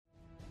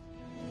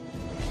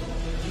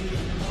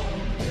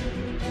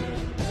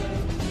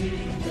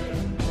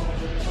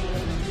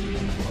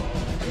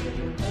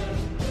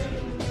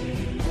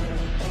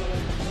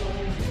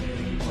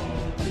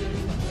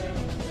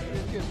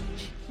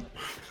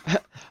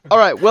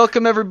Alright,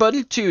 welcome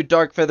everybody to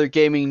Dark Feather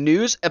Gaming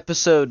News,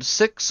 episode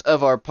 6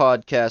 of our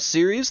podcast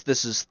series.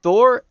 This is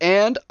Thor,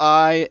 and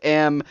I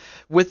am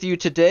with you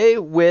today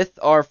with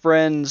our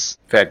friends...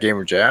 Fat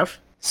Gamer Jaff.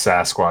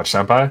 Sasquatch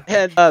Senpai.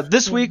 And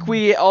this week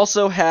we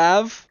also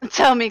have...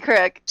 Tell me,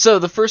 Craig. So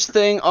the first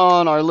thing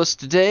on our list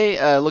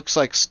today looks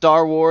like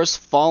Star Wars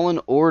Fallen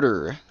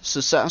Order. So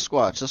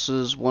Sasquatch, this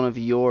is one of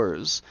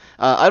yours.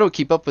 I don't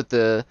keep up with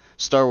the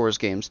Star Wars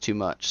games too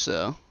much,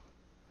 so...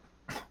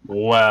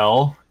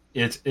 Well...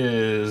 It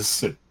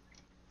was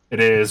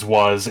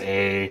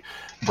a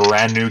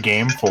brand new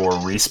game for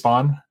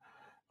Respawn.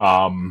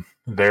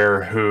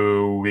 They're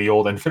who the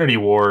old Infinity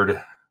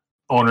Ward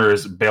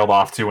owners bailed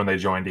off to when they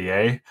joined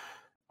EA.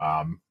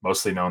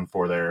 Mostly known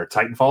for their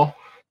Titanfall,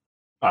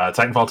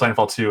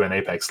 Titanfall 2, and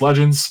Apex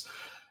Legends.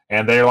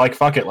 And they're like,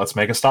 fuck it, let's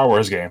make a Star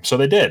Wars game. So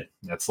they did.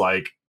 It's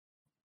like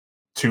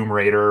Tomb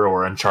Raider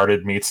or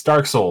Uncharted meets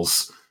Dark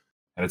Souls.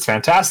 And it's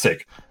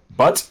fantastic.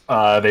 But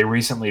they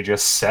recently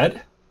just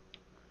said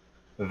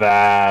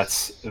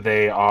that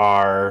they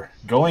are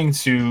going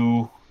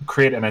to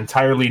create an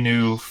entirely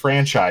new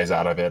franchise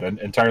out of it, an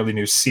entirely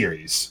new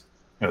series.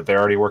 They're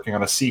already working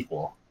on a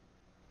sequel.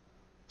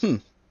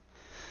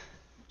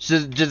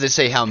 So did they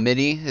say how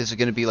many? Is it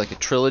going to be like a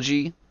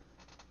trilogy?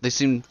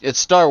 It's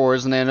Star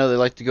Wars, and I know they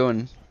like to go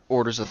in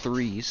orders of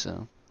 3,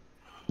 so...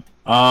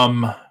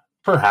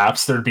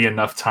 Perhaps there'd be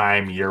enough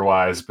time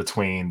year-wise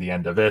between the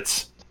end of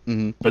it.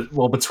 Mm-hmm.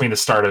 But between the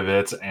start of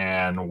it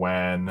and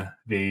when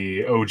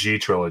the OG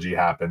trilogy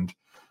happened,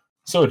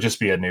 so it'd just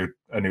be a new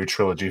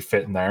trilogy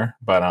fit in there.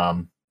 But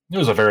it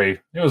was a very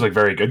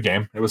good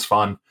game. It was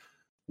fun,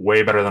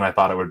 way better than I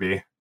thought it would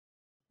be.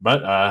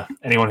 But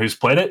anyone who's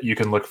played it, you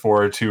can look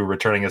forward to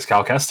returning as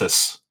Cal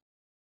Kestis.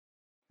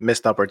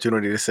 Missed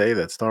opportunity to say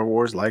that Star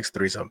Wars likes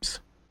threesomes.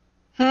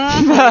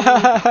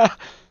 Well,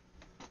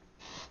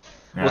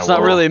 it's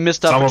not really a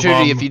missed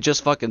opportunity if you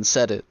just fucking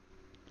said it.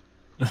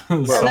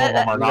 Some of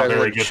them are not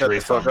very good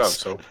threesomes.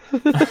 So.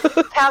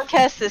 Cal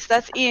Kestis,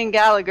 that's Ian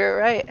Gallagher,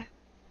 right?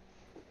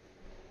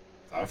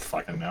 I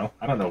fucking know.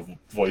 I don't know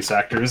voice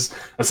actors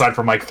aside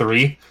from like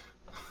 3.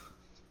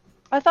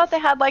 I thought they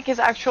had like his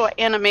actual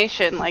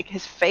animation, like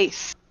his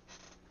face,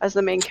 as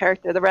the main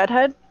character, the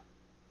redhead.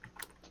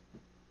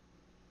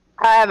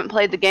 I haven't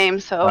played the game,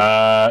 so.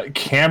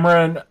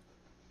 Cameron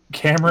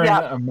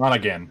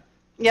Monaghan.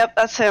 Yep,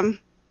 that's him.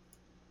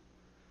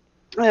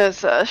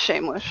 It's a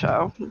shameless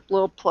show.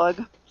 Little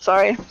plug.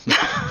 Sorry.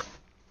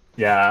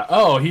 Yeah.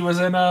 Oh, he was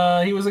in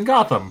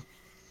Gotham.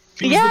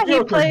 He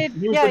played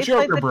the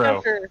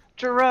Joker,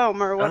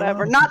 Jerome or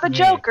whatever. Not the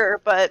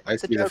Joker, but I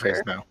see the Joker. the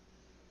face now.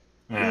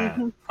 Yeah.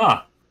 Mm-hmm.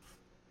 Huh.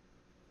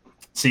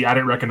 See, I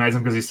didn't recognize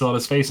him because he still had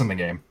his face in the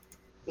game.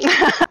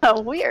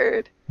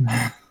 Weird.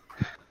 But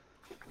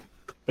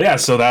yeah,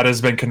 so that has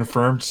been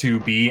confirmed to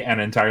be an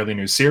entirely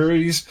new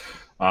series.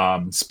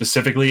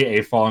 Specifically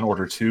a Fallen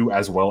Order 2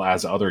 as well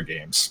as other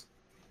games.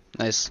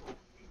 Nice.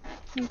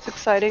 That's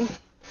exciting.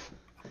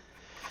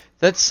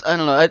 I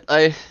don't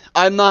know,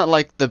 I'm not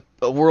like the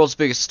world's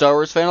biggest Star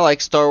Wars fan. I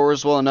like Star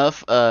Wars well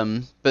enough,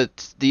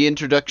 but the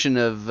introduction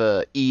of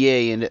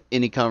EA in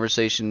any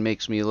conversation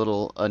makes me a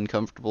little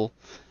uncomfortable.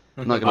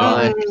 I'm not gonna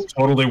lie.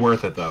 Totally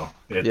worth it though.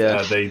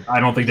 Yeah.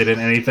 I don't think they did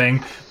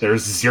anything.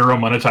 There's zero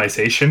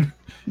monetization.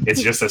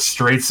 It's just a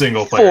straight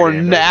single player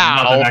game.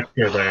 Now.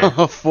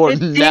 For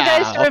Do you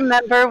guys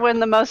remember when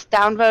the most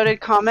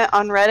downvoted comment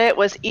on Reddit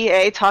was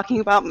EA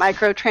talking about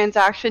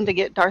microtransaction to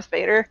get Darth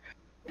Vader?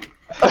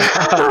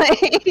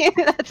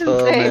 That's insane.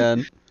 Oh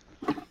man.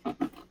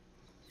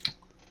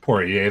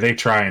 Poor EA. They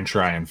try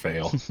and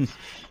fail.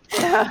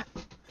 Yeah.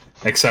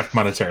 Except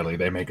monetarily,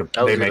 they make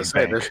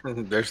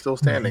bank. They're still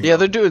standing. Yeah,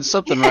 they're doing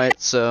something right.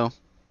 So.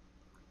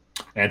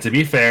 And to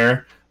be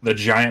fair, the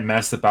giant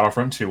mess that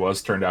Battlefront 2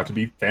 was turned out to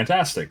be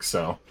fantastic.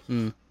 So.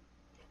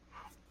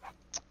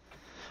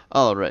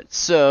 All right.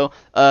 So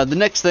the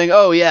next thing.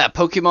 Oh yeah,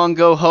 Pokemon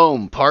Go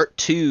Home Part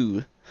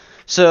 2.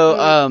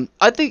 So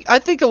I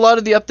think a lot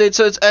of the updates.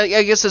 So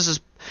I guess this is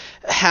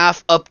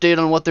half update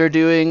on what they're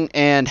doing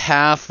and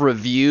half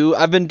review.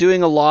 I've been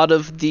doing a lot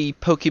of the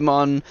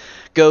Pokemon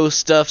Go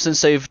stuff since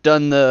they've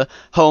done the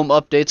home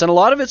updates, and a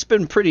lot of it's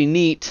been pretty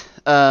neat.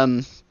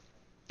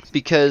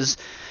 Because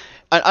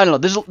I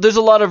don't know, there's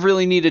a lot of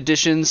really neat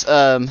additions.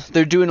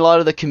 They're doing a lot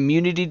of the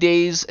community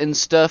days and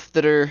stuff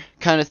that are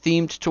kind of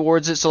themed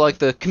towards it. So like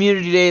the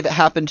community day that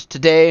happened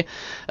today,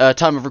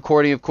 time of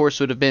recording of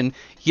course would have been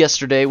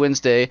yesterday,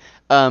 Wednesday.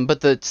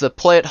 But it's the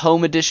Play at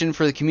Home edition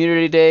for the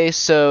community day.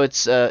 So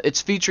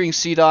it's featuring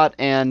CDOT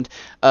and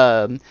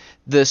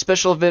the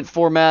special event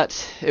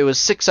format. It was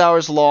 6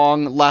 hours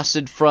long,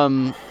 lasted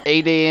from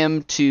 8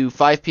 a.m. to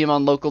 5 p.m.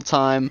 on local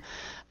time.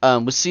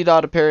 With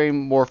CDOT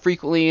appearing more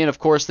frequently, and of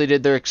course they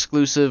did their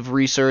exclusive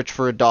research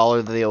for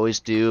 $1 that they always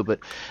do, but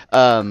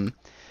I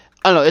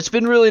don't know, it's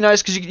been really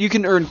nice because you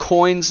can earn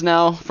coins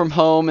now from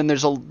home, and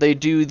they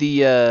do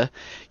the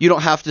you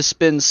don't have to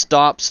spend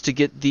stops to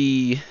get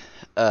the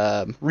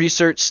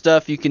research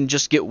stuff. You can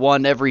just get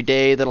one every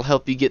day that'll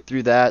help you get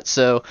through that.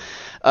 So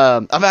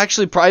I've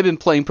actually probably been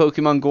playing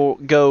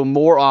Pokemon Go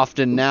more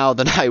often now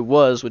than I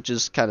was, which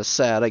is kind of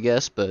sad, I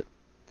guess. But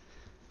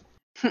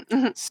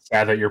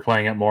Sad that you're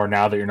playing it more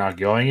now that you're not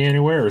going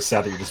anywhere, or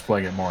sad that you're just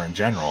playing it more in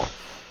general?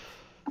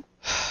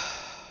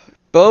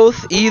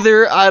 both,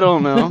 either, I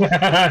don't know.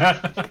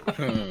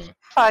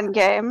 Fun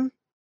game.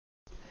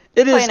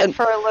 It is. Playing it And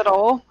for a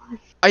little.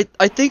 I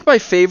think my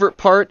favorite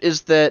part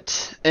is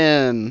that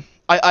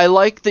I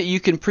like that you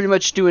can pretty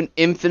much do an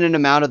infinite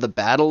amount of the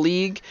Battle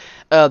League.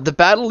 The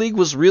Battle League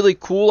was really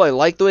cool. I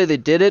like the way they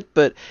did it,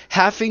 but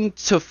having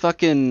to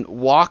fucking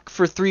walk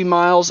for 3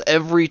 miles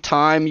every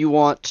time you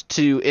want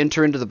to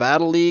enter into the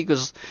Battle League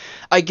was...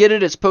 I get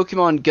it, it's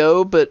Pokemon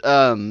Go, but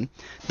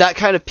that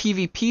kind of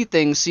PvP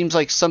thing seems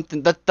like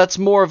something that's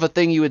more of a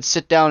thing you would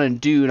sit down and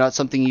do, not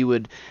something you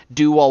would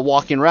do while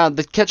walking around.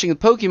 The catching the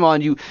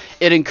Pokemon,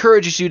 it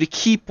encourages you to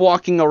keep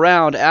walking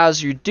around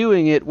as you're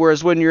doing it,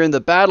 whereas when you're in the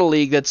Battle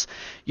League, that's,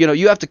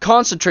 you have to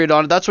concentrate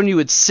on it. That's when you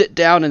would sit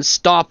down and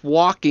stop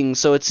walking.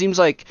 So it seems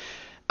like,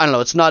 I don't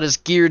know, it's not as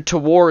geared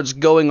towards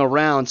going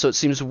around, so it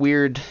seems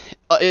weird.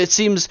 It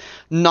seems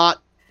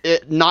not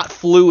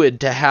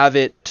fluid to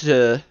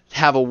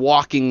have a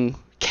walking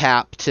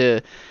cap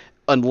to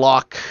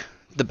unlock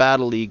the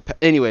Battle League.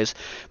 Anyways,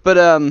 but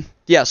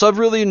yeah, so I've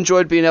really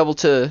enjoyed being able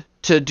to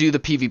do the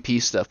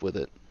PvP stuff with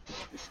it.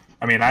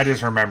 I mean, I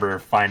just remember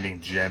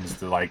finding gyms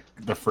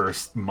the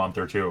first month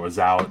or two it was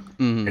out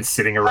and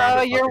sitting around.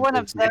 Oh, a you're fucking one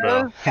of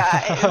gazebo. those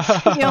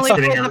guys. You only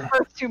Sitting played the around-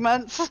 first 2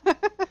 months.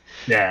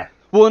 Yeah.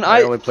 Well, and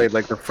I only played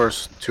like the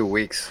first 2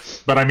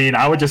 weeks. But I mean,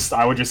 I would just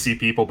see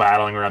people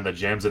battling around the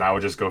gyms, and I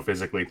would just go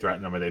physically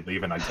threaten them, and they'd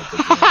leave, and I'd take the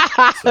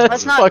gym. So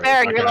That's not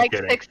fair. You're like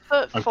kidding.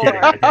 6'4". I'm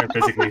kidding. I didn't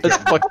physically That's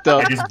threaten them. fucked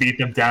up. I just beat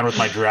them down with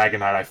my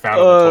Dragonite I found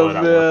in the toilet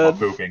at work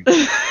while pooping.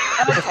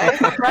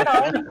 Okay, right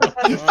on.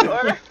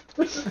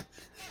 That's sure.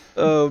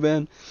 Oh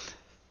man.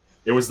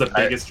 It was the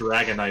biggest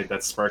Dragonite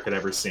that Spark had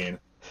ever seen.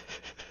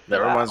 That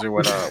reminds me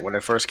when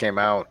it first came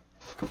out.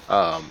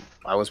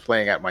 I was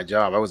playing at my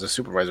job. I was a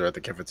supervisor at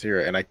the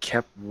cafeteria, and I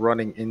kept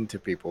running into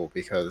people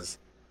because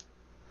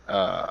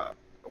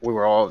we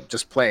were all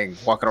just playing,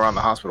 walking around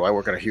the hospital. I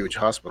work at a huge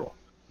hospital,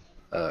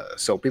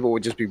 so people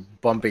would just be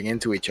bumping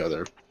into each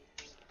other,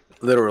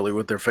 literally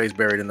with their face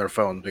buried in their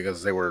phones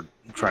because they were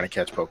trying to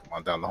catch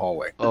Pokemon down the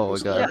hallway. Oh, It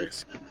was my God.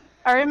 hilarious.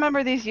 I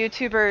remember these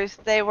YouTubers.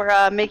 They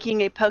were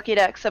making a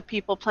Pokédex of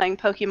people playing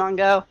Pokemon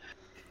Go.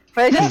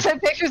 But they just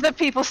had pictures of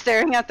people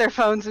staring at their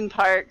phones in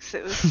parks.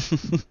 It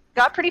was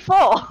got pretty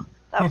full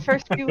that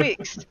first few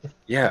weeks.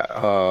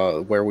 Yeah,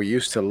 where we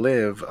used to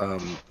live,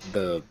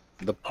 the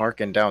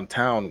park in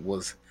downtown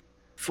was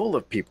full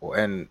of people,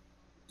 and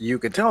you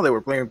could tell they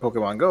were playing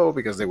Pokemon Go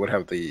because they would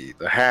have the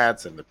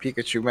hats and the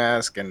Pikachu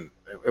mask, and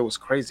it was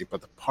crazy.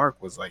 But the park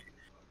was like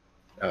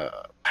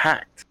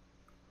packed.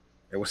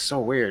 It was so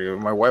weird.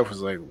 My wife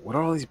was like, "What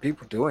are all these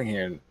people doing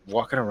here?" And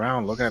walking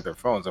around, looking at their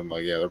phones. I'm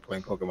like, "Yeah, they're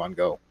playing Pokemon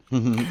Go."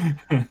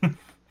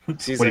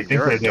 She's What do you like, think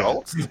 "You're they do?"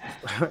 adults?"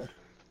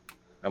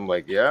 I'm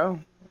like, "Yeah."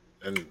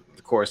 And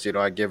of course,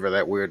 I give her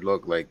that weird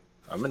look, like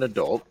I'm an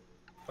adult.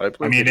 I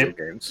play video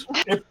games.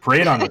 It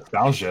preyed on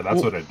nostalgia.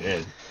 That's what it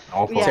did.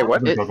 All Yeah. Say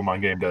what? every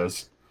Pokemon game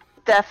does.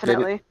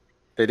 Definitely.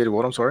 They did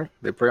what? I'm sorry.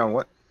 They prey on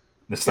what?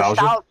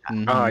 Nostalgia.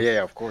 Mhm. Ah,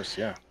 yeah, of course,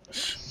 yeah.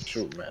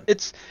 Shoot, man.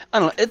 I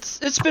don't know.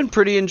 It's been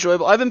pretty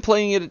enjoyable. I've been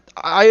playing it.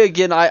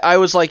 I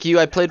was like you.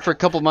 I played for a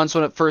couple months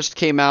when it first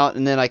came out,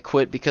 and then I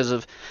quit because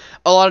of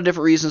a lot of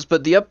different reasons.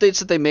 But the updates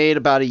that they made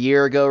about a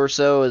year ago or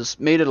so has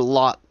made it a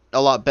lot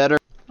better.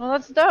 Well,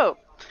 that's dope.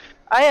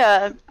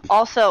 I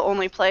also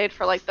only played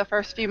for like the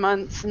first few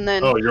months, and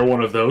then Oh, you're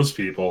one of those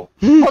people.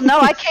 well, no,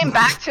 I came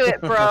back to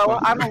it, bro.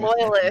 I'm a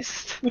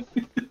loyalist.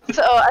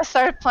 So I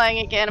started playing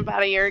again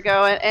about a year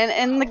ago,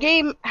 and the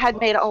game had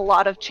made a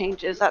lot of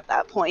changes at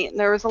that point.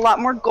 There was a lot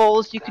more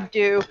goals you could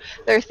do.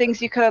 There are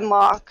things you could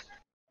unlock.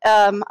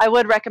 I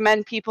would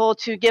recommend people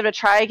to give it a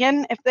try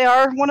again if they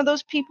are one of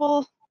those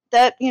people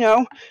that,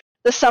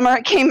 the summer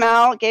it came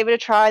out, gave it a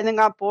try, and then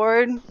got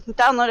bored.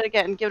 Download it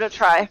again, give it a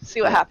try,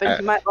 see what happens.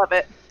 You might love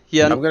it.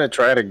 Yeah. I'm gonna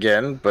try it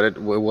again, but it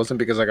wasn't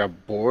because I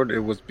got bored.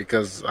 It was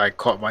because I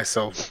caught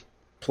myself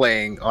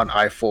playing on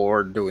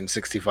I-4 doing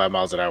 65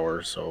 miles an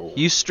hour. So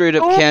You straight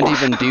up can't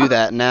even do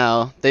that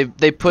now. They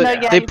put No,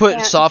 yeah, they you put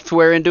can't.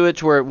 software into it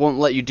to where it won't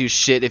let you do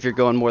shit if you're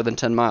going more than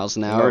 10 miles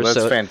an hour. no, that's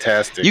so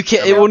fantastic. you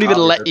can't. I mean, It won't even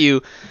let obviously-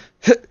 you.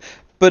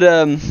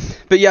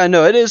 But yeah,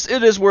 no, it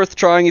is worth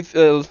trying. If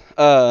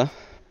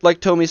like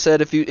Tommy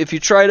said, if you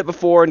tried it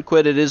before and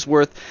quit, it is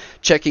worth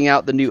checking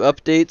out the new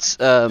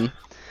updates.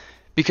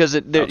 Because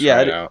I'll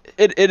try it out.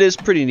 it is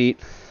pretty neat.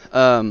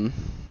 And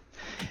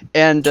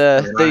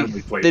I mean, I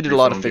only played they did a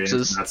lot of free phone games,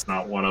 fixes. and that's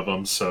not one of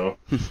them. So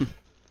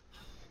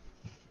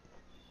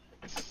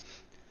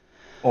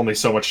only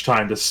so much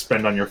time to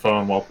spend on your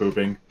phone while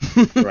pooping.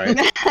 right?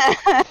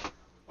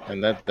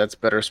 And that's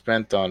better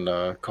spent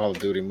on Call of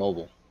Duty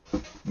Mobile.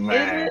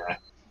 Nah.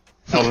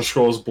 Elder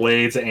Scrolls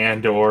Blades,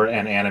 Andor,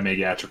 and Anime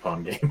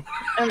Gachapon game.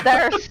 And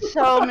there are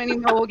so many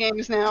mobile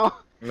games now.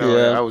 No,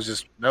 Yeah. that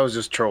was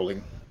just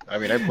trolling. I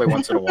mean, I play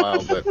once in a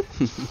while, but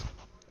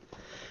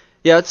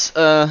Yeah,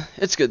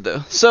 it's good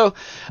though. So,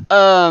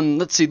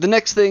 let's see. The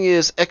next thing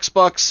is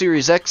Xbox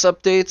Series X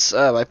updates.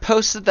 I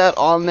posted that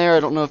on there.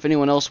 I don't know if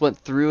anyone else went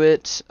through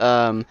it.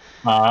 I have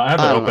it I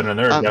don't open, know. and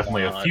there are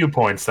definitely a few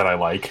points that I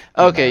like.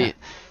 Okay,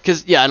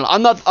 because yeah,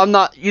 I'm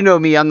not. You know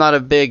me. I'm not a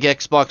big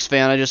Xbox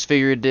fan. I just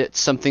figured it's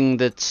something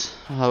that's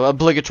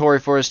obligatory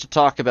for us to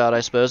talk about.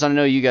 I suppose. I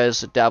know you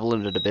guys dabble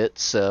in it a bit,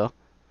 so.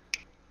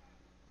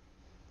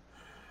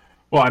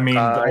 Well, I mean,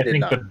 I I did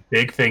think not. the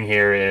big thing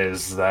here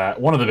is that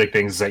one of the big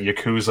things is that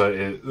Yakuza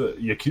is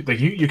the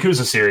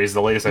Yakuza series,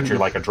 the latest entry,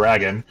 Like a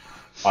Dragon.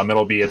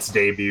 It'll be its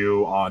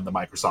debut on the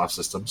Microsoft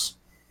systems.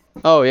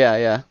 Oh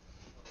yeah.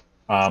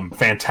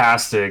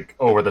 Fantastic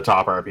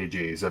over-the-top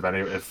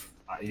RPGs. If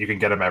you can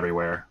get them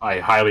everywhere, I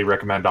highly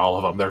recommend all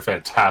of them. They're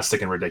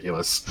fantastic and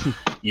ridiculous.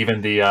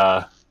 Even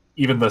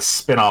the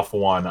spin-off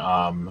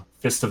one,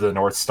 Fist of the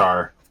North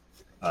Star,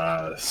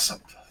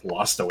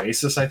 Lost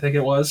Oasis, I think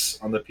it was,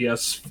 on the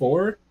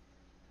PS4.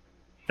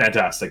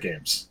 Fantastic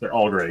games. They're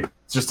all great.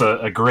 It's just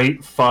a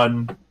great,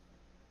 fun,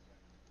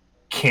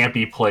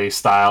 campy play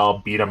style,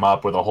 beat 'em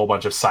up with a whole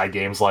bunch of side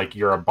games like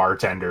you're a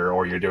bartender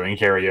or you're doing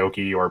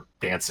karaoke or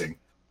dancing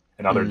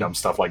and other dumb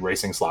stuff like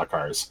racing slot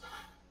cars.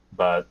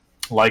 But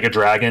Like a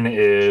Dragon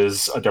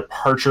is a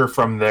departure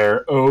from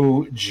their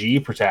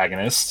OG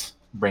protagonist,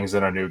 brings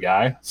in a new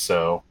guy,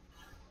 so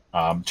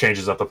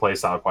changes up the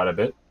playstyle quite a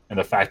bit. And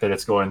the fact that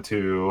it's going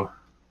to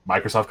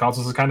Microsoft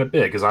consoles is kind of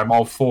big, because I'm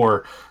all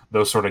for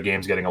those sort of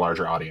games getting a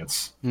larger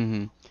audience.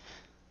 Mm-hmm.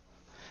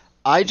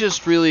 I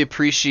just really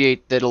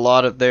appreciate that a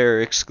lot of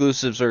their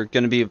exclusives are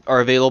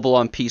available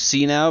on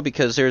PC now,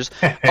 because there's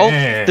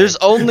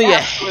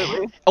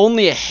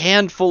only a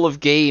handful of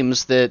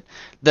games that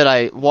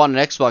I want an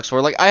Xbox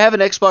for. Like, I have an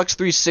Xbox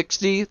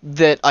 360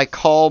 that I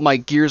call my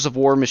Gears of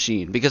War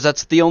machine, because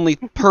that's the only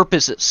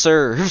purpose it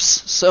serves.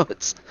 So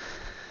it's.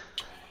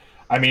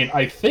 I mean,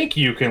 I think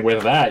you can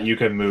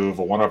move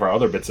one of our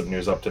other bits of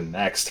news up to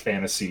next,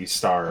 Phantasy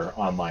Star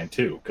Online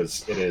 2,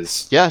 because it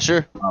is. Yeah,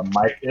 sure.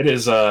 It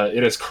is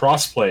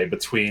crossplay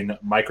between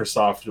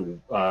Microsoft,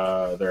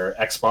 their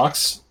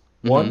Xbox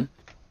One.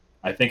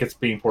 I think it's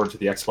being ported to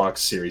the Xbox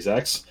Series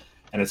X,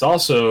 and it's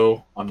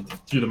also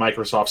through the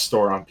Microsoft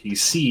Store on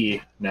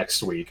PC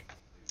next week.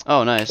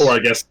 Oh, nice. Or I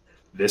guess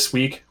this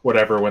week,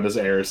 whatever, when this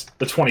airs,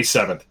 the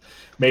 27th,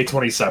 May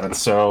 27th.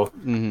 So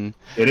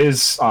it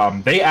is.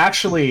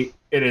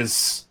 It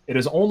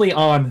is only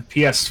on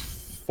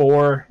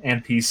PS4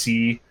 and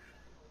PC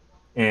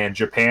in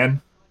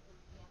Japan.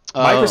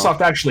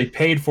 Microsoft actually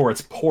paid for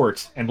its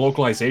port and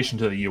localization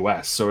to the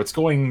US, so it's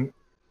going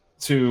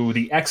to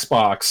the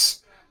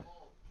Xbox.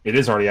 It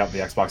is already out in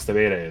the Xbox. The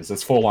beta is.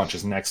 Its full launch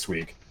is next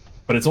week,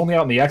 but it's only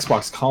out in the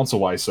Xbox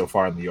console-wise so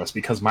far in the US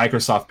because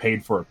Microsoft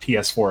paid for a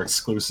PS4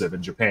 exclusive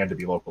in Japan to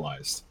be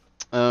localized.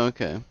 Oh,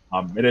 okay.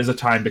 It is a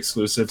timed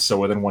exclusive, so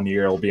within 1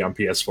 year it'll be on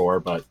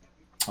PS4, but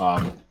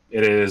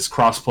it is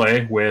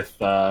cross-play with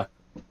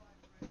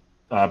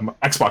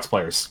Xbox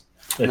players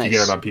if you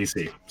get it on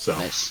PC. So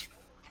nice.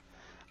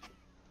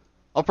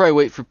 I'll probably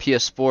wait for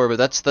PS4, but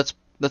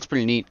that's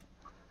pretty neat.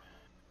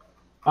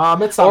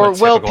 It's not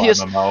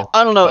MMO,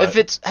 I don't know if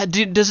it's.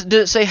 Does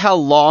it say how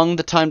long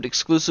the timed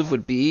exclusive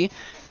would be?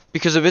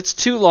 Because if it's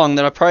too long,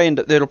 then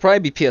it'll probably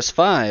be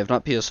PS5,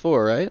 not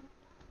PS4, right?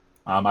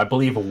 I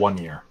believe 1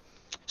 year.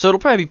 So it'll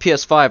probably be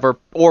PS5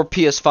 or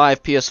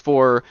PS5,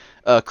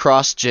 PS4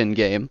 cross-gen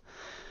game.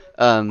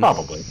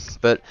 Probably.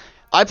 But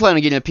I plan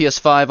on getting a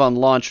PS5 on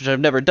launch, which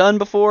I've never done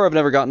before. I've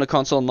never gotten a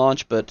console on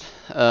launch, but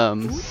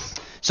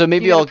so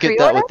maybe I'll get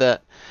that with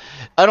that.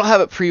 I don't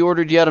have it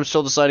pre-ordered yet. I'm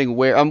still deciding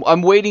where.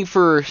 I'm waiting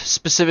for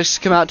specifics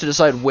to come out to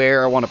decide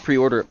where I want to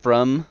pre-order it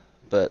from.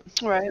 But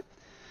right.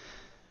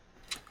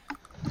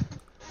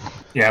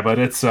 Yeah, but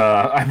it's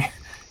I mean,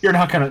 you're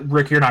not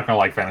gonna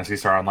like Phantasy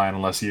Star Online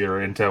unless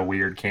you're into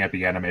weird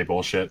campy anime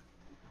bullshit.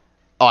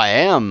 Oh, I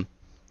am.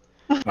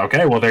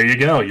 Okay, well there you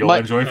go. You'll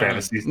enjoy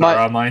Phantasy Star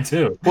Online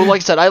too. Well,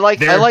 like I said, I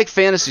like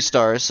Phantasy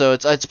Star, so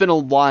it's been a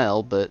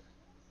while, but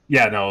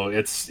yeah, no,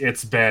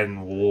 it's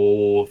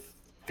been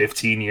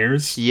 15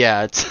 years.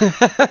 Yeah, it's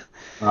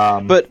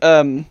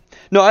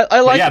no, I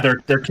like. Yeah,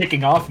 they're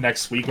kicking off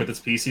next week with its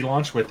PC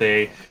launch with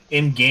a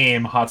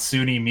in-game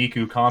Hatsune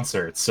Miku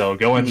concert. So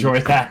go enjoy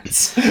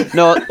that.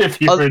 No,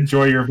 if you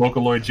enjoy your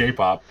Vocaloid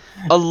J-pop.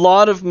 A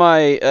lot of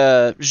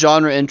my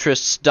genre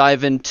interests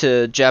dive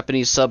into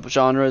Japanese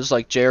subgenres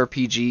like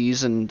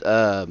JRPGs, and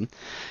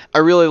I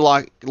really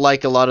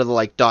like a lot of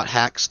the dot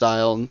hack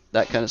style and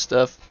that kind of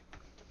stuff.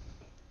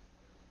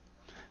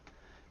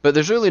 But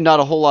there's really not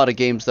a whole lot of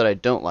games that I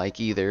don't like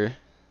either.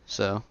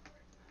 So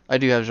I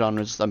do have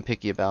genres I'm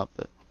picky about,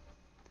 but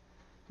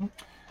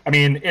I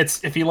mean,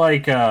 it's if you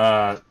like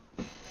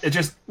it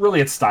just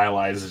really it's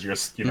stylized as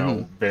just,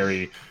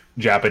 very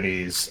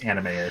Japanese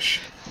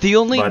anime-ish.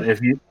 But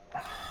if you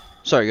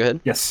Sorry, go ahead.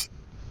 Yes.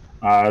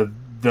 The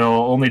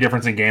only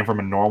difference in game from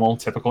a normal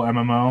typical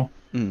MMO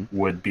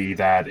would be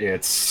that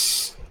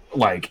it's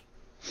like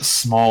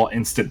small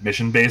instant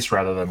mission based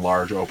rather than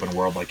large open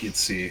world like you'd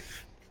see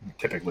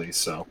typically.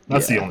 So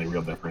that's the only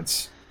real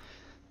difference.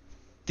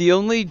 The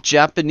only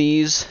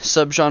Japanese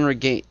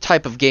subgenre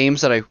type of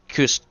games that I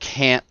just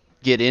can't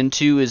get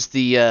into is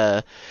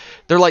they're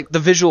like the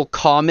visual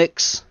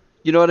comics.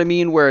 You know what I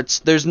mean? Where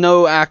there's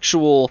no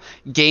actual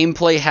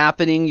gameplay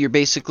happening. You're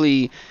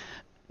basically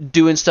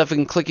doing stuff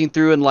and clicking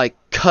through, and like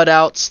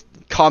cutouts,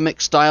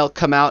 comic style,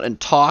 come out and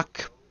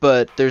talk,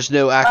 but there's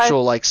no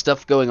actual like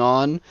stuff going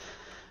on.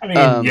 I mean,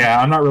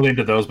 I'm not really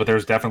into those, but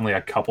there's definitely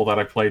a couple that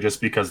I play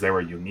just because they were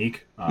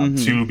unique.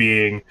 Two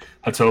being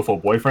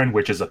Hatoful Boyfriend,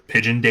 which is a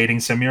pigeon dating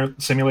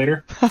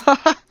simulator,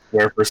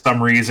 where for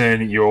some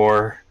reason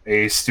you're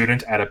a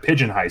student at a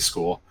pigeon high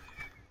school.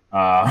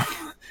 And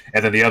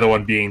then the other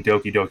one being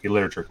Doki Doki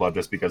Literature Club,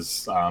 just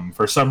because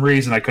for some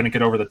reason I couldn't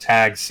get over the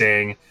tag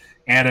saying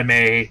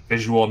anime,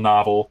 visual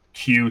novel,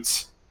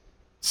 cute,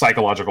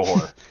 psychological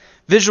horror.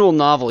 Visual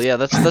novel, yeah,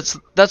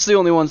 that's the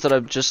only ones that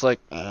I'm just like,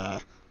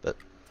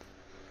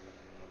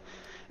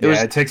 but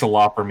it takes a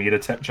lot for me to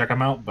check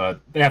them out,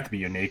 but they have to be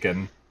unique,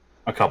 and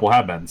a couple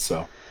have been,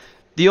 so.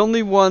 The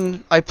only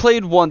one I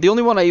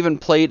even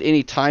played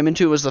any time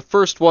into was the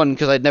first one,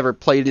 because I'd never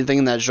played anything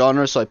in that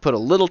genre, so I put a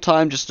little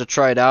time just to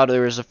try it out.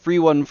 There was a free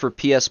one for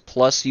PS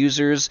Plus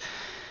users,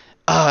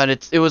 and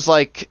it was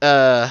like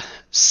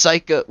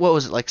Psycho, what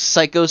was it, like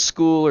Psycho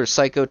School or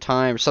Psycho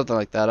Time or something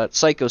like that.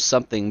 Psycho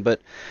something,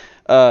 but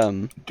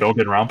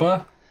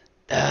Danganronpa?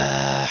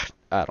 I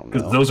don't know.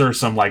 Because those are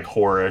some like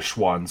horror-ish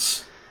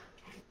ones.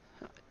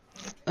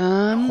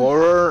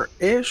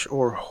 Horror-ish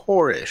or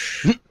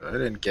whorish? I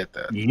didn't get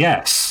that.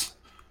 Yes.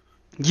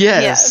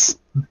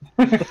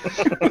 But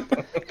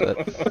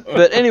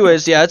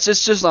anyways, yeah, it's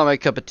just not my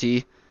cup of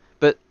tea.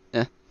 But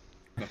yeah.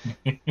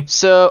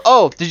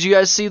 So, did you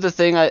guys see the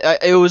thing?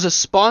 It was a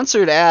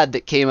sponsored ad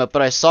that came up,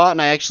 but I saw it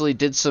and I actually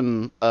did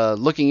some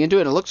looking into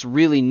it, and it looks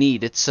really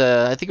neat. It's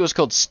I think it was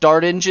called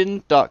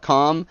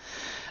StartEngine.com,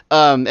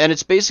 and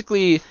it's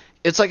basically.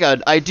 It's like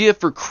an idea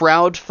for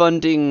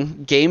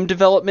crowdfunding game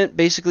development.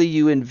 Basically,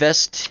 you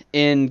invest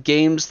in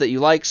games that you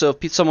like. So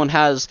if someone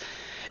has...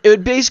 It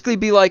would basically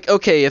be like,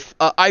 okay, if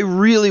I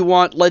really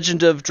want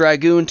Legend of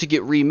Dragoon to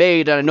get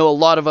remade, and I know a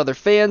lot of other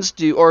fans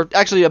do, or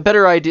actually a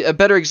better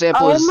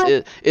example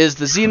is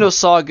the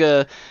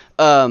Xenosaga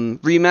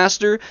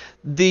remaster.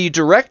 The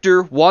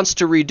director wants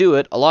to redo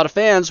it. A lot of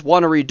fans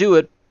want to redo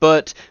it,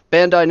 but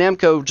Bandai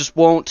Namco just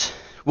won't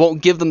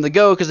give them the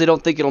go because they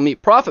don't think it'll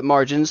meet profit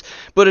margins.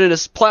 But in a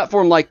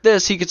platform like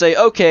this, he could say,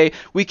 okay,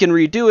 we can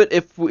redo it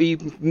we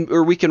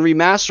can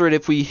remaster it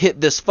if we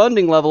hit this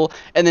funding level,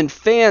 and then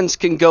fans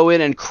can go in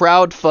and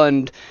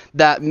crowdfund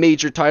that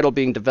major title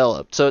being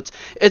developed. So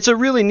it's a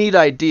really neat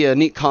idea,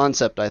 neat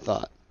concept, I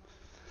thought.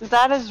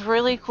 That is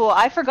really cool.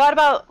 I forgot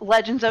about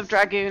Legends of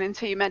Dragoon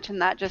until you mentioned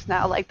that just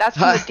now. Like, that's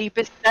from the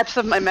deepest depths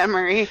of my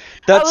memory.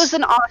 That was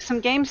an awesome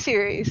game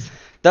series.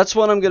 That's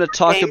what I'm going to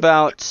talk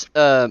about.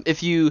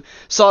 If you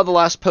saw the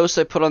last post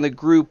I put on the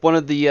group, one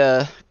of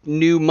the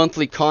new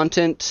monthly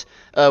content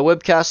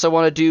webcasts I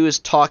want to do is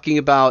talking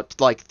about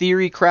like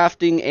theory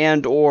crafting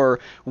and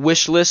or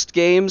wish list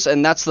games,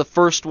 and that's the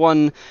first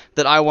one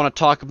that I want to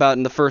talk about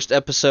in the first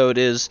episode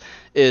is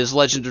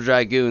Legend of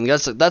Dragoon.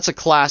 That's a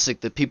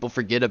classic that people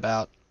forget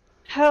about.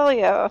 Hell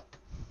yeah.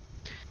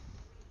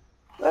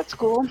 That's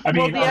cool. I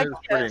mean, well,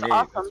 the idea is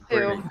awesome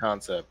pretty too. neat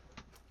concept.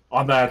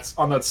 On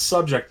that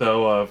subject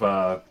though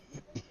of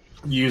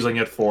using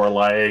it for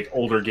like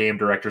older game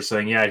directors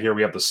saying, yeah, here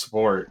we have the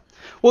support.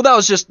 Well, that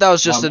was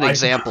just an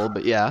example,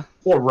 but yeah.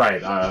 Well,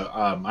 right.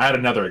 I had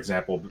another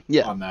example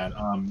on that.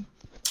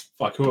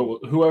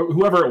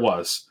 Whoever it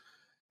was,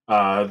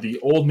 the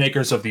old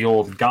makers of the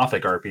old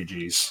Gothic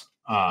RPGs.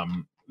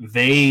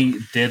 They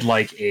did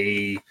like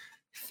a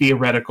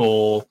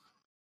theoretical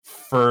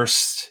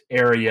first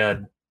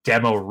area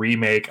demo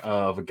remake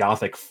of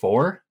Gothic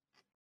 4.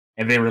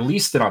 And they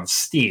released it on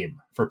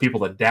Steam for people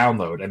to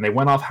download. And they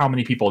went off how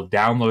many people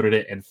downloaded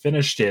it and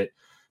finished it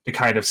to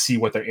kind of see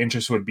what their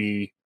interest would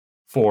be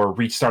for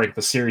restarting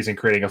the series and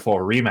creating a full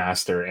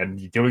remaster.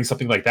 And doing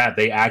something like that,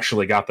 they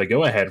actually got the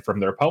go-ahead from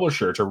their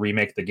publisher to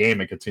remake the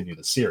game and continue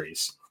the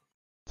series.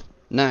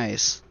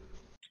 Nice.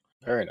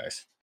 Very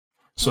nice.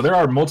 So there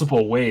are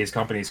multiple ways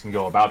companies can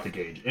go about to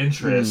gauge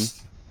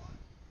interest.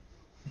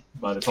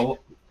 But it's a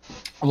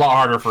lot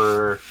harder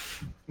for,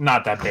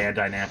 not that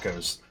Bandai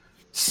Namco's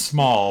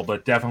small,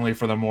 but definitely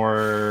for the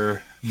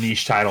more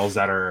niche titles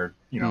that are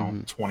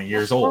 20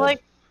 years old. Well,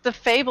 like the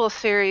Fable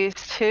series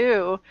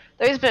too.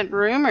 There's been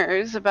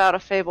rumors about a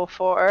Fable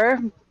 4,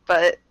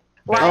 but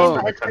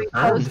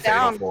closed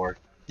down.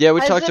 Yeah,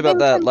 we talked about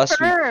that last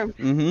week.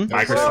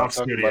 Microsoft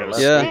Studios.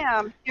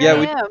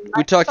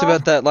 We talked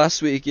about that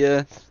last week.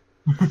 Yeah.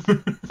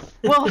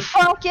 Well,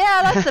 fuck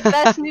yeah, that's the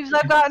best news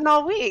I've gotten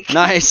all week.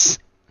 Nice.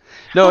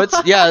 No,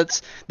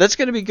 that's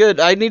gonna be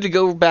good. I need to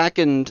go back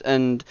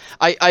and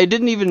I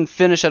didn't even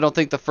finish. I don't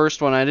think the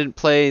first one. I didn't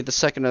play the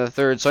second or the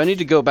third, so I need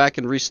to go back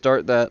and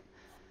restart that.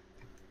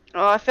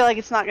 Oh, I feel like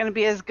it's not gonna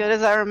be as good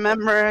as I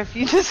remember if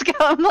you just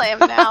go and play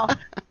them now.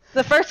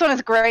 The first one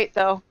is great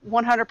though,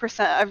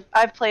 100%.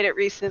 I've played it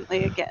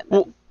recently again.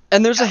 Well,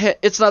 And there's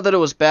it's not that it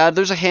was bad.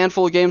 There's a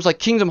handful of games like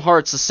Kingdom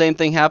Hearts. The same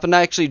thing happened.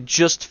 I actually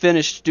just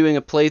finished doing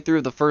a playthrough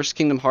of the first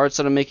Kingdom Hearts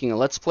that I'm making a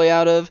Let's Play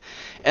out of,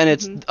 and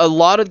it's a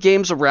lot of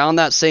games around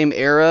that same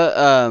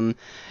era.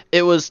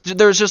 There was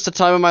just a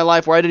time in my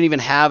life where I didn't even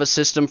have a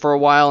system for a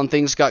while, and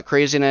things got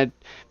crazy, and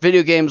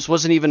video games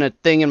wasn't even a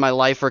thing in my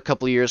life for a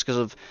couple of years because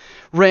of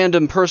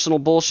random personal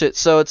bullshit.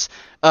 So it's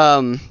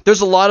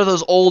there's a lot of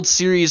those old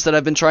series that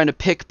I've been trying to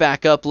pick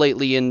back up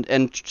lately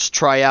and just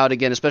try out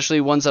again,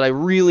 especially ones that I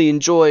really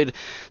enjoyed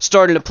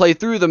starting to play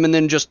through them and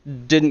then just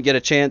didn't get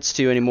a chance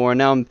to anymore.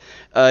 Now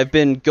I've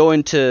been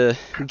going to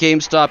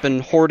GameStop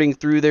and hoarding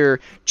through their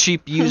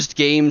cheap used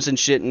games and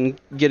shit and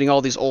getting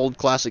all these old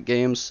classic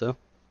games. So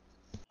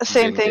The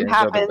same thing Games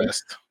are the happened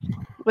best.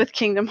 with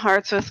Kingdom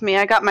Hearts with me.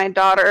 I got my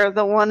daughter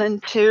the 1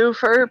 and 2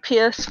 for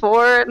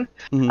PS4, and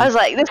Mhm. I was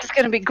like, this is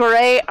going to be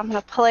great. I'm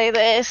going to play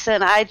this,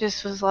 and I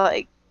just was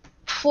like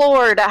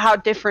floored at how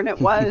different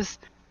it was.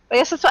 I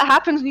guess that's what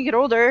happens when you get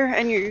older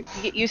and you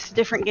get used to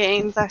different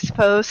games, I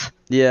suppose.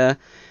 Yeah.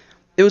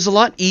 It was a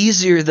lot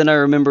easier than I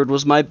remembered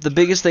was the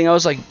biggest thing. I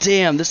was like,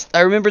 damn,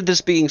 I remembered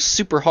this being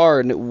super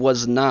hard, and it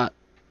was not.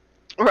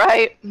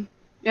 Right.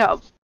 Yeah.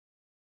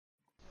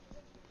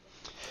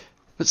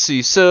 Let's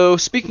see. So,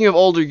 speaking of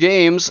older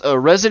games,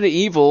 Resident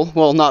Evil,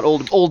 well, not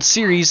old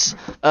series,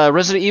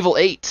 Resident Evil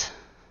 8.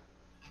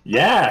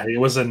 Yeah, it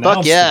was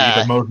announced yeah. to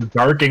be the most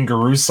dark and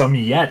gruesome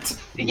yet.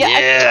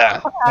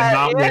 Yeah. And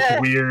not yeah.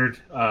 with weird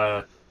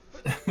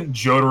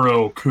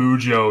Jotaro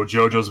Kujo,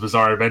 JoJo's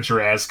Bizarre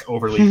Adventure-esque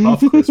overly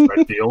buff Chris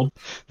Redfield,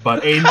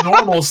 but a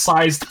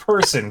normal-sized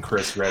person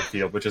Chris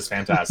Redfield, which is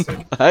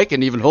fantastic. I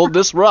can even hold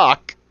this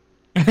rock.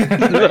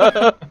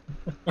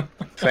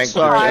 Thank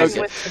Sorry, you.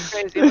 okay. With the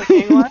crazy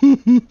looking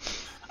one.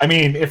 I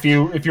mean, if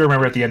you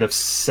remember at the end of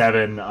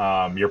 7,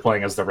 you're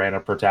playing as the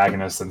random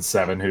protagonist in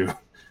 7 who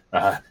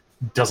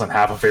doesn't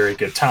have a very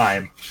good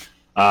time.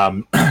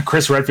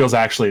 Chris Redfield's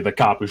actually the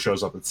cop who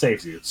shows up and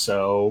saves you.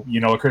 So you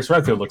know what Chris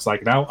Redfield looks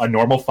like now? A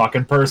normal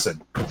fucking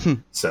person.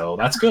 So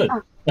that's good.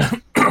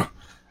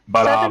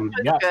 But 7 was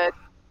yeah, good.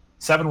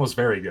 7 was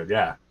very good.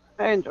 Yeah.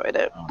 I enjoyed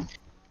it.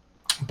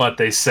 But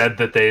they said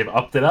that they've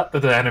upped it up,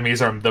 that the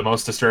enemies are the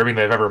most disturbing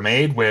they've ever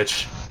made,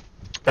 which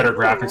better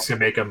graphics can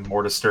make them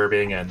more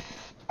disturbing. And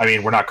I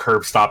mean, we're not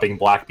curb stopping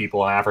black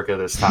people in Africa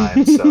this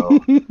time, so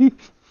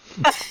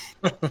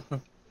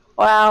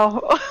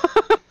Wow.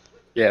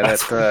 Yeah,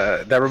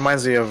 that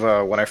reminds me of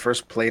when I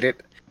first played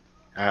it.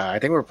 I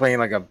think we were playing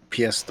like a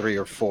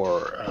PS3 or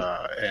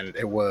 4, and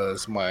it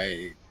was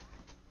my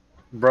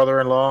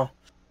brother-in-law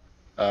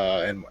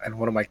and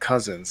one of my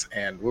cousins,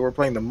 and we were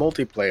playing the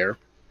multiplayer.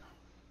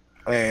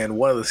 And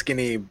one of the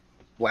skinny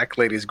black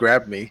ladies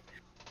grabbed me,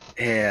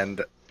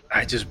 and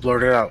I just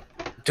blurted out,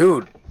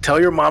 "Dude, tell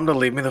your mom to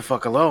leave me the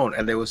fuck alone."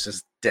 And there was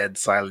just dead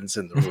silence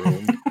in the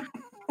room.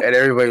 And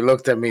everybody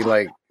looked at me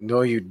like, "No,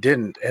 you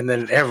didn't." And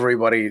then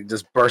everybody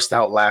just burst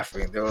out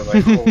laughing. They were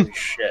like, "Holy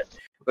shit."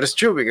 But it's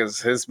true because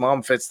his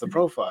mom fits the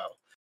profile.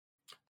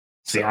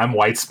 see, I'm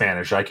white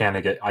Spanish. I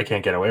can't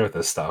get away with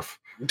this stuff.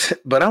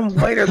 But I'm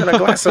whiter than a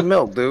glass of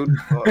milk, dude.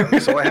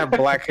 So I have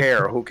black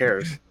hair. Who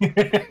cares?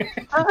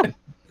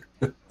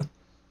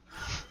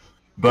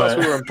 Plus,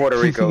 we were in Puerto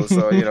Rico,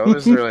 so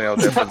there's really no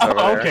difference over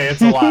there. Okay,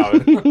 it's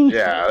allowed.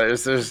 Yeah,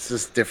 there's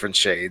just different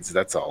shades.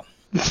 That's all.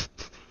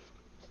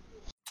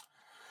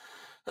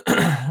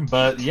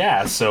 But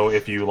yeah, so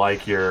if you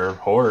like your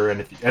horror,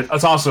 and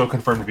it's also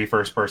confirmed to be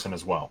first person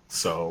as well.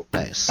 So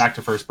Nice. back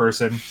to first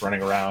person,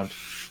 running around.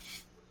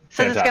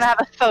 So it's going to have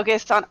a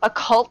focus on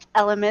occult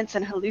elements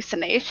and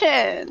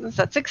hallucinations.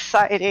 That's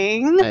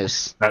exciting.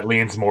 Nice. That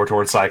leans more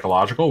towards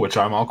psychological, which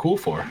I'm all cool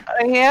for.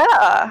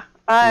 Yeah.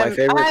 My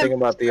favorite I'm- thing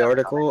about the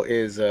article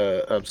is,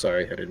 I'm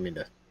sorry, I didn't mean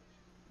to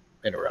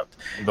interrupt.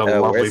 The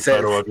where lovely it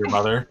says- photo of your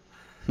mother.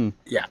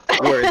 Yeah,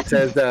 where it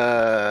says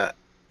that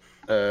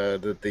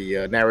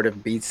the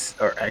narrative beats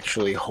are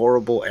actually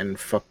horrible and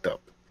fucked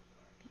up.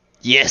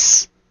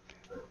 Yes.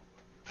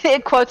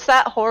 It quotes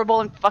that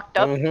horrible and fucked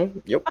up.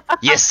 Mm-hmm. Yep.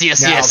 Yes,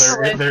 yes, Now, yes.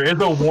 there is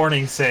a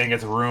warning saying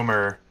it's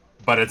rumor,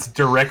 but it's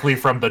directly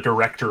from the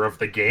director of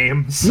the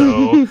game,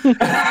 so...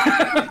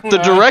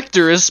 The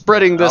director is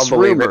spreading this I'll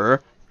believe it.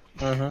 rumor.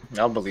 Mm-hmm.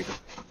 I'll believe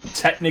it.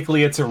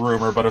 Technically, it's a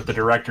rumor, but if the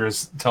director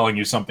is telling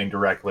you something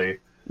directly,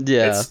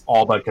 Yeah. it's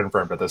all but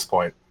confirmed at this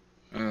point.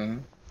 Mm-hmm.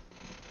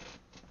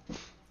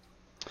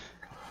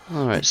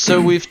 All right.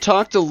 So we've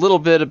talked a little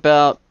bit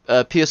about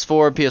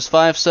PS4,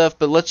 PS5 stuff,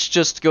 but let's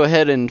just go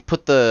ahead and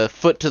put the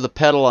foot to the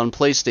pedal on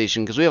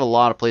PlayStation because we have a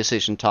lot of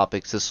PlayStation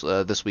topics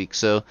this week.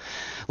 So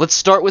let's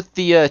start with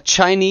the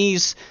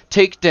Chinese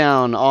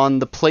takedown on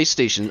the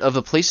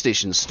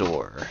PlayStation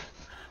Store.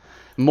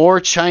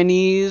 More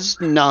Chinese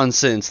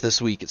nonsense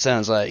this week. It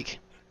sounds like.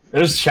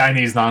 There's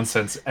Chinese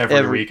nonsense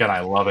every week, and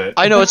I love it.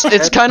 I know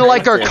it's kind of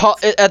like our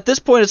at this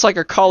point it's like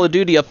our Call of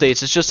Duty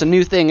updates. It's just a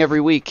new thing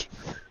every week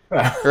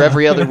or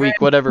every other week,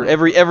 whatever.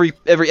 Every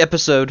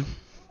episode.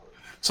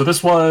 So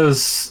this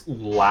was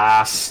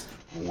last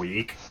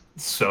week.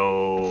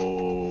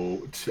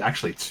 So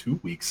actually 2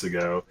 weeks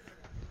ago.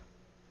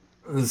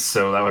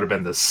 So that would have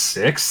been the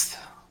 6th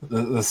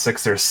the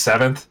 6th or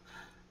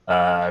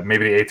 7th,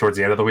 maybe the 8th towards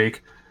the end of the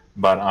week.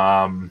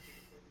 But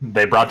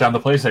they brought down the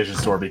PlayStation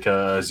Store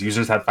because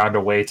users had found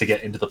a way to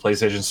get into the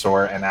PlayStation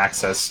Store and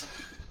access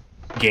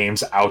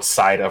games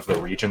outside of the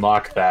region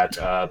lock that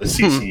the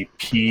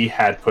CCP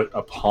had put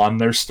upon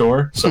their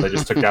store. So they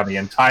just took down the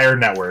entire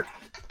network.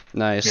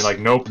 Nice. You're like,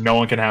 nope, no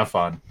one can have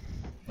fun.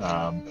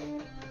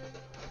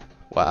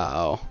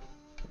 Wow.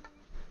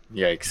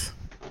 Yikes.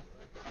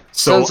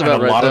 So Sounds about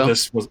and a right, lot though.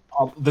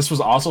 of this was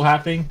also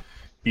happening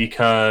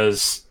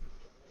because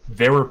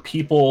there were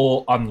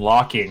people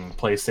unlocking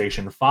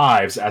PlayStation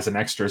 5s as an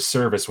extra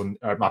service when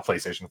not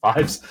PlayStation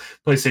 5s,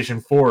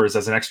 PlayStation 4s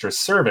as an extra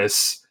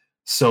service,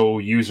 so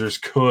users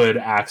could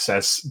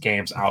access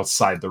games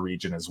outside the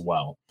region as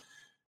well.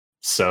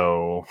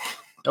 So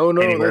Oh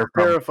no, anywhere that's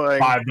from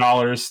terrifying.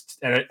 $5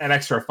 and an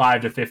extra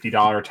 $5 to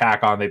 $50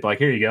 tack on, they'd be like,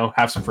 here you go,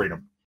 have some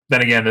freedom.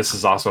 Then again, this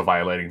is also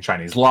violating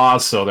Chinese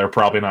laws, so they're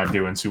probably not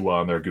doing too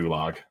well in their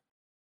gulag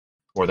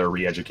or their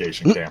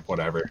re-education camp,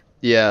 whatever.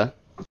 Yeah.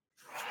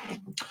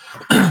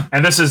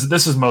 And this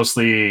is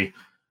mostly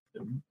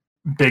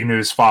big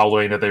news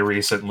following that they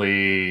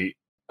recently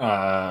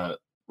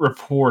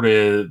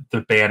reported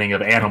the banning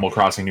of Animal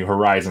Crossing New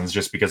Horizons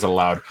just because it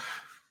allowed,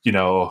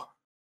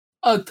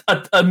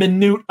 a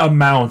minute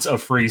amount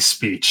of free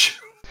speech.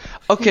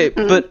 Okay,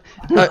 but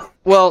I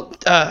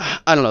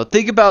don't know.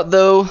 Think about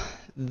though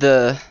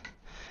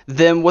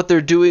what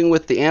they're doing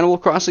with the Animal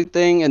Crossing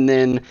thing, and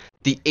then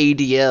the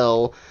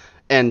ADL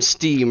and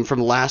Steam from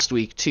last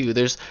week too.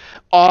 There's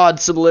odd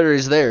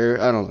similarities there.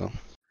 I don't know.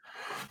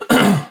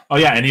 Oh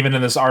yeah, and even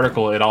in this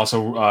article, it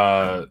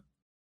also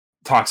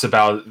talks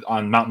about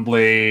on Mountain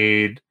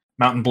Blade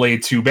 2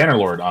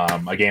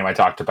 Bannerlord, a game I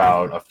talked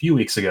about a few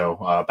weeks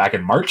ago, back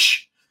in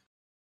March.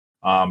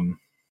 On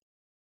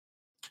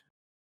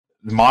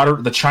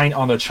the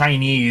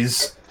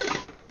Chinese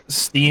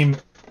Steam,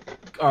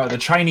 the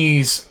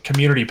Chinese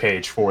community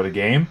page for the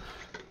game,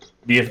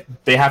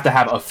 they have to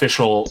have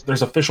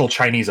there's official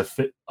Chinese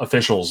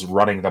officials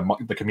running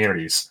the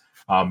communities.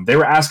 They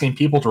were asking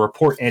people to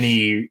report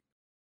anything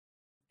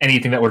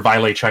that would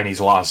violate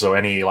Chinese law, so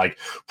any like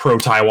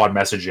pro-Taiwan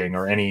messaging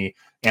or any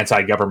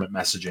anti-government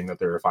messaging that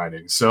they were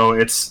finding. So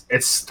it's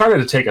started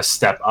to take a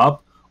step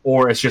up,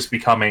 or it's just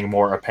becoming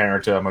more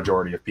apparent to a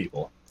majority of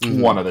people.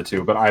 Mm-hmm. One of the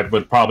two, but I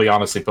would probably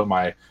honestly put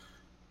my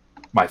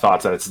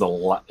thoughts that it's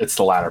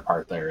the latter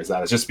part. There is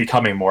that it's just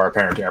becoming more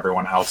apparent to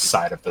everyone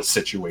outside of the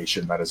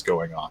situation that is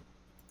going on.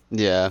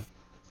 Yeah.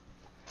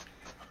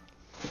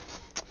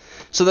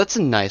 So that's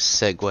a nice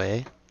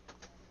segue.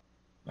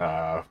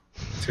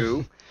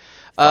 Two.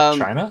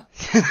 China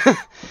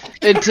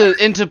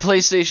into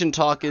PlayStation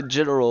talk in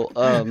general.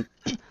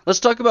 Let's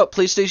talk about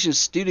PlayStation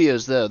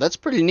Studios though. That's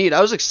pretty neat.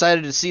 I was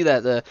excited to see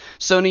that the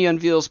Sony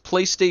unveils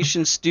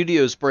PlayStation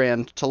Studios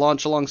brand to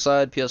launch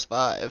alongside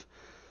PS5.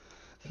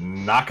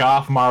 Knock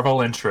off Marvel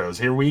intros.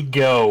 Here we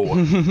go.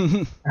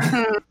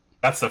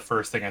 That's the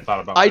first thing I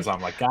thought about.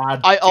 I'm like,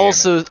 God. I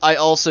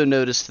also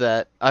noticed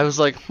that. I was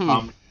like,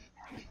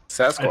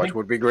 Sasquatch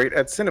would be great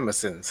at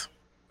CinemaSins.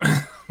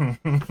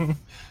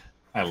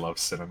 I love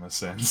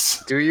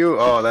CinemaSins. Do you?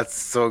 Oh, that's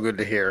so good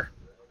to hear.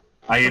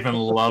 I even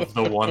love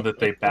the one that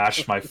they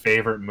bashed my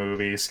favorite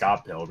movie,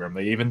 Scott Pilgrim.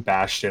 They even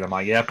bashed it. I'm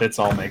like, yep, it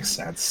all makes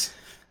sense.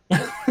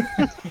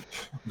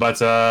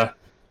 But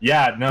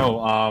yeah,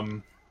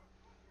 no.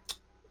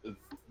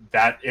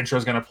 That intro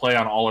is going to play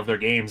on all of their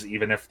games,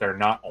 even if they're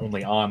not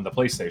only on the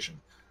PlayStation.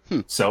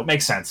 So it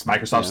makes sense.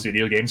 Microsoft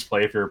Studio games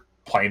play if you're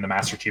playing the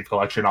Master Chief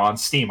Collection on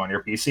Steam on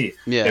your PC.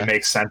 Yeah. It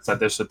makes sense that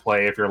this would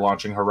play if you're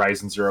launching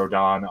Horizon Zero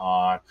Dawn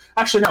on...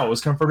 Actually, no, it was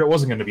confirmed it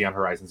wasn't going to be on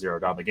Horizon Zero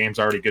Dawn. The game's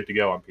already good to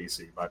go on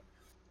PC, but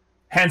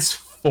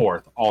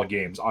henceforth, all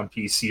games on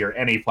PC or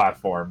any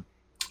platform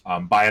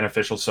by an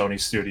official Sony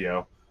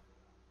studio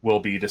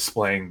will be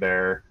displaying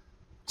their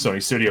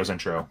Sony Studios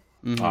intro.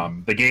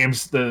 Mm-hmm. The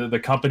games,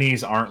 the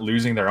companies aren't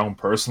losing their own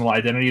personal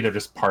identity. They're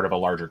just part of a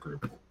larger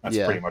group. That's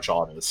pretty much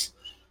all it is.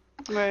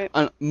 Right.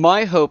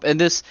 My hope, and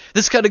this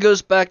kind of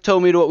goes back,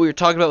 Tommy, to what we were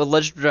talking about with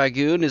Legend of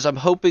Dragoon, is I'm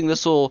hoping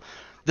this will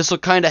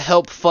kind of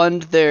help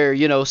fund their,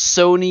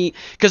 Sony,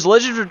 because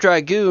Legend of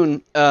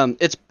Dragoon,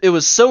 it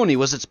was Sony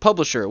was its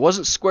publisher. It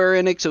wasn't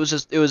Square Enix. It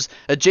was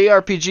a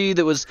JRPG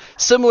that was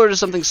similar to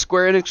something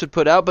Square Enix would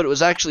put out, but it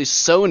was actually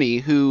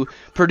Sony who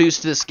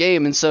produced this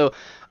game, and so.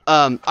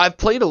 I've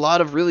played a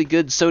lot of really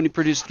good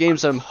Sony-produced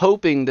games. I'm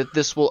hoping that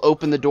this will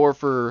open the door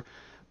for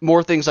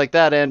more things like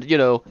that, and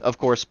of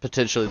course,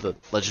 potentially the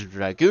Legend of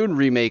Dragoon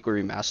remake or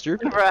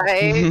remaster.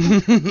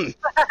 Right.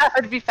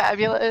 That'd be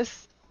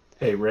fabulous.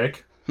 Hey,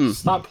 Rick,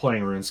 stop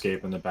playing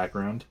RuneScape in the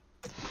background.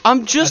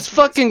 I'm just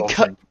fucking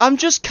I'm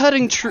just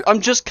cutting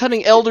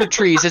elder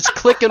trees. It's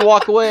click and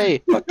walk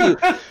away. Fuck you.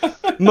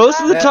 Most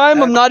of the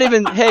time I'm not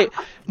even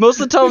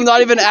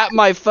at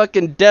my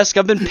fucking desk.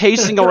 I've been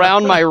pacing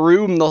around my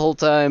room the whole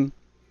time.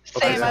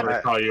 Okay, Same. I'm going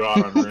to call you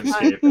out on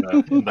RuneScape in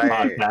the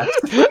podcast.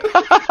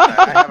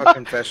 I have a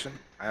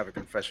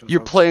confession. You're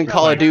folks. playing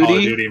Call of Duty? Call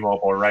of Duty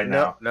Mobile right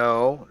now.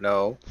 No.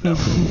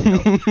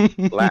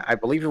 I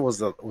believe it was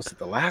the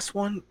last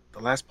one,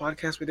 the last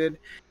podcast we did.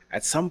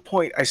 at some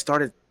point I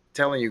started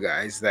telling you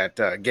guys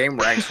that Game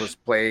Ranks was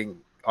playing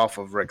off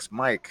of Rick's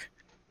mic.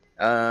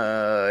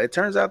 It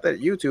turns out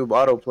that YouTube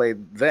auto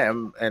played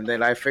them, and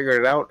then I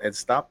figured it out and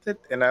stopped it.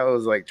 And I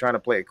was like trying to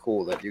play it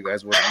cool that you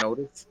guys wouldn't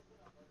notice.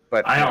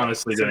 But I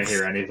honestly didn't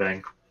hear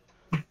anything.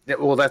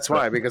 Well, that's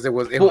why, because it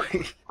wasn't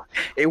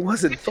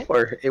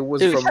Thor. It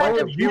was It from was- my You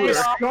computer.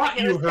 thought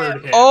you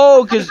heard him.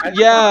 Oh, because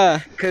yeah.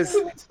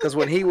 Because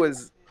when he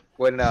was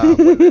when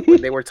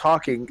they were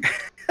talking,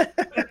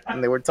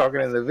 and they were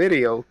talking in the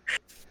video,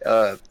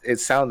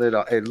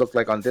 it looked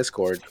like on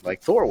Discord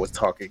like Thor was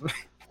talking.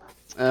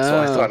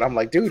 So I thought, I'm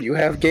like, dude, you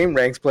have Game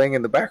Ranks playing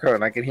in the background,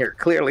 and I can hear it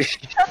clearly.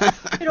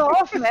 Get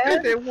off,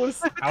 man. it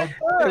was How,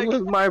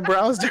 my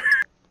browser.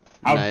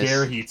 how Nice.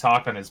 dare he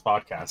talk on his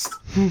podcast?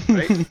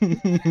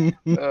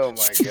 Oh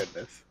my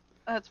goodness.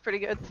 That's pretty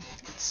good.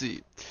 Let's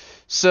see.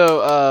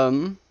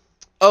 So,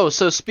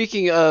 so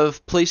speaking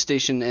of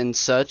PlayStation and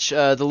such,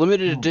 the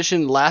limited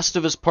edition Last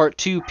of Us Part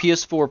 2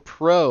 PS4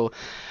 Pro,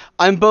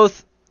 I'm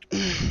both,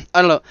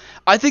 I don't know,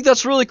 I think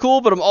that's really cool,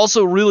 but I'm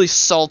also really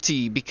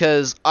salty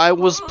because I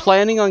was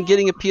planning on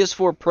getting a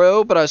PS4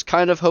 Pro, but I was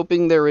kind of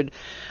hoping there would,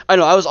 I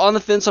don't know, I was on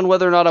the fence on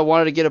whether or not I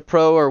wanted to get a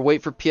Pro or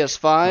wait for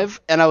PS5,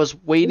 and I was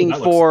waiting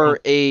that looks for cool.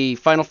 a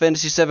Final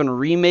Fantasy VII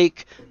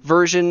Remake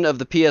version of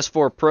the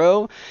PS4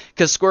 Pro,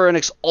 because Square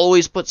Enix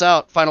always puts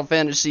out Final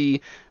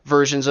Fantasy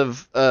versions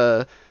of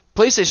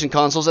PlayStation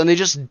consoles, and they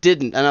just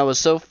didn't, and I was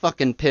so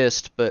fucking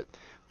pissed, but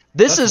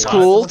this That's is Last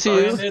cool of Us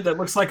too. Dude, that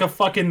looks like a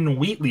fucking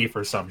wheat leaf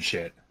or some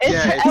shit. It's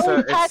Yeah,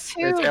 Ellie's it's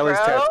tattoo, Ellie's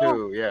bro.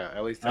 tattoo. Yeah,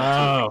 Ellie's tattoo.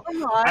 Oh,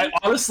 Come on.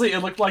 honestly,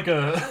 it looked like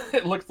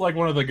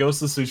one of the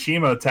Ghost of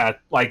Tsushima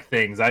like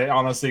things. I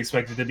honestly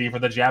expected it to be for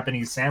the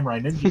Japanese samurai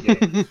ninja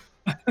game.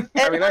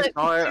 I mean, I looks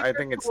saw it. I super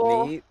think it's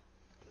cool, neat.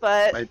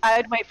 But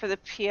I'd wait for the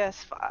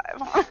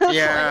PS5.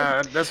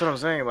 Yeah, that's what I'm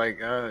saying. Like,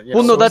 Well,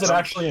 no, So is that's- it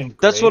actually engraved?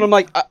 That's what I'm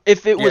like.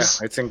 If it yeah,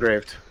 was, it's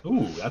engraved.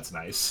 Ooh, that's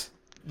nice.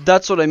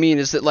 that's what I mean.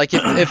 Is that like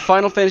if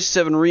Final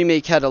Fantasy VII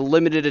Remake had a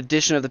limited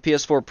edition of the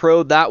PS4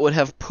 Pro, that would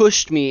have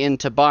pushed me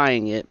into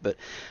buying it. But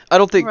I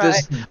don't think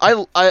this. I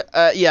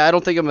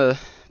don't think I'm a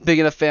big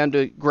enough fan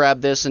to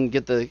grab this and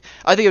get the.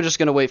 I think I'm just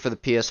gonna wait for the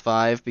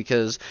PS5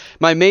 because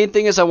my main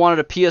thing is I wanted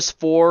a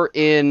PS4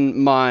 in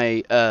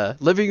my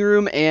living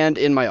room and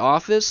in my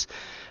office.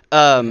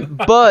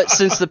 But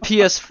since the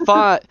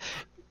PS5,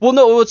 well,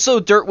 no, it's so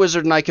Dirt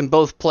Wizard and I can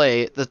both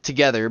play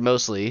together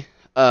mostly.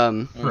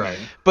 Right.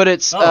 But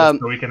it's So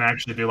we can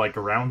actually do like a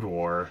round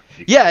war.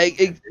 yeah, You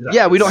can do that.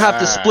 yeah, we don't have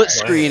to split Nice.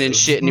 screen and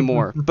shit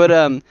anymore.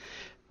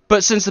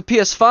 But since the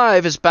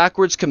PS5 is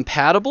backwards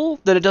compatible,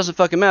 then it doesn't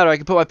fucking matter. I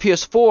can put my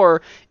PS4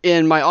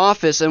 in my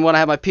office, and when I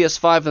have my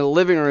PS5 in the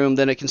living room,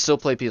 then it can still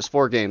play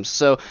PS4 games.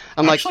 So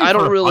I'm Actually, like, I for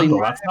don't a really.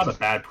 bundle, that's not a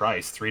bad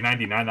price.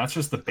 $3.99. That's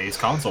just the base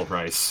console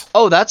price.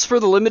 Oh, that's for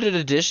the limited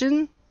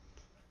edition.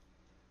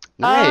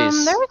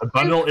 Nice. there was The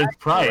bundle is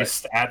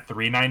priced at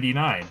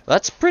 $3.99.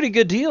 That's a pretty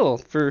good deal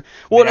for.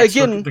 Well,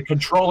 again, the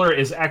controller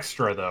is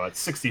extra though.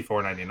 It's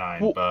 $64.99.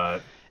 Well,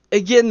 But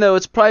again though,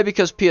 it's probably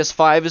because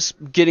PS5 is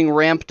getting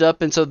ramped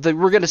up, and so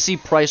we're gonna see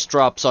price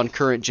drops on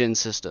current gen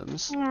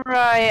systems.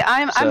 Right.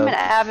 I'm So- an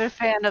avid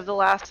fan of The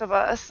Last of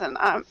Us, and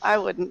I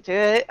wouldn't do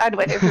it. I'd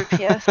wait for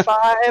PS5,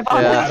 Yeah.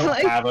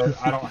 honestly. I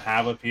don't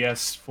have a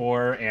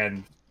PS4,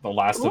 and The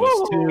Last of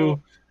Us 2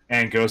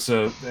 and Ghost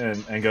of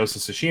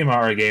Tsushima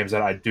are games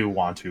that I do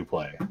want to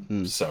play.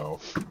 Hmm. So,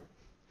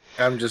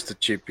 I'm just a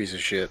cheap piece of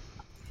shit.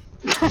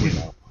 you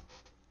know.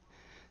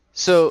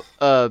 So,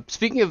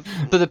 speaking of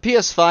the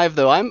PS5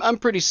 though, I'm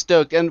pretty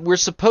stoked, and we're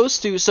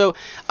supposed to. So,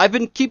 I've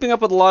been keeping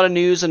up with a lot of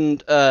news,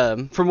 and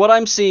from what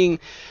I'm seeing,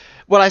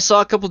 what I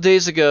saw a couple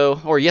days ago,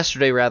 or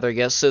yesterday rather, I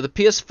guess. So the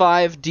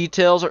PS5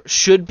 details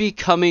should be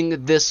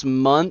coming this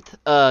month.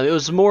 It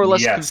was more or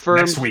less Yes,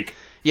 confirmed. next week.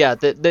 Yeah,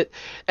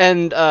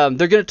 and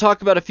they're going to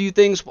talk about a few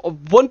things.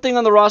 One thing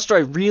on the roster I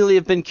really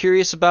have been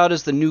curious about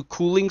is the new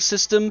cooling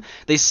system.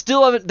 They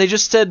still haven't. They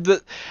just said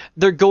that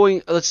they're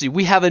going. Let's see.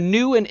 We have a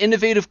new and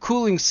innovative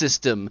cooling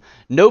system.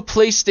 No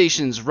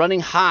PlayStations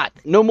running hot.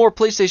 No more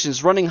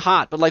PlayStations running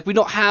hot. But like we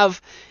don't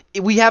have.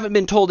 We haven't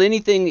been told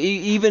anything.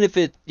 Even if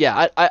it.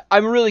 Yeah,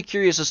 I'm really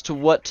curious as to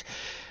what.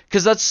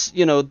 Because that's,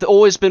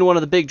 always been one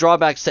of the big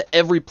drawbacks to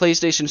every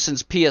PlayStation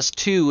since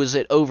PS2 is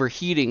it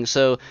overheating.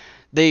 So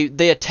they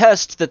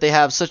attest that they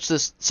have such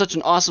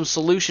an awesome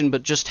solution,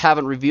 but just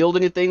haven't revealed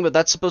anything. But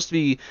that's supposed to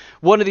be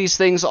one of these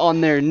things on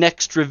their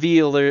next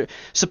reveal. They're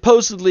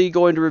supposedly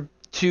going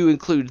to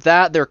include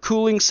that, their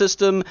cooling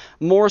system,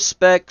 more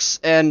specs,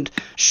 and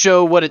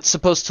show what it's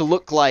supposed to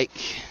look like,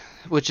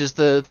 which is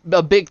a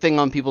big thing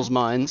on people's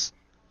minds.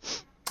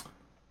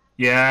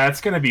 Yeah, it's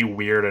gonna be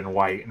weird and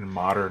white and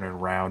modern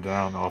and round. And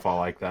I don't know if I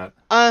like that.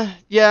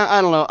 Yeah, I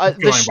don't know.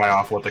 Going by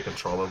off what the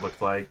controller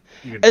looked like,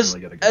 you can As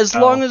really get a good as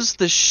tell. long as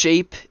the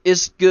shape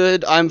is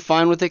good, I'm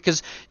fine with it,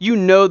 because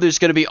there's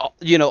going to be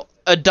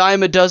a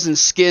dime a dozen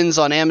skins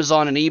on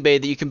Amazon and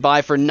eBay that you can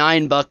buy for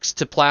 $9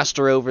 to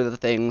plaster over the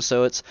thing.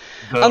 So it's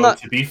Though, I'm not-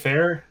 to be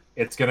fair,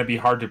 it's gonna be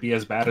hard to be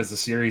as bad as the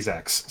Series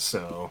X.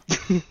 So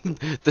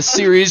the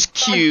Series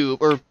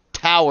Cube or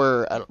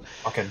tower.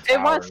 Fucking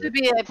It wants tower. to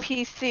be a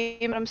PC,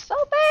 but I'm so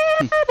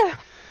bad.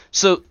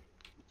 So,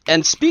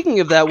 and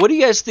speaking of that, what do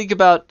you guys think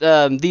about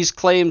these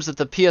claims that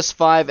the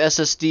PS5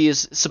 SSD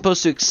is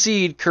supposed to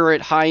exceed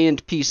current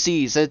high-end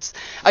PCs?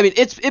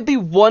 It'd be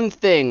one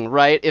thing,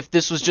 right, if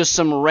this was just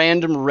some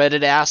random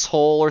Reddit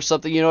asshole or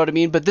something, you know what I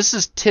mean? But this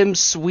is Tim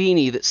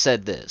Sweeney that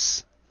said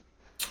this.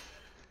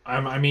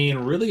 I mean,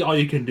 really, all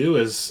you can do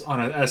is on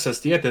an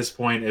SSD at this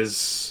point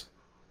is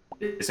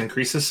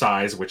increase the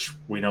size, which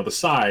we know the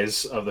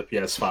size of the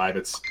PS5.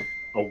 It's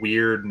a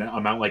weird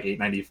amount, like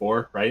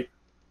 894, right?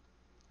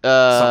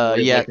 Something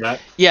weird Yeah, like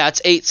that. yeah,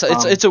 it's 8.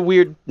 So it's a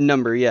weird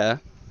number, yeah.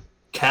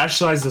 Cache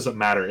size doesn't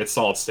matter. It's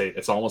solid state.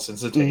 It's almost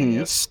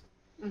instantaneous.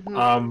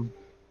 Mhm.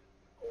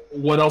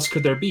 What else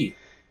could there be?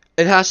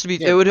 It has to be.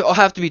 Yeah. It would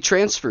have to be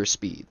transfer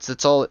speeds.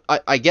 That's all.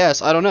 I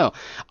guess. I don't know.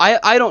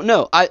 I don't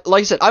know.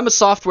 Like I said, I'm a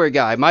software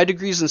guy. My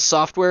degree's in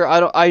software.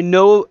 I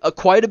know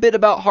quite a bit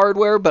about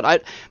hardware,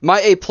 but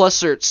my A+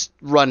 certs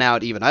run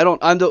out even. I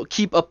don't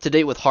keep up to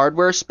date with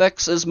hardware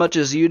specs as much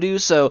as you do.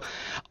 So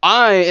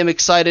I am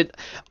excited.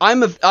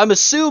 I'm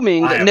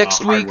assuming I that am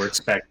next a week. hardware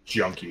spec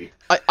junkie.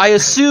 I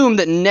assume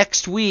that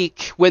next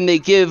week, when they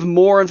give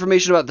more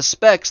information about the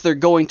specs, they're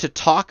going to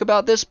talk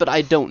about this, but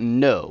I don't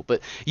know. But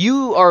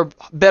you are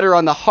better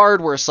on the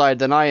hardware side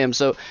than I am,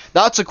 so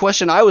that's a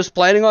question I was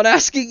planning on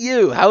asking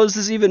you. How is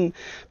this even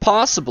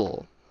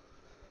possible?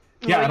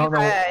 Yeah, I don't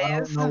know. I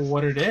Guys. don't know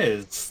what it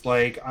is.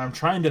 Like, I'm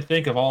trying to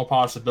think of all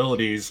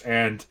possibilities,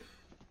 and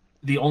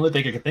the only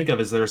thing I can think of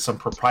is there's some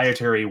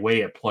proprietary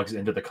way it plugs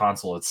into the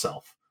console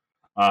itself.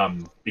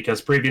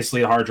 Because previously,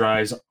 the hard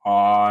drives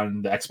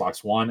on the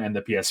Xbox One and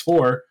the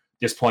PS4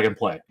 just plug and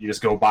play. You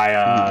just go buy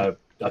a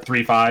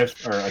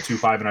 3.5 or a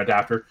 2.5 and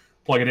adapter,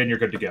 plug it in, you're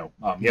good to go.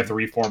 You have to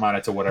reformat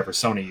it to whatever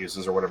Sony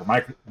uses or whatever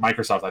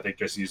Microsoft, I think,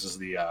 just uses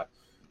the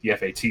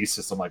FAT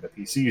system like the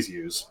PCs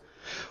use.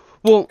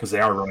 Well, Because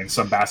they are running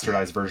some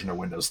bastardized version of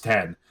Windows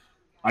 10.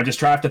 I just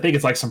try to think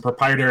it's like some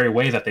proprietary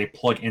way that they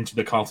plug into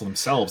the console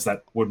themselves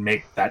that would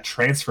make that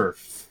transfer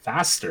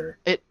faster.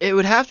 it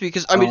would have to be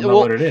because I don't know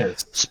what it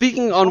is.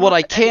 Speaking on what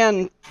I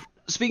can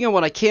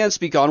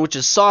speak on, which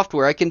is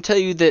software, I can tell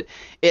you that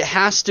it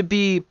has to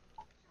be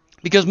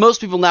because most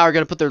people now are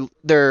going to put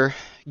their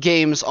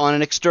games on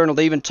an external.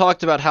 They even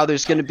talked about how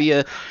there's going to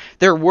be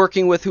they're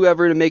working with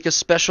whoever to make a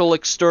special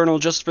external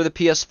just for the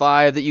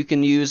PS5 that you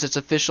can use. It's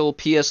official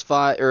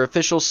PS5 or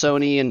official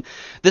Sony and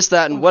this,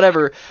 that, and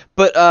whatever.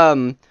 But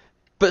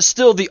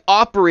still, the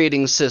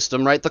operating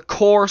system, right? The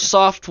core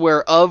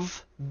software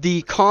of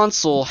the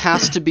console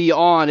has to be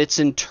on its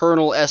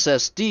internal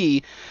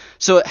SSD.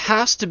 So it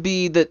has to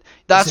be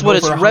that's what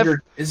it's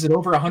Is it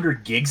over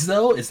 100 gigs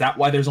though? Is that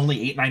why there's only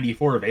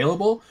 894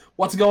 available?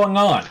 What's going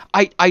on?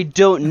 I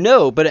don't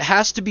know, but it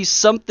has to be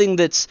something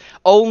that's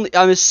only.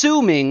 I'm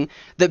assuming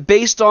that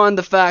based on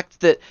the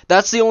fact that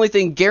that's the only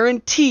thing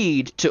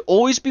guaranteed to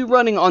always be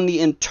running on the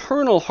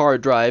internal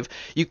hard drive,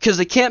 because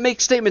they can't make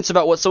statements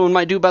about what someone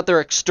might do about their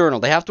external.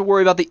 They have to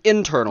worry about the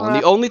internal, and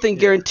the only thing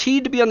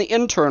guaranteed to be on the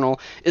internal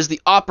is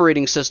the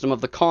operating system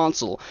of the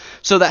console.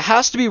 So that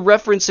has to be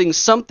referencing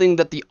something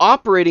that the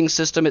operating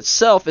system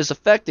itself is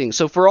affecting.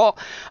 So for all,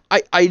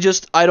 I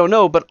don't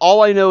know, but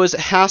all I know is it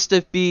has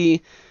to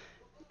be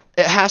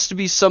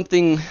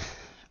something.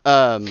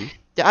 I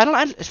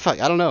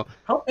don't know.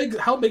 How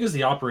big is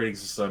the operating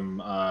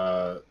system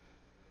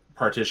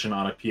partition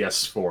on a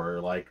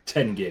PS4? Like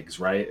 10 gigs,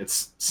 right?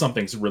 It's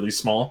something's really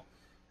small.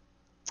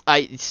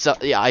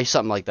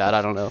 Something like that.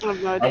 I don't know. I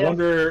have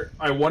no idea.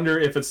 I wonder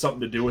if it's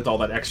something to do with all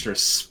that extra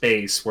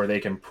space where they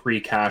can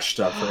pre-cache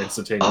stuff for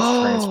instantaneous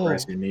transfer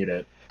as you need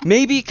it.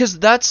 Maybe because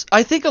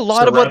I think a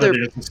lot of what they're.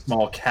 Rather than just a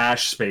small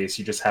cache space,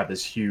 you just have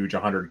this huge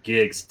 100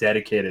 gigs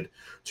dedicated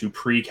to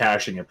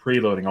pre-caching and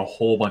preloading a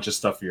whole bunch of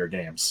stuff for your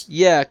games.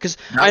 Yeah, because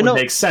That I know.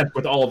 would make sense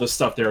with all of the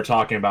stuff they were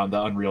talking about in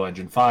the Unreal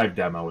Engine 5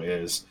 demo.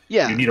 Is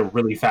you need a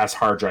really fast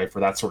hard drive for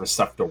that sort of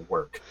stuff to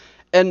work.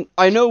 And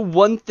I know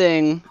one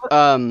thing.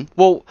 Okay.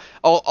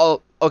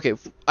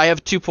 I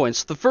have 2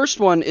 points. The first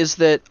one is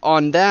that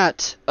on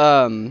that.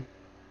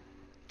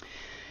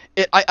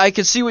 I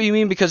can see what you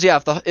mean because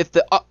if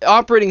the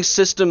operating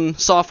system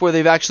software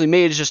they've actually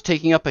made is just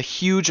taking up a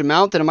huge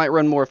amount, then it might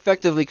run more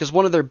effectively. Because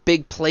one of their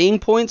big playing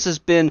points has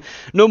been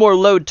no more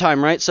load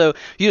time, right? So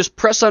you just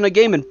press on a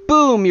game and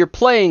boom, you're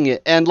playing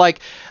it. And like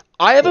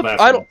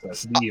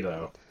SSD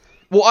though.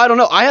 Well, I don't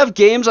know. I have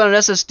games on an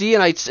SSD,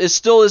 and it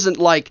still isn't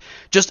like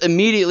just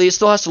immediately. It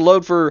still has to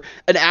load for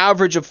an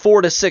average of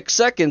 4 to 6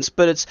 seconds.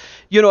 But it's,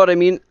 you know what I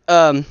mean.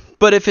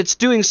 But if it's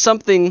doing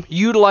something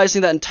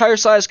utilizing that entire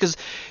size, because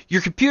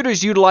your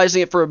computer's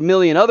utilizing it for a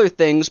million other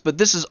things, but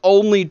this is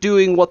only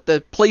doing what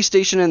the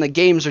PlayStation and the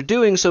games are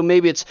doing. So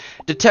maybe it's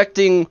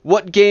detecting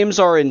what games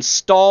are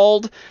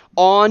installed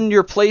on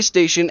your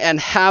PlayStation and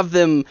have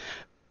them.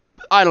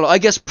 I don't know, I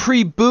guess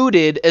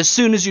pre-booted as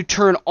soon as you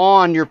turn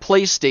on your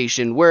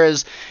PlayStation,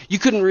 whereas you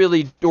couldn't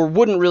really, or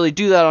wouldn't really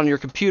do that on your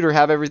computer,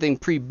 have everything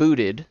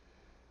pre-booted.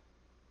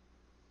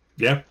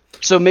 Yeah.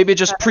 So maybe it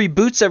just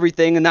pre-boots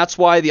everything, and that's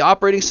why the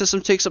operating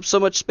system takes up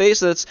so much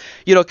space. And it's,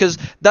 because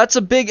that's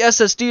a big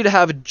SSD to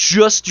have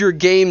just your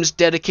games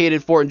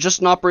dedicated for, and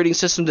just an operating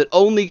system that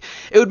only.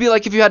 It would be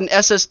like if you had an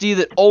SSD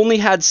that only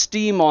had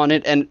Steam on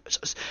it, and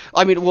I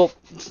have an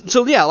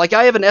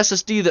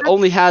SSD that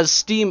only has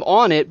Steam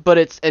on it,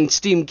 and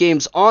Steam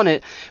games on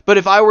it. But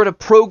if I were to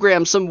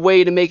program some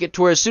way to make it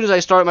to where as soon as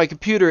I start my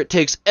computer, it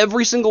takes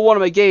every single one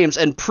of my games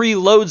and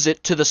preloads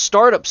it to the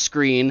startup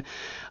screen.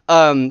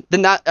 Then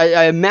that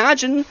I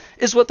imagine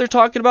is what they're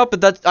talking about,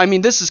 but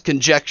this is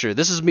conjecture.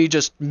 This is me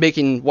just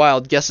making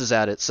wild guesses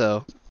at it.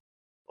 So,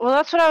 well,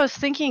 that's what I was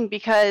thinking,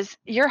 because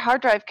your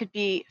hard drive could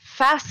be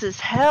fast as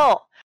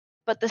hell,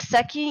 but the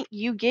second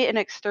you get an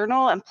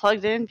external and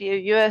plugged in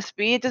via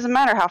USB, it doesn't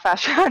matter how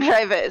fast your hard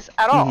drive is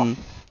at all.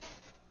 Mm-hmm.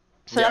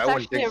 So that's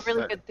actually a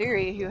really good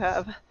theory you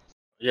have.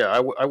 Yeah,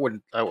 I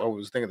wouldn't. I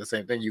was thinking the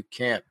same thing. You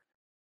can't.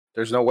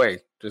 There's no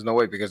way. There's no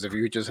way, because if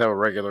you just have a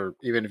regular,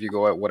 even if you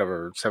go at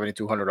whatever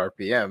 7,200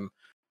 RPM,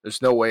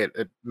 there's no way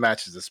it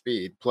matches the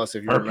speed. Plus,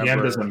 if you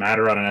RPM doesn't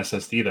matter on an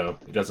SSD though.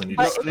 It doesn't need.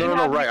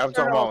 No, right. I'm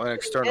talking about an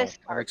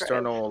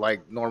external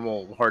like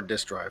normal hard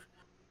disk drive.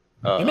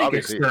 They make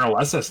external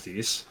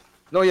SSDs.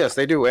 No, yes,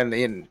 they do,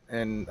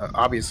 and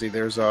obviously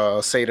there's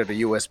SATA to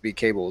USB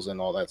cables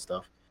and all that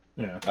stuff.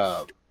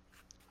 Yeah.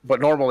 But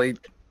normally,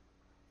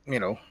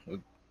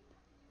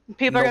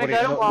 people are going to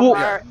go to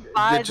Walmart.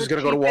 They're just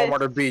going to go to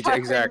Walmart or Beach,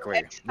 exactly.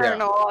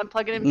 External and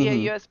plug it in via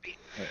USB.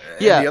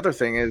 And the other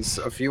thing is,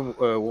 a few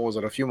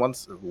 1 or 2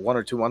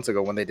 months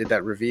ago, when they did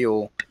that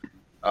reveal,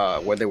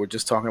 when they were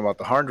just talking about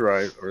the hard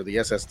drive or the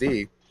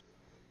SSD,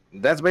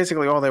 that's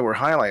basically all they were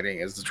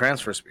highlighting is the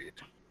transfer speed.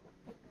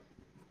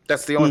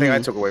 That's the only thing I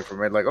took away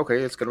from it. Like, okay,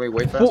 it's going to be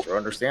way faster,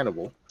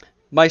 understandable.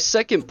 My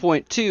second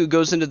point too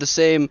goes into the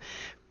same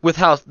with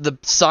how the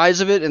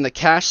size of it and the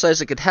cache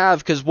size it could have,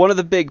 because one of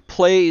the big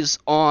things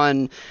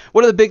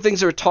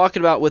they were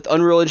talking about with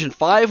Unreal Engine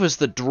 5 was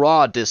the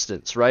draw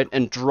distance, right?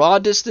 And draw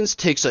distance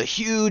takes a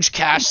huge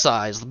cache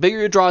size. The bigger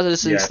your draw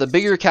distance, the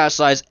bigger your cache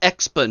size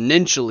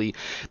exponentially.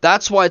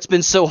 That's why it's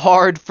been so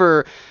hard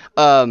for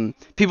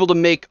people to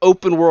make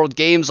open world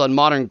games on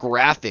modern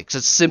graphics.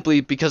 It's simply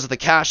because of the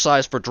cache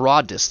size for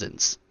draw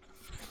distance.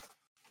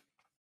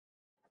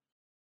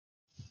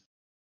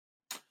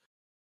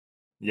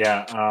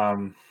 Yeah,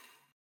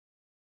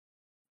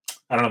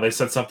 I don't know. They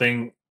said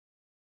something.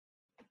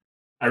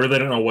 I really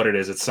don't know what it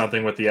is. It's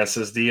something with the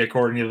SSD,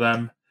 according to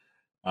them.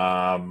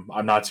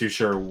 I'm not too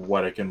sure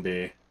what it can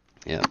be.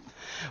 Yeah, to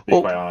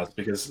be quite honest,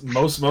 because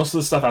most of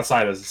the stuff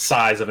outside of the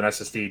size of an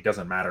SSD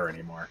doesn't matter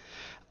anymore.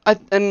 I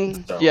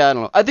don't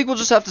know. I think we'll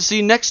just have to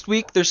see. Next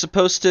week, they're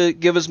supposed to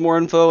give us more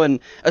info,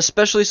 and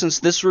especially since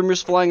this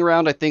rumor's flying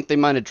around, I think they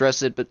might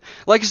address it. But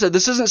like I said,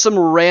 this isn't some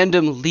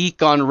random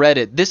leak on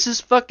Reddit. This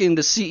is fucking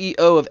the CEO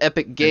of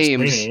Epic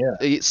Games.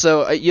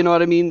 So, you know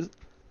what I mean?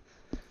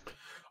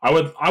 I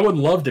would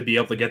love to be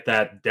able to get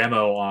that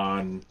demo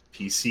on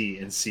PC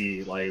and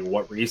see like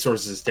what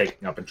resources it's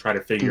taking up and try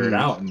to figure it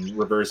out and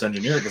reverse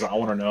engineer it, because I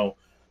want to know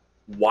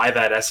why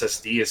that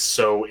SSD is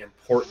so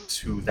important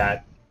to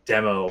that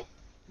demo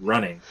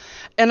running,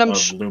 and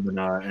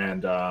Lumina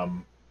and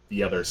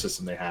the other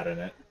system they had in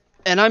it.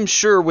 And I'm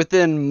sure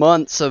within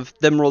months of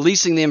them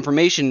releasing the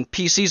information,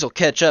 PCs will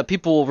catch up.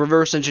 People will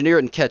reverse engineer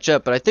it and catch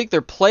up. But I think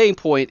their playing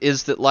point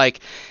is that,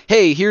 like,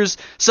 hey, here's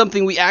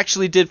something we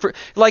actually did for,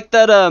 like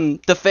that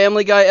the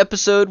Family Guy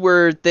episode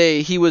where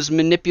he was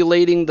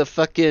manipulating the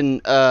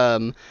fucking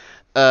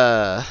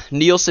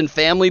Nielsen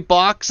family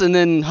box, and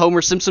then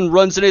Homer Simpson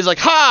runs in and he's like,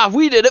 "Ha,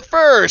 we did it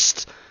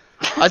first."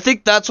 I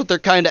think that's what they're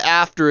kind of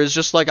after, is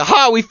just like,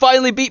 aha, we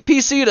finally beat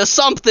PC to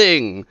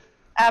something.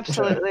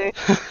 Absolutely.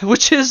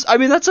 Which is,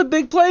 that's a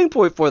big playing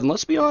point for them,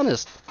 let's be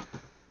honest.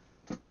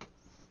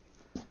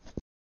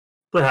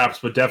 Perhaps,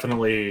 but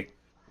definitely,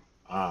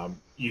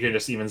 you can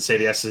just even say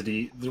the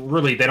SSD,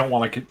 really, they don't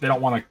want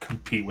to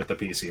compete with the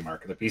PC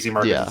market. The PC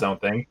market is its own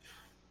thing.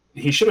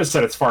 He should have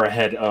said it's far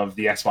ahead of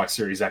the Xbox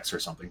Series X or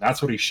something.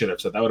 That's what he should have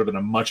said. That would have been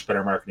a much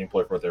better marketing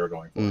ploy for what they were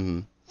going for.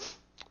 Mm-hmm.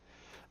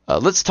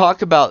 Let's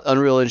talk about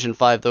Unreal Engine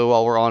 5, though,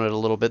 while we're on it a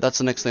little bit. That's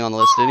the next thing on the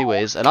list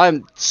anyways. And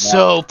I'm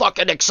so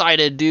fucking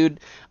excited, dude.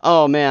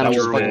 Oh, man, I'm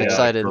just fucking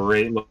excited.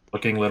 Great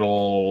looking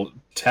little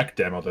tech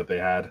demo that they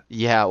had.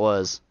 Yeah, it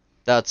was.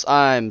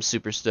 I'm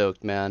super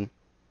stoked, man.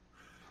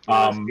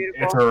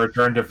 It's a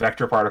return to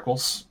vector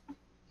particles.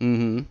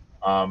 Mm-hmm.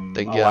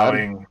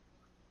 Allowing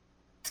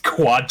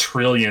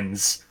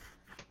quadrillions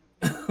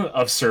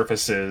of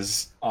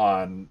surfaces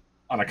on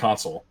a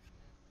console.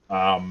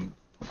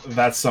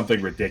 That's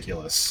something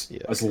ridiculous,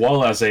 as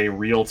well as a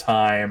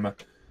real-time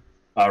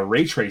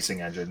ray tracing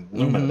engine,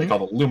 Lumina. They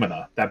call it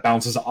Lumina, that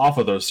bounces off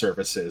of those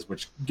surfaces,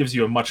 which gives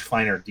you a much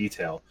finer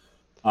detail.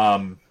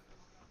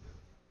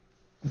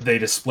 They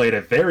displayed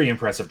a very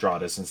impressive draw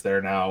distance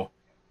there. Now,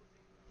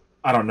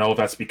 I don't know if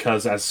that's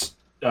because as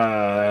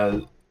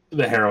the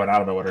heroine, I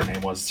don't know what her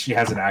name was, she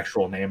has an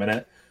actual name in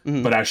it,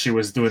 but as she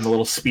was doing the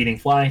little speeding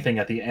flying thing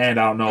at the end,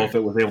 I don't know if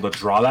it was able to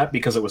draw that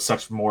because it was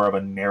such more of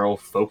a narrow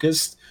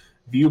focused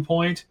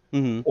viewpoint,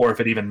 Mm-hmm. or if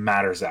it even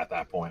matters at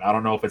that point. I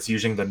don't know if it's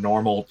using the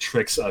normal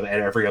tricks of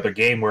every other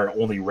game where it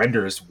only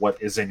renders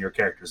what is in your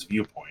character's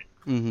viewpoint.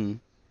 Mm-hmm.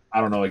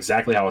 I don't know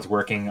exactly how it's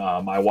working.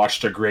 I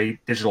watched a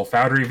great Digital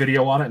Foundry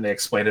video on it, and they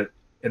explained it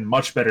in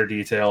much better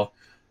detail.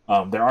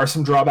 There are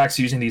some drawbacks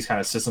using these kind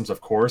of systems,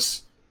 of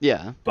course,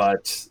 Yeah.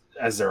 but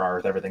as there are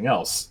with everything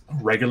else,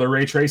 regular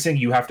ray tracing,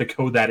 you have to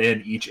code that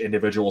in each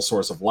individual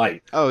source of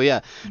light. Oh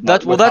yeah.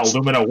 But with how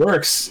Lumina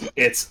works,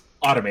 it's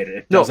automated.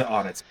 It does it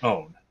on its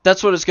own.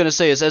 That's what I was going to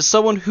say, is as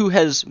someone who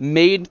has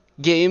made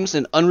games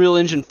in Unreal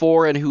Engine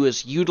 4 and who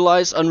has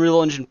utilized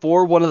Unreal Engine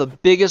 4, one of the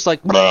biggest,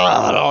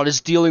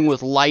 is dealing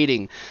with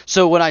lighting.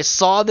 So when I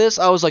saw this,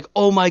 I was like,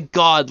 oh my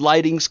god,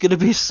 lighting's going to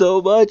be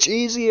so much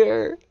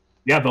easier.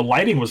 Yeah, the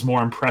lighting was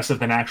more impressive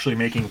than actually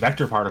making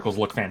vector particles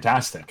look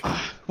fantastic.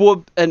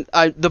 Well, and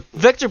the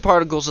vector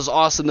particles is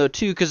awesome, though,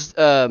 too, because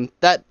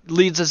that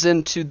leads us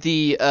into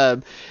the...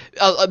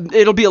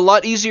 it'll be a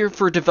lot easier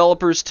for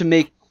developers to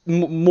make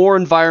more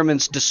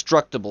environments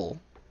destructible.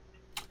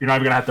 You're not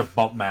even gonna have to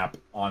bump map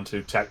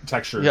onto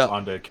textures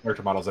onto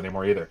character models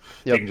anymore either.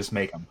 You can just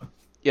make them.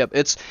 Yep,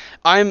 as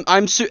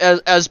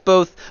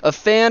both a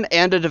fan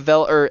and a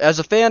developer, as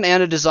a fan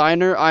and a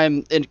designer,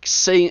 I'm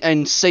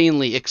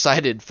insanely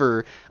excited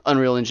for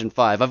Unreal Engine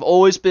 5. I've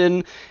always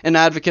been an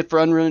advocate for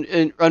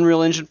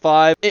Unreal Engine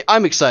 5.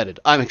 I'm excited.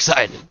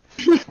 There's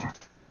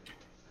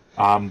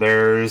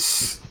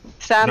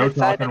no excited.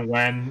 talking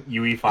when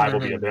UE5 will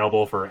be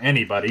available for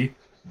anybody,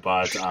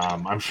 but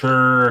I'm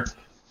sure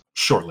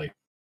shortly.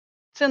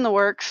 It's in the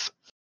works.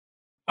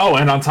 Oh,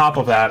 and on top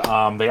of that,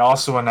 they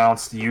also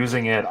announced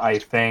using it, I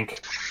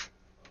think,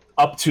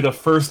 up to the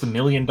first $1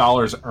 million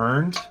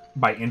earned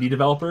by indie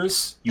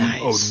developers. You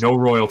owe no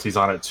royalties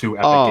on it to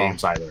Epic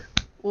Games either.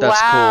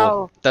 That's wow.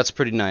 cool. That's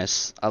pretty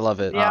nice. I love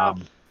it.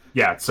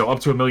 Yeah. So up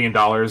to $1 million.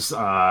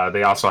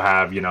 They also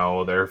have,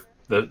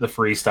 the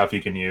free stuff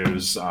you can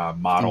use,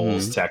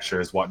 models,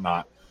 textures,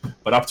 whatnot.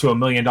 But up to $1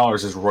 million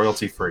is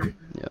royalty free.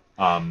 Yep.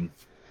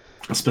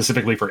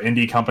 Specifically for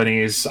indie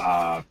companies,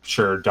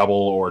 sure, double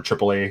or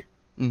AAA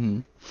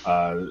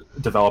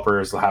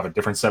developers will have a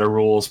different set of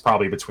rules,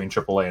 probably between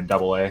AAA and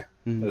AA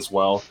as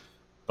well.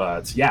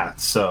 But yeah,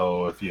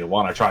 so if you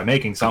want to try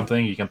making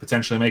something, you can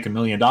potentially make $1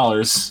 million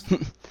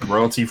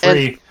royalty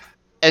free.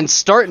 And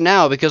start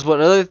now, because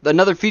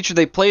another feature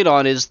they played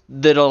on is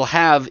that it'll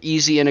have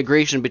easy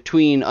integration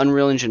between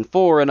Unreal Engine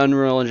 4 and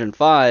Unreal Engine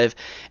 5,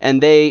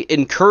 and they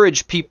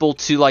encourage people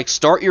to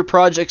start your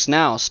projects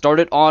now. Start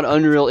it on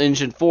Unreal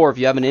Engine 4 if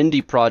you have an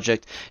indie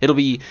project. It'll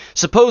be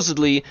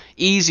supposedly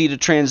easy to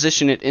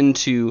transition it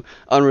into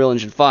Unreal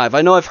Engine 5.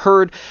 I know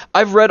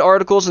I've read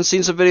articles and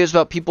seen some videos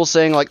about people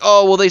saying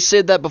oh, well, they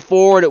said that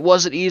before and it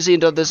wasn't easy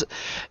and done this.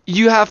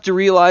 You have to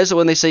realize that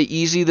when they say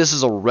easy, this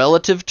is a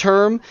relative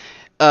term.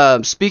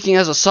 Speaking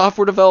as a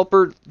software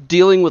developer,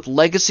 dealing with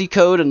legacy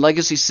code and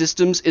legacy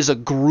systems is a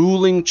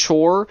grueling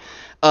chore.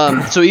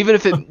 So even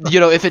if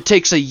it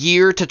takes a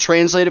year to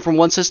translate it from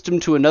one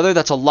system to another,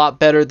 that's a lot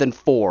better than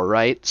 4,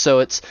 right? So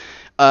it's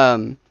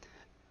I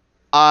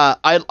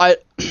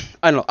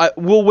don't know.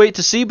 We'll wait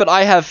to see, but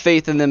I have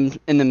faith in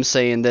them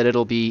saying that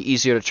it'll be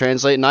easier to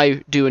translate, and I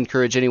do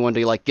encourage anyone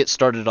to get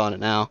started on it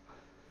now.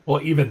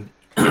 Well, even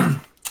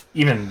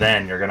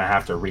then, you're going to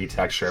have to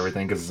retexture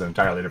everything because it's an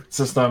entirely different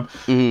system.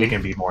 It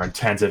can be more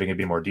intensive. It can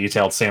be more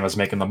detailed. Same as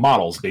making the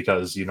models,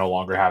 because you no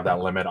longer have that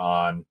limit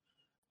on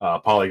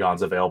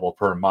polygons available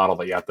per model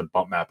that you have to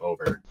bump map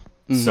over.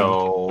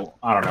 So,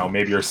 I don't know.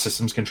 Maybe your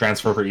systems can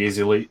transfer over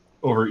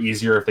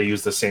easier if they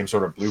use the same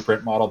sort of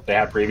blueprint model that they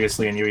had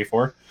previously in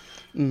UE4.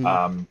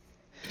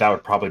 That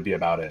would probably be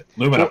about it.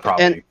 Lumina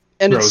probably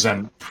throws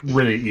in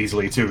really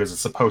easily, too, because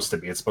it's supposed to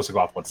be. It's supposed to go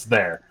off what's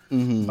there.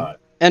 But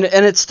And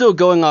it's still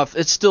going off.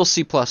 It's still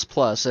C++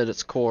 at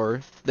its core.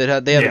 They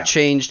haven't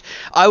changed.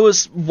 I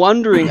was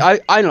wondering. I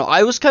don't know.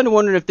 I was kind of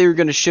wondering if they were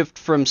going to shift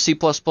from C++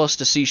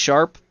 to C#,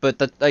 but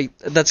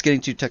that's getting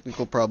too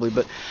technical probably.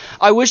 But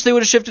I wish they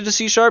would have shifted to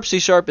C#. C#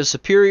 is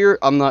superior.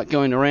 I'm not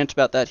going to rant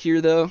about that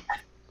here though.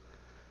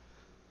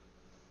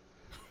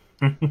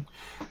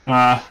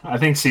 I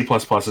think C++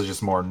 is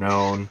just more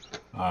known.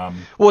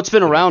 Well, it's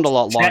been around a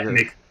lot longer.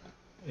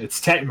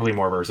 It's technically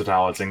more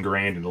versatile. It's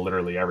ingrained into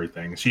literally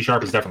everything. C# is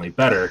definitely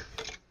better,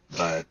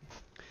 but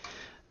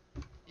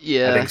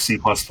I think C++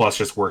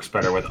 just works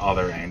better with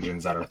other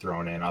engines that are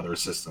thrown in, other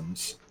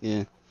systems.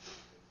 Yeah,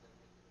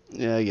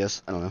 I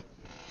guess. I don't know.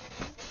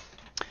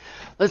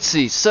 Let's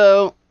see.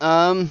 So,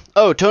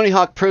 Tony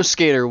Hawk Pro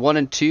Skater 1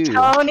 and 2. Tony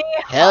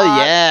Hawk. Hell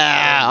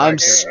yeah! I'm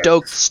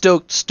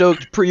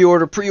stoked.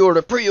 Pre-order.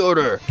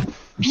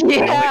 Yeah. The only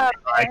thing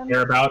I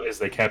care about is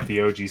they kept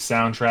the OG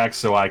soundtrack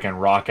so I can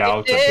rock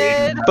out to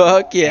Baby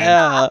Fuck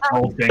yeah!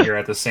 Goldfinger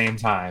at the same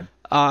time.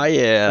 Ah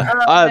yeah,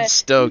 I'm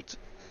stoked.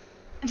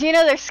 Do you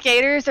know their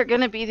skaters are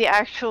gonna be the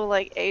actual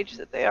age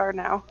that they are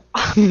now?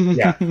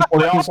 Yeah. Well,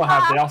 they also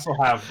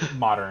have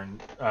modern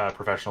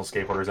professional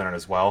skateboarders in it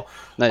as well.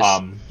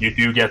 Nice. You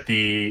do get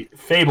the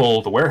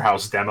Fable, the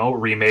Warehouse demo,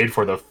 remade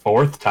for the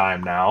 4th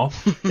time now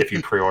if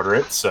you pre-order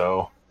it.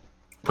 So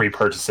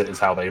pre-purchase it is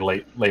how they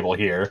label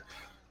here.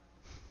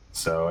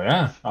 So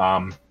yeah,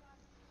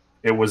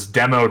 it was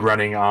demoed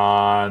running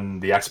on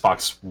the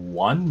Xbox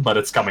One, but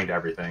it's coming to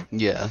everything.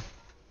 Yeah.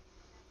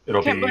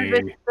 It'll Can't believe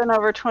be. it's been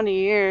over 20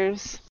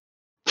 years.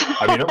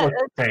 I mean, it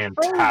looks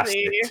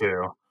fantastic crazy.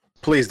 too.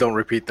 Please don't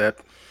repeat that.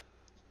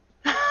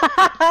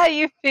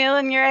 You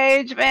feeling your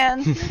age,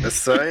 man?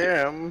 Yes, I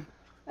am.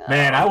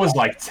 Man, I was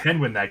like 10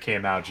 when that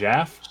came out,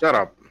 Jeff. Shut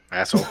up,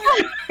 asshole.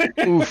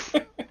 Oof.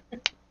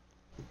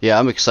 Yeah,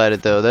 I'm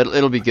excited though. That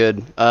it'll be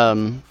good.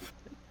 And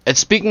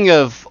speaking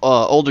of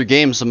older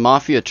games, the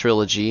Mafia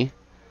trilogy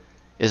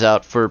is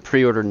out for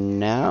pre-order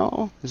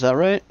now. Is that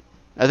right?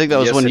 I think that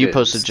was Yes, when it you is.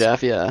 posted,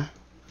 Jeff. Yeah.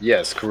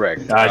 Yes,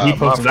 correct. He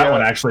posted that Mafia-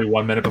 one actually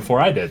 1 minute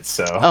before I did.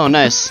 So. Oh,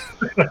 nice.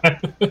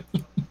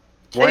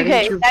 Why Okay,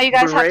 didn't you now you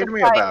guys have berate to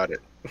me fight. about it?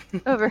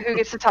 Over who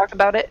gets to talk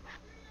about it.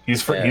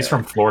 He's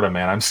from Florida,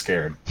 man. I'm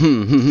scared.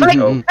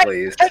 Oh,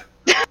 please.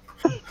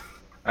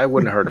 I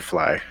wouldn't hurt a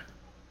fly.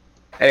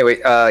 Anyway,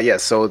 yeah,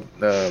 so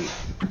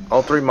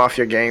all three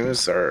Mafia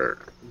games are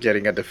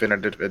getting a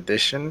definitive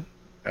edition.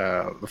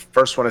 The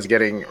first one is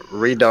getting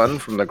redone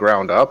from the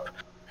ground up.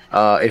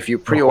 If you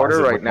pre-order Otherwise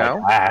it right would look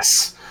now... like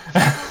ass.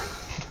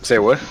 Say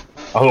what?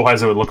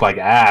 Otherwise, it would look like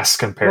ass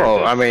compared Well,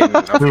 to I mean,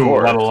 of 2,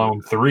 course. let alone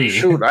 3.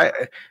 Shoot,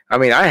 I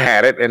mean, I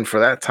had it, and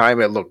for that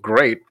time, it looked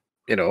great,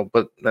 you know.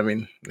 But I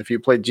mean, if you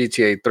played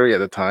GTA 3 at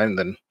the time,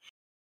 then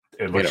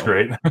It looks know.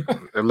 great.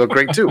 it looked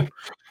great too.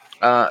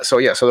 So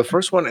yeah, so the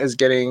first one is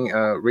getting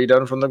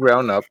redone from the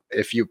ground up.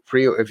 If you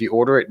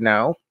order it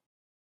now,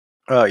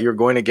 you're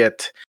going to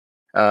get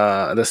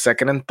the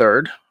second and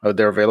third.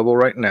 They're available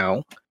right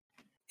now.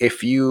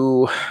 If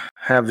you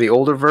have the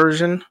older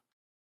version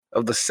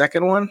of the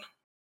second one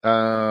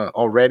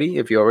already,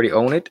 if you already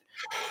own it,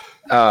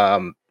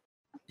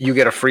 you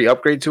get a free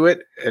upgrade to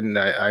it, and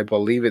I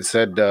believe it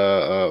said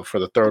for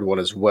the third one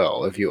as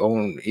well. If you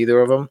own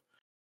either of them,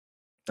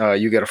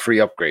 you get a free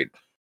upgrade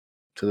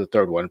to the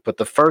third one. But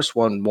the first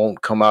one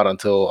won't come out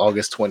until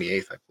August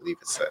 28th, I believe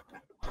it said.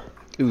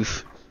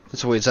 Oof.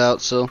 It's a ways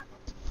out, so.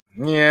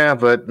 Yeah,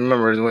 but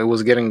remember, it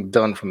was getting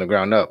done from the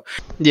ground up.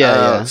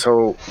 Yeah,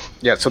 So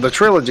the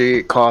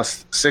trilogy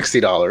costs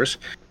 $60.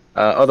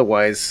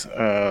 Otherwise,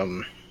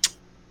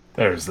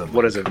 There's the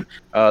what is it?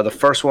 The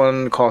first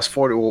one costs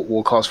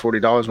will cost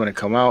 $40 when it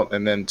come out,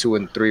 and then 2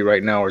 and 3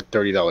 right now are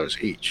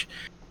 $30 each.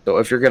 So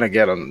if you're gonna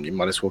get them, you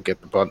might as well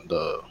get the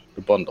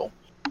bundle.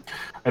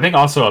 I think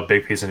also a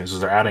big piece of news is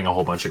they're adding a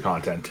whole bunch of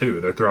content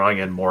too. They're throwing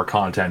in more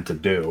content to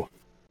do.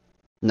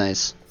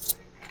 Nice.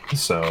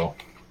 So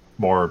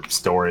more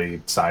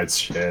story, side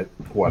shit,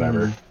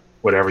 whatever.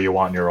 Whatever you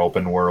want in your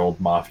open world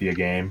Mafia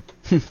game.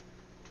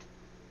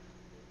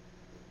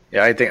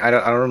 Yeah, I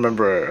don't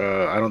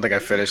remember. I don't think I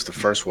finished the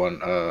first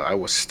one. I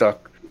was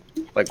stuck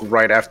like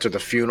right after the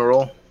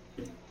funeral.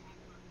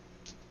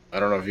 I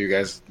don't know if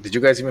did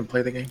you guys even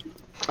play the game?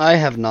 I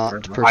have not. I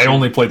personally.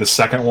 only played the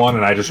second one,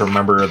 and I just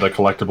remember the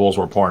collectibles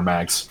were porn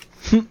mags.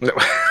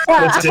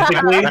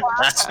 Specifically,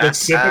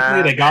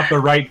 they got the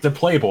right to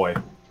Playboy.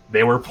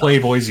 They were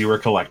Playboys you were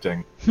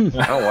collecting. Oh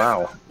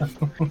wow.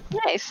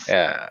 Nice.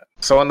 Yeah.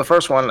 So on the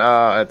first one,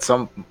 at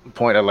some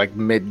point at like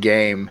mid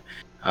game,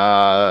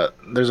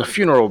 there's a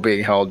funeral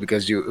being held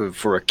because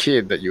for a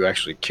kid that you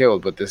actually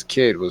killed, but this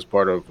kid was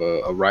part of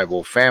a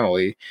rival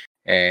family,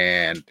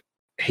 and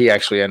he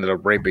actually ended up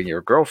raping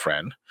your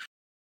girlfriend.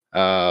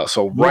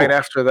 So right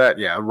after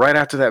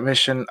that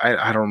mission,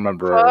 I don't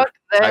remember. Fuck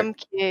them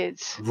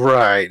kids.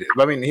 Right.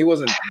 I mean, he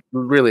wasn't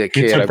really a He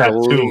kid. took I that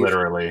believe. too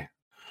literally.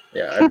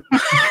 Yeah.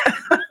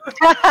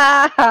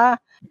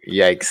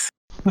 Yikes.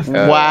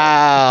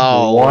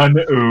 Wow. One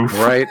oof.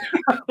 Right.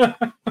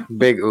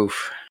 Big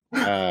oof.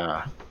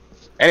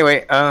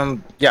 Anyway,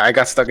 yeah, I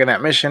got stuck in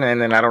that mission,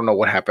 and then I don't know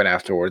what happened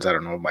afterwards. I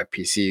don't know if my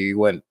PC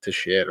went to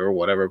shit or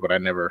whatever, but I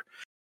never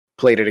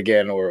played it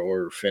again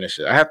or finished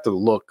it. I have to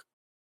look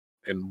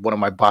in one of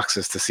my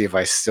boxes to see if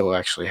I still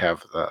actually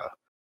have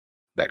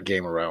that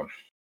game around,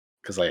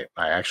 because I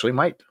actually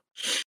might.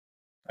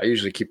 I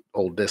usually keep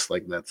old discs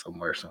like that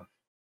somewhere. So.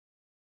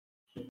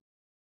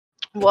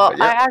 Well, But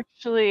yeah. I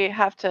actually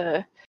have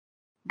to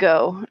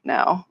go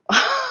now.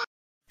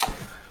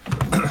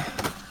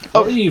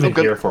 What were you even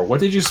okay. here for? What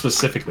did you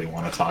specifically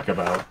want to talk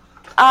about?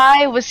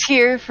 I was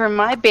here for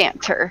my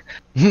banter.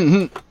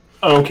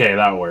 Okay,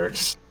 that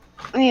works.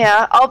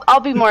 Yeah, I'll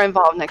be more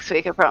involved next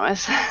week, I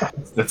promise.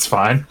 That's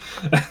fine.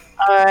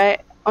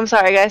 Alright. I'm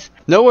sorry, guys.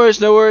 No worries,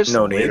 no worries.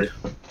 No need.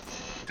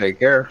 Take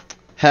care.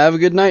 Have a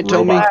good night,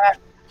 Tommy.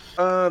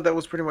 Robot. That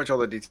was pretty much all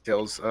the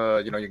details.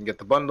 You can get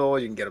the bundle,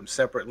 you can get them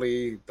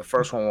separately. The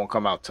first one won't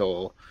come out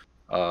till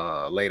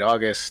late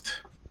August,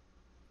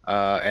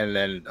 and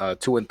then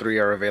 2 and 3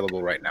 are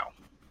available right now.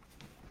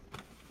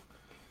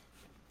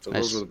 So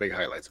Nice. those were the big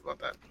highlights about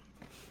that.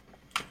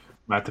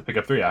 I have to pick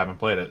up 3. I haven't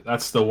played it.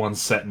 That's the one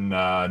set in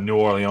New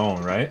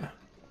Orleans, right?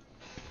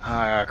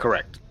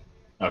 Correct.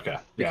 Okay.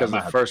 Because I might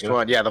the have to first pick it up.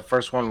 one, the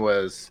first one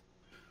was.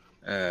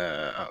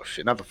 Oh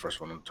shit! Not the first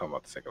one. I'm talking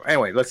about the second one.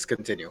 Anyway, let's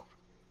continue.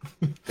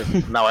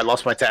 'Cause now I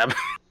lost my tab.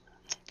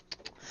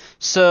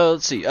 So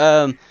let's see.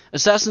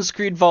 Assassin's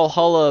Creed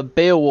Valhalla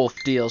Beowulf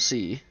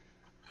DLC.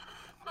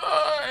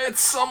 It's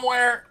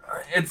somewhere.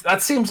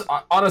 That seems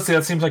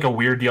like a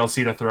weird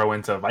DLC to throw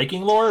into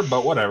Viking lore,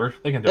 but whatever.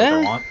 They can do what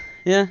they want.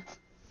 Yeah.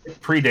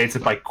 It predates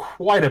it by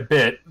quite a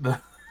bit.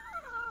 But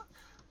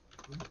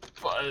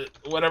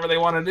whatever they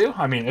want to do,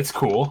 I mean, it's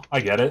cool. I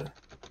get it.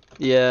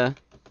 Yeah.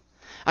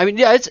 I mean,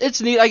 yeah,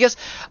 it's neat.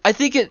 I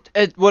think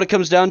what it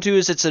comes down to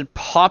is it's a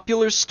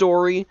popular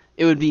story.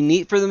 It would be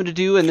neat for them to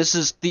do, and this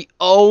is the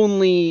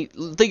only.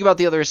 Think about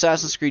the other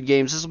Assassin's Creed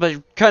games. This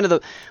is kind of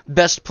the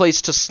best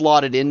place to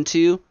slot it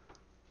into.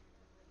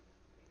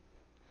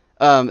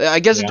 I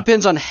guess it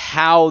depends on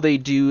how they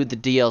do the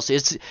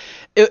DLC.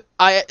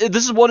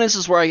 This is one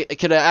instance where I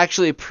can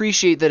actually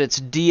appreciate that it's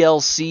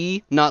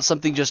DLC, not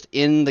something just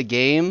in the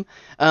game,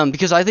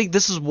 because I think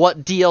this is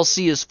what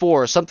DLC is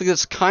for. Something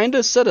that's kind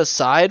of set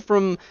aside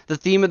from the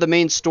theme of the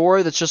main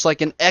story. That's just like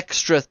an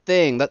extra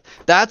thing.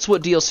 That's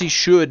what DLC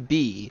should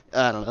be.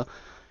 I don't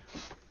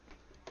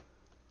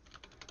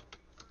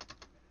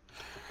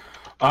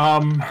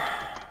know.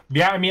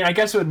 Yeah, I mean, I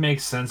guess it would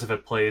make sense if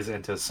it plays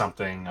into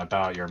something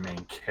about your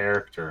main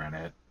character in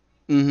it.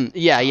 Mm-hmm.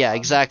 Yeah,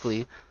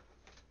 exactly.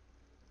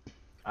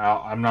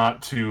 I'm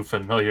not too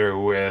familiar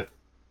with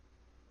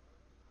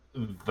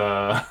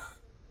the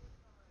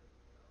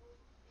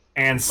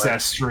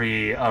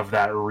ancestry of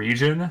that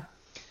region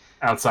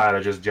outside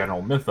of just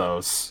general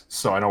mythos,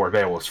 so I know where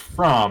Beowulf's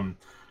from.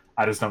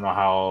 I just don't know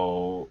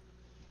how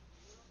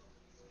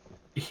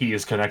he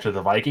is connected to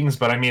the Vikings,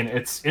 but I mean,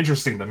 it's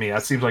interesting to me.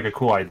 That seems like a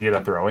cool idea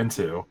to throw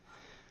into.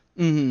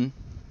 Mm-hmm.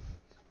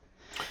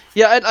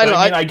 Yeah,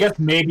 I guess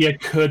maybe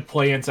it could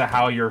play into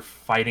how you're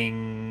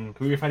fighting.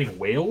 Who you're fighting?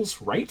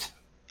 Wales, right?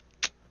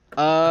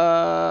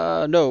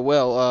 No.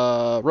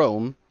 Well,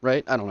 Rome,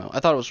 right? I don't know. I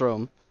thought it was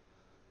Rome.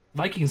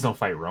 Vikings don't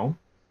fight Rome.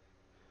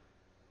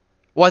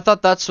 Well, I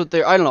thought that's what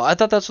I don't know. I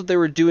thought that's what they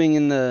were doing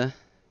in the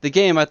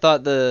game. I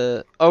thought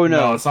not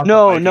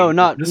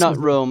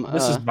Rome.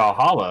 This is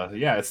Valhalla.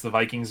 Yeah, it's the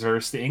Vikings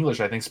versus the English.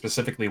 I think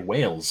specifically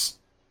Wales.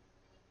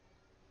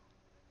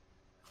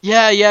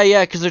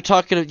 Yeah, because they're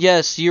talking.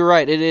 Yes, you're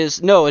right. It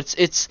is. No,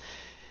 it's.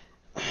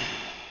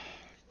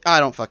 I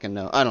don't fucking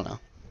know. I don't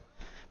know.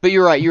 But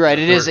you're right.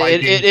 It is.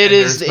 It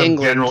is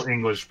England. General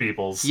English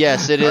peoples.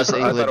 Yes, it is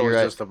England. I thought it was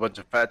right. just a bunch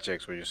of fat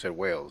chicks when you said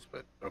Wales,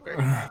 but okay.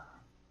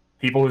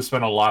 People who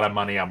spend a lot of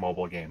money on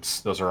mobile games.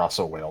 Those are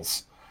also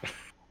whales.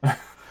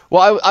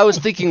 Well, I was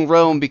thinking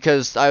Rome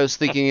because I was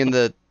thinking in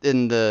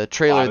the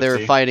trailer they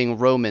were fighting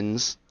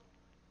Romans.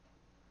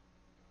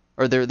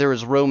 Or there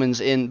was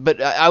Romans in,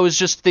 but I was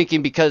just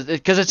thinking because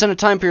it's in a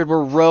time period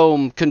where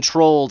Rome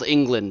controlled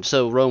England,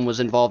 so Rome was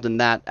involved in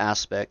that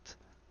aspect.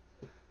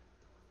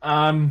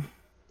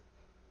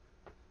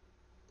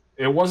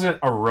 It wasn't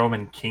a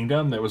Roman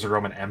kingdom; it was a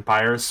Roman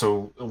empire.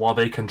 So while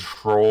they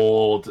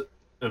controlled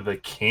the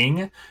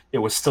king, it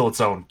was still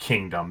its own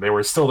kingdom. They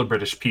were still the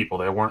British people.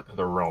 They weren't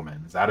the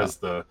Romans. That is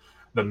the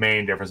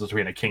main difference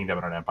between a kingdom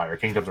and an empire.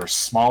 Kingdoms are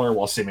smaller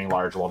while seeming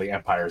large, while the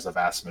empire is the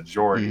vast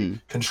majority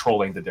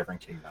controlling the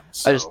different kingdoms.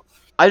 So.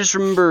 I just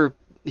remember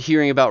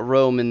hearing about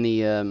Rome in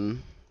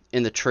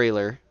the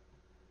trailer.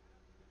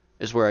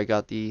 Is where I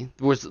got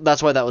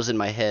that's why that was in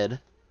my head.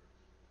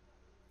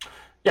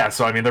 Yeah,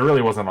 so I mean, there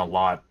really wasn't a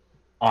lot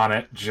on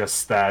it.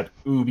 Just that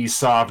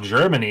Ubisoft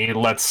Germany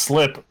let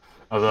slip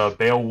the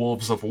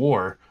Beowulfs of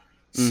War.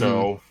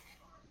 So.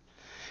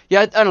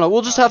 Yeah, I don't know.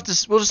 We'll just have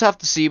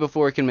to see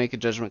before we can make a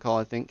judgment call,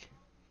 I think.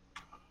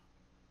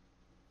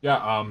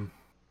 Yeah,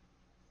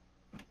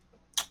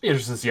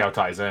 interesting to see how it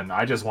ties in.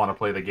 I just want to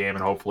play the game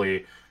and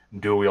hopefully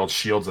dual wield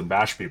shields and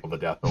bash people to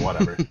death, but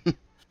whatever.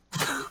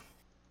 Let's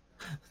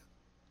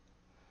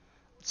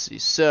see.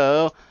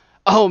 So,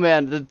 oh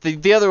man,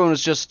 the other one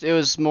was just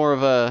more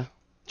of a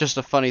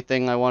funny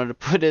thing I wanted to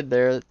put in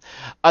there.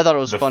 I thought it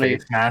was funny.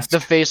 The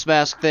face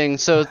mask thing.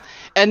 So,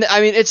 and I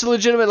mean, it's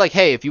legitimate. Like,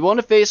 hey, if you want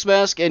a face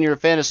mask and you're a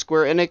fan of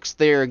Square Enix,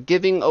 they're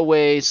giving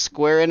away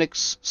Square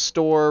Enix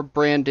store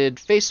branded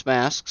face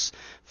masks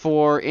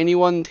for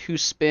anyone who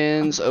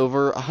spends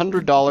over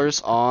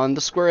 $100 on the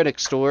Square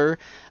Enix store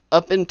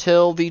up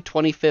until the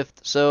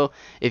 25th. So,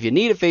 if you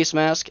need a face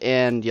mask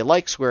and you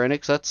like Square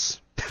Enix, that's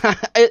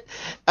I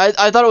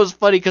thought it was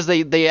funny because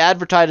they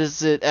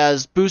advertised it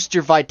as boost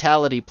your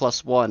vitality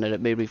 +1, and it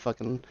made me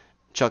fucking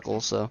chuckle.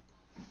 So,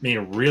 I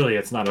mean, really,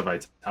 it's not a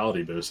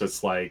vitality boost.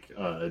 It's like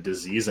a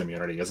disease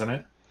immunity, isn't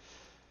it?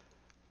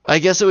 I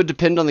guess it would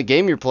depend on the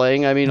game you're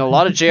playing. I mean, a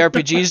lot of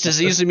JRPGs,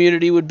 disease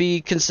immunity would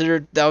be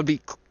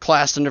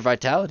classed under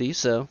vitality.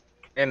 So,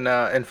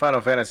 in Final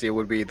Fantasy, it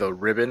would be the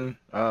ribbon.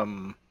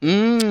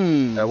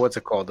 What's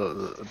it called?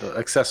 The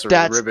accessory,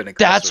 ribbon accessory.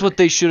 That's what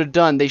they should have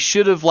done. They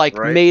should have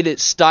made it,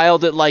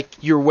 styled it like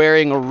you're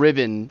wearing a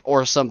ribbon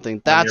or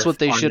something. That's what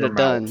they should have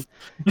done.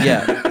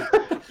 Yeah.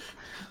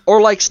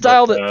 Or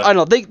styled it. I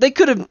don't know. They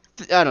could have.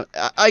 I don't.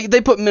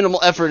 They put minimal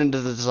effort into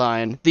the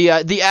design.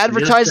 The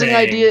advertising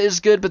idea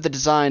is good, but the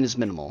design is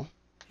minimal.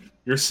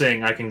 You're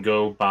saying I can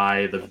go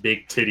buy the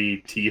big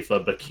titty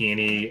Tifa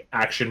bikini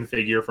action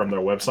figure from their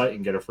website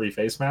and get a free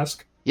face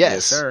mask?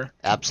 Yes, sir.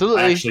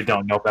 Absolutely. I actually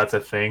don't know if that's a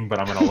thing, but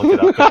I'm going to look it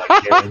up. I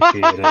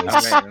guarantee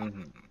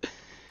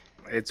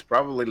it is. it's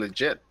probably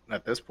legit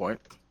at this point.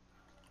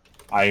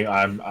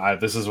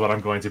 This is what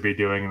I'm going to be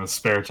doing in the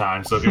spare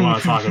time. So if you want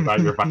to talk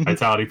about your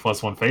Vitality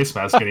 +1 face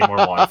mask anymore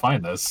while I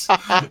find this,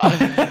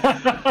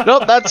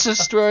 Nope, that's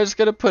just where I was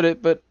gonna put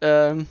it. But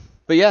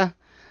yeah,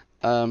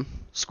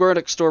 Square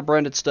Enix store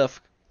branded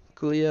stuff,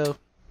 coolio.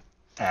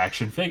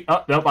 action figure.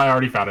 Oh nope, I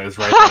already found it. It's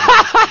right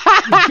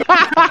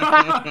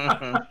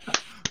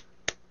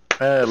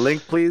there.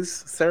 Link,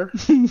 please, sir.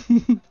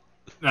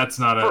 That's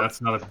not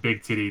a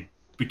big titty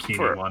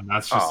bikini one.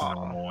 That's just a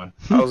normal one.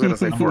 I was gonna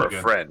say for a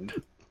looking. friend.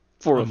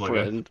 For a I'm looking.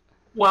 friend.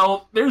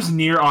 Well, there's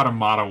near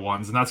automata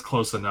ones, and that's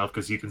close enough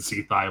because you can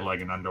see thigh,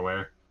 leg, and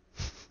underwear.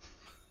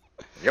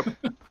 Yep.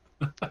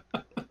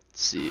 Let's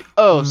see.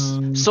 Oh,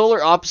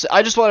 Solar Opposite.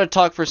 I just want to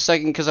talk for a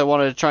second because I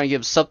wanted to try and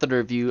give something to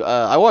review.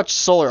 I watched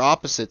Solar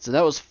Opposites, and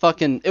that was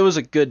it was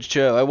a good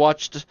show. I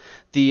watched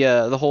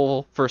the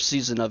whole first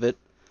season of it.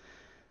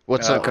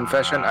 What's up?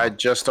 Confession, I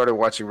just started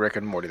watching Rick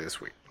and Morty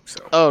this week.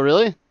 So Oh,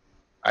 really?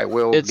 I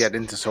will get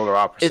into Solar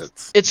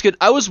Opposites. It's good.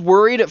 I was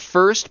worried at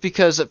first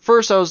because at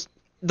first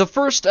the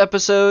first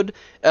episode,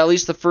 at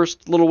least the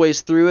first little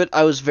ways through it,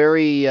 I was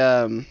very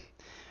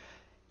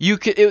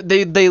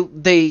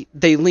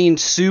they leaned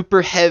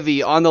super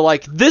heavy on the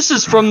like, this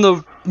is from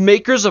the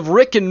makers of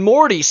Rick and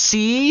Morty.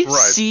 See? Right.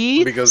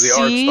 See? Because the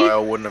See? art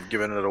style wouldn't have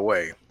given it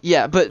away.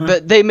 Yeah,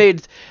 but they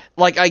made,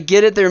 like, I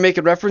get it, they were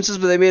making references,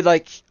 but they made,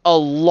 like, a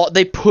lot,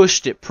 they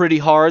pushed it pretty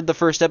hard the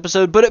first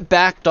episode, but it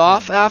backed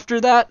off after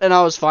that, and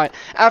I was fine.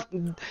 I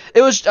think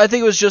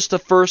it was just the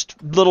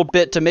first little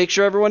bit to make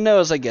sure everyone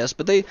knows, I guess,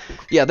 but they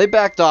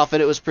backed off,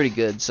 and it was pretty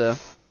good, so.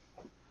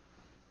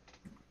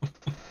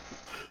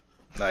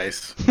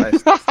 Nice.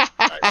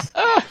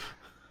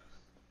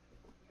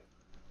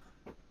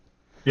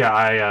 Yeah,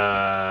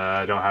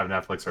 I don't have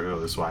Netflix or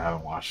Hulu, so I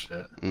haven't watched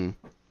it.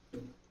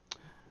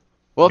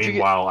 Well,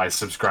 Meanwhile, I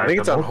subscribe. I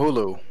think it's on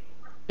Hulu.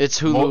 It's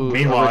Hulu.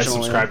 Meanwhile, I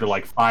originally. subscribe to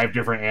like 5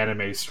 different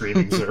anime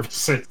streaming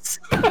services.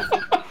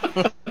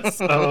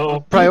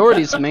 So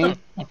Priorities, man.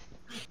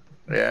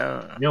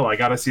 Yeah. I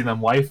gotta see them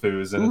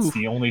waifus, and it's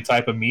the only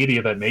type of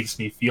media that makes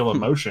me feel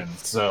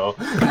emotions. So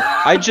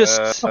I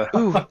just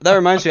that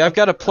reminds me, I've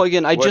got to plug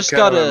in. What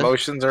kind of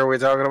emotions are we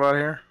talking about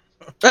here?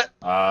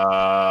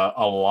 a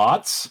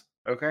lot,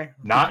 Okay.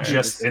 not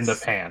just in the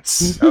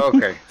pants.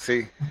 Okay.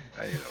 See,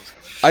 I knew that was coming.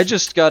 I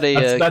just got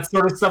a. That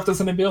sort of stuff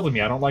doesn't appeal to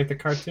me. I don't like the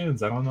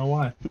cartoons. I don't know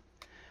why.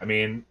 I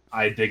mean,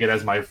 I dig it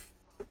as my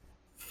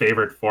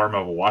favorite form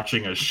of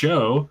watching a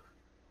show.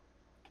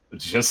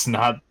 It's just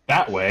not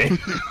that way.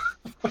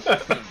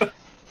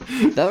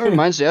 That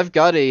reminds me, I've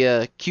got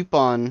a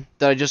coupon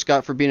that I just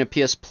got for being a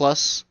PS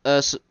Plus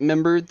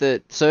member.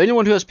 So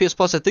anyone who has PS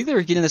Plus, I think they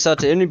were getting this out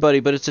to anybody,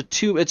 but it's a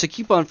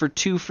coupon for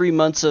 2 free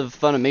months of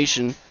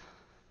Funimation.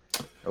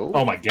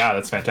 Oh my god,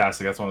 that's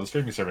fantastic! That's one of the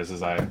streaming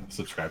services I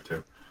subscribe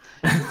to.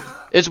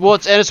 It's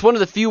one of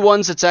the few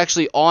ones that's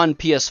actually on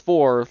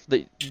PS4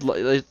 that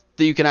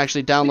you can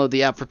actually download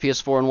the app for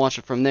PS4 and watch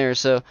it from there.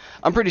 So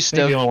I'm pretty I think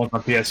stoked. the only ones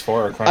on PS4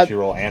 are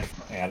Crunchyroll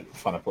and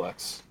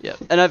Funaplex. Yeah,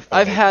 and I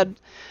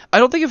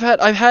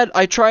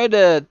tried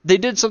they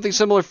did something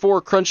similar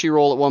for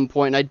Crunchyroll at one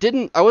point,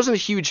 and I wasn't a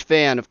huge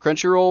fan of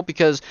Crunchyroll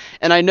because,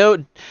 and I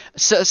know,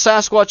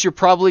 Sasquatch, you're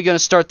probably going to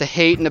start the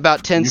hate in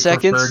about 10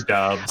 seconds.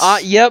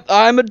 Dubs. Yep,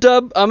 I'm a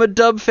dub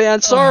fan.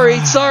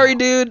 Sorry,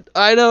 dude.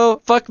 I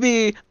know, fuck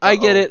me. I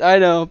get it, I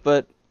know,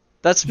 but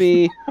that's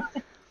me.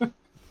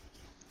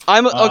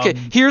 Okay,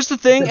 here's the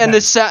thing, and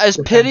as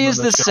petty as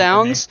this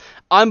sounds,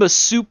 I'm a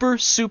super,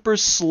 super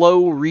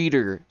slow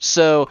reader,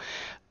 so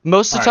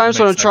most of the times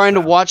when I'm trying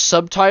to watch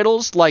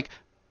subtitles, like,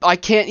 I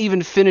can't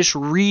even finish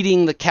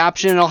reading the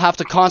caption, and I'll have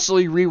to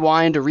constantly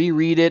rewind to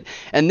reread it,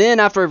 and then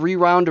after I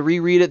rewound to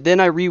reread it, then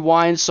I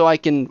rewind so I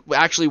can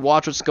actually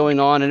watch what's going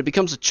on, and it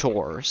becomes a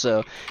chore,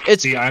 so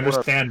it's... See, I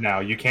understand now.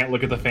 You can't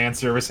look at the fan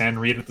service and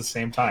read at the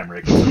same time,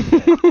 Rick.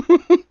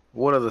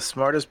 One of the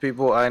smartest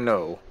people I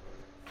know,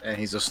 and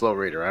he's a slow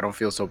reader. I don't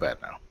feel so bad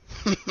now.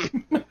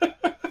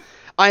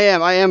 I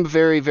am a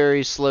very,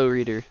 very slow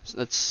reader.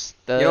 It's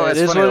funny what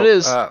it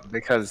is.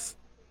 Because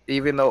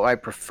even though I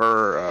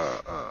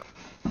prefer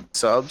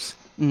subs,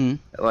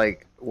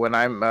 like when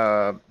I'm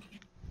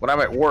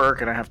at work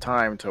and I have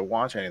time to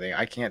watch anything,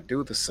 I can't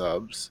do the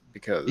subs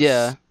because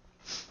if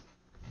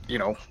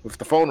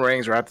the phone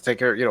rings or I have to take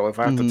care, if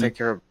I have to take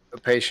care of a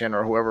patient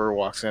or whoever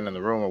walks in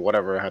the room or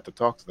whatever, I have to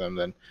talk to them.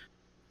 Then,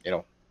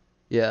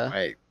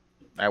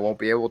 I won't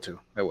be able to.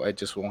 I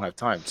just won't have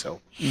time.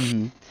 So,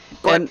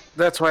 but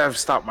that's why I've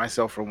stopped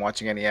myself from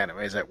watching any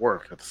animes at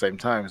work at the same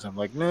time. Because I'm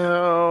like,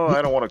 no,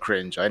 I don't want to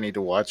cringe. I need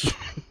to watch,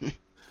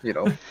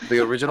 the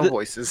original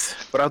voices.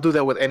 But I'll do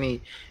that with any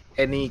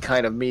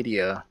kind of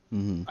media.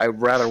 I'd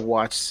rather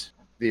watch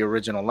the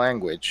original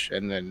language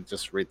and then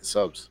just read the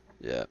subs.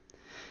 Yeah.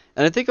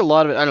 And I think a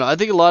lot of it, I don't know, I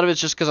think a lot of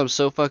it's just because I'm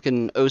so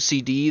fucking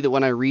OCD that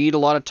when I read, a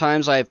lot of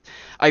times I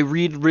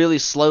read really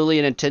slowly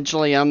and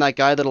intentionally. I'm that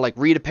guy that'll like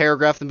read a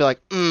paragraph and be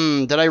like,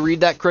 did I read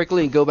that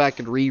correctly? And go back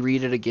and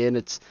reread it again.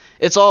 It's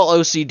all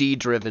OCD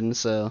driven,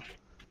 so.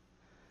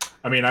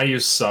 I mean, I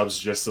use subs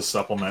just to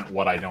supplement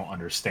what I don't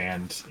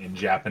understand in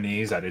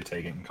Japanese. I did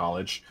take it in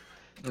college.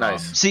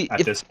 Nice. See,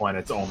 at this point,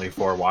 it's only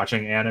for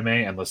watching anime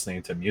and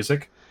listening to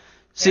music.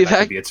 See, and that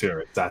could be a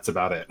tour. That's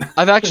about it.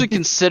 I've actually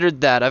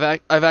considered that.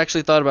 I've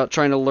actually thought about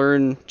trying to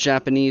learn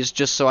Japanese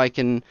just so I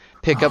can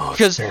pick up,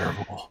 because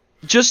terrible.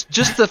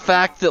 just the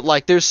fact that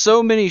like there's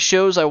so many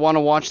shows I want to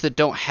watch that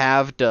don't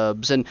have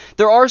dubs, and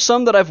there are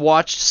some that I've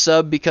watched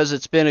sub because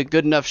it's been a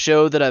good enough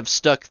show that I've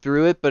stuck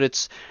through it, but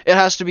it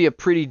has to be a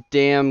pretty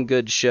damn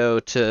good show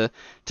to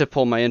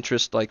pull my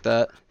interest like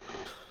that.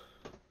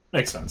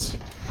 Makes sense.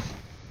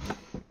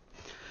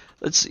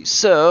 Let's see.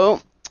 So,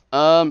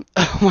 oh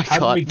my How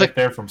god, did we get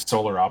there from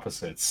Solar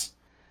Opposites?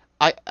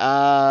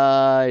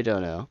 I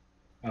don't know.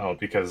 Oh,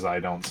 because I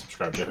don't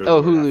subscribe to Hulu.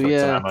 Oh, Hulu, Netflix,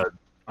 yeah. and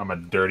I'm a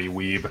dirty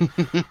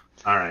weeb.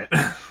 All right.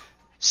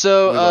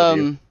 So, We love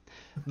you.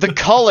 the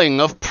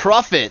culling of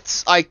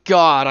prophets.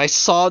 I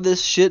saw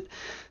this shit.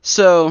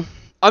 So,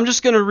 I'm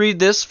just gonna read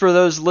this for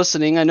those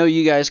listening. I know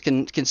you guys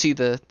can see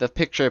the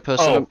picture I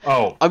posted.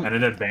 I'm- and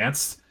in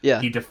advance,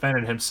 Yeah. he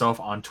defended himself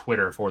on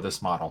Twitter for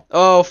this model.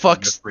 Oh,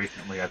 fuck. Just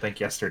recently, I think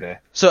yesterday.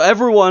 So,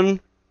 everyone,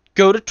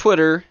 go to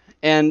Twitter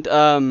and,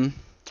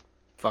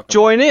 Fuck 'em.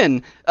 join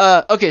in.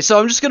 Okay, so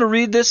I'm just gonna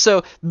read this.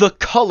 So, the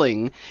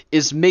culling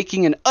is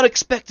making an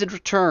unexpected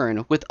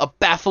return with a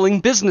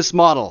baffling business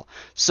model.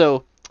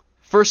 So,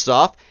 first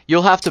off,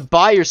 you'll have to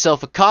buy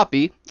yourself a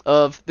copy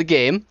of the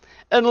game,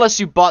 unless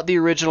you bought the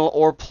original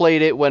or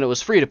played it when it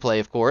was free to play,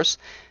 of course.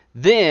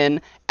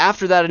 Then,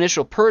 after that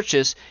initial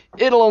purchase,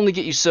 it'll only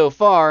get you so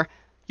far.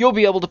 You'll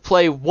be able to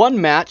play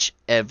one match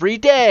every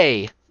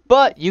day,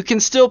 but you can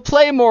still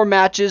play more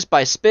matches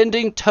by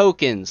spending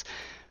tokens.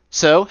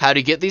 So, how do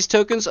you get these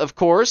tokens? Of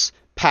course,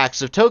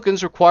 packs of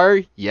tokens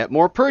require yet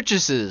more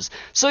purchases.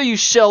 So you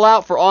shell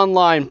out for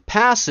online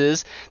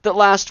passes that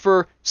last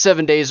for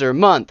 7 days or a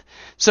month.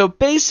 So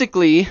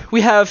basically,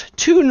 we have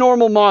two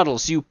normal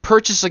models. You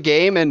purchase a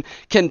game and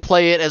can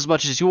play it as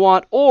much as you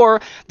want,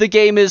 or the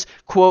game is,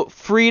 quote,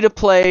 free to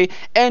play,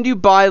 and you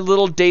buy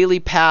little daily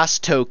pass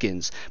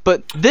tokens.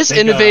 But this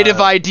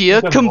innovative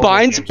idea the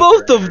combines mobile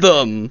games both are of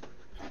them.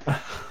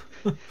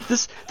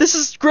 This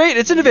is great.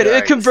 It's innovative.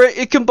 Yikes.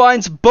 It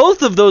combines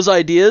both of those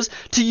ideas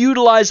to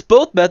utilize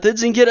both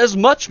methods and get as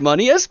much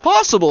money as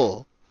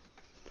possible.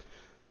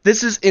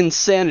 This is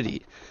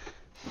insanity.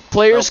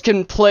 Players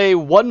can play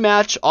one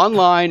match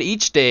online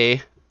each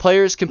day.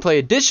 Players can play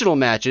additional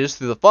matches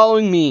through the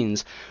following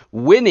means.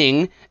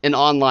 Winning an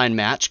online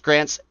match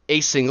grants a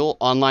single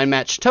online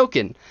match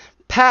token.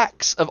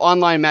 Packs of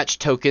online match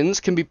tokens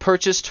can be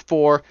purchased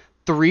for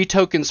 3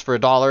 tokens for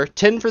 $1,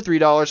 10 for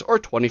 $3, or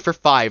 20 for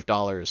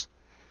 $5.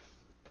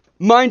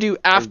 Mind you,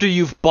 after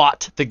you've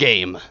bought the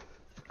game.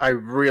 I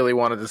really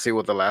wanted to see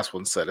what the last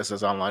one said. It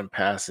says online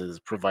passes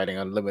providing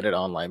unlimited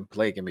online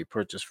play can be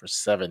purchased for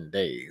 7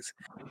 days.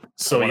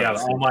 So I yeah, wanted the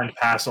to see. online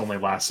pass only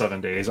lasts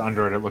 7 days.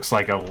 Under it, it looks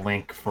like a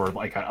link for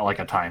like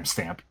a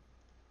timestamp.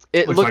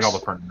 It Looks looks like all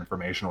the pertinent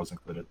information was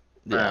included.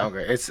 yeah.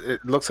 Okay.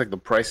 It looks like the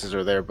prices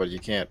are there, but you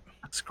can't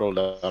scroll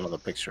down on the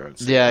picture and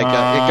see. Yeah, it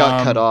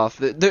got cut off.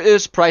 There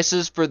is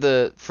prices for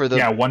the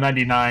Yeah,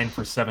 $199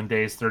 for 7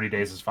 days. 30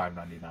 days is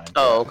 $5.99.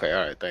 Oh, okay.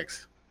 All right.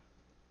 Thanks.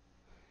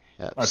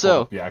 yeah. I pulled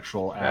So up the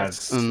actual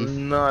ads. That's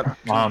not. too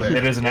bad.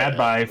 It is an ad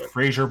by but-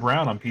 Fraser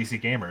Brown on PC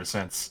Gamer.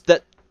 Since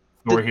that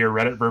we're here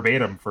Reddit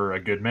verbatim for a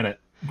good minute.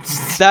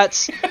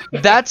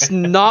 that's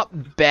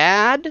not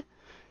bad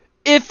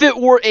if it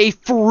were a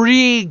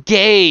free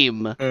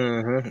game.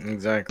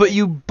 Exactly. But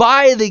you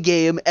buy the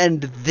game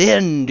and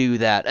then do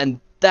that, and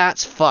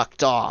that's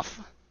fucked off.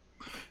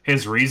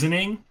 His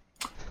reasoning,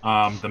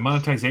 the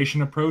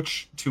monetization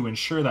approach to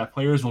ensure that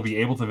players will be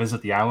able to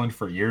visit the island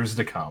for years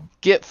to come,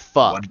 Get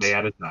one fucked. day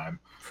at a time.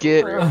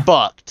 Get real.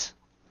 fucked.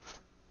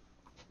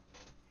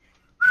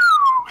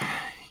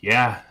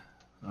 Yeah,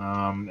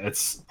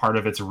 it's part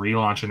of its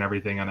relaunch and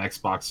everything on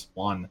Xbox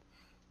One.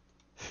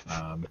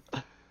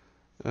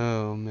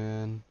 Oh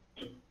man.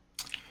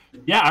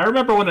 Yeah, I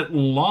remember when it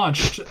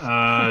launched,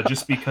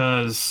 just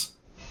because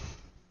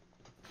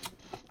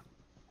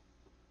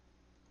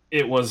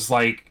it was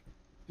like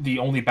the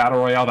only battle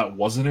royale that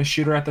wasn't a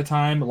shooter at the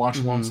time. It launched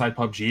alongside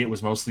PUBG. It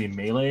was mostly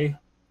melee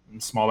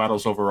and small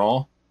battles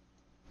overall.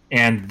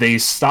 And they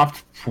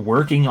stopped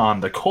working on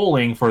the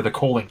culling for the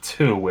culling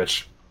 2,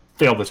 which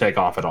failed to take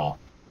off at all.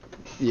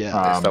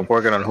 Yeah. Stop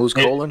working on who's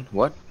colon?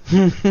 What?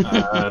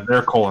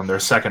 Their colon, their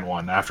second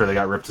one, after they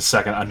got ripped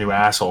a new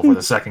asshole for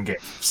the second game,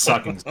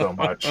 sucking so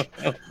much.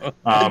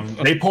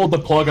 They pulled the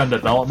plug on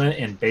development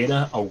in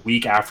beta a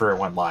week after it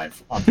went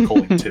live on the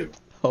Culling 2.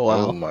 Oh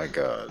wow. Oh my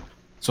god.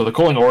 So the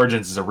Culling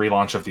Origins is a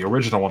relaunch of the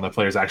original one that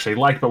players actually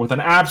liked, but with an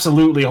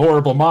absolutely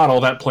horrible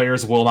model that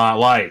players will not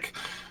like.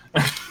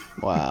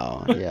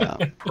 Wow. Yeah.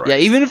 Yeah.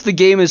 Even if the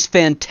game is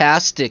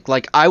fantastic,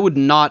 like I would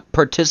not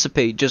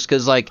participate just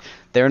because like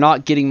they're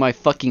not getting my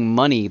fucking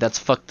money. That's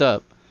fucked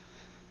up.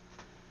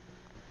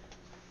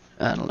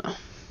 I don't know.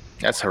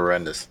 That's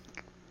horrendous.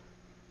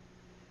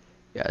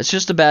 Yeah, it's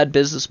just a bad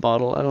business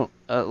model. I don't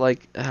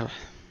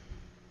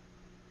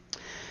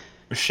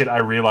shit, I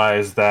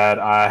realized that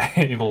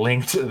I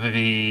linked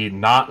the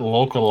not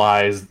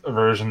localized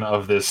version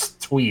of this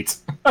tweet.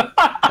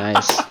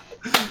 Nice.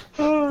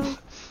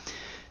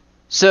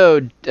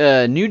 So,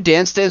 new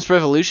Dance Dance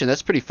Revolution.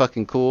 That's pretty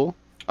fucking cool.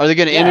 Are they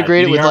gonna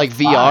integrate it with like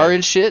VR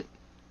and shit?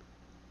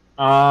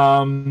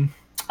 I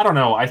don't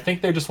know. I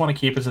think they just want to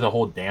keep it to the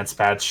whole dance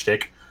pad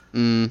shtick.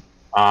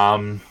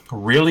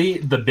 Really,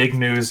 the big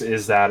news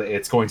is that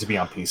it's going to be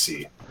on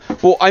PC.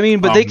 Well, I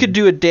mean, but they could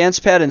do a dance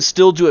pad and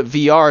still do it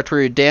VR, to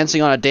where you're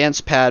dancing on a dance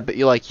pad, but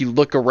you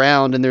look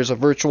around and there's a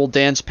virtual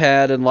dance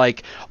pad and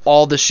like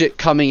all the shit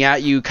coming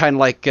at you, kind of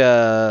like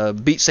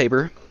Beat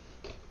Saber.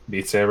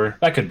 Beat Saber,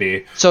 that could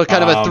be. So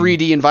kind of a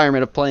 3D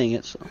environment of playing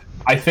it. So.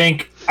 I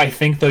think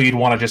though you'd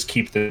want to just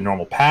keep the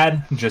normal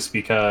pad, just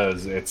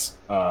because it's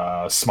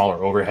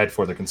smaller overhead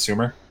for the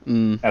consumer.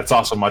 That's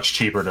also much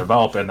cheaper to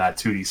develop in that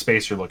 2D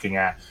space you're looking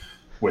at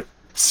with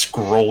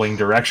scrolling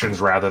directions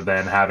rather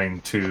than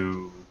having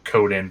to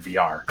code in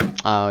VR.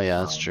 Oh yeah,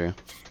 that's true.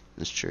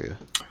 That's true.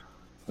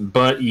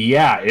 But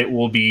yeah, it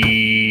will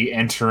be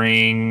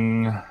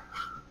entering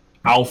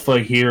alpha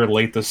here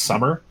late this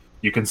summer.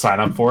 You can sign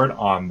up for it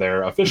on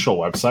their official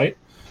website.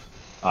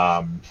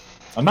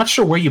 I'm not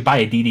sure where you buy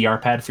a DDR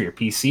pad for your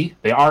PC.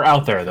 They are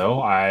out there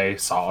though. I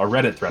saw a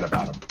Reddit thread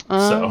about them.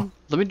 So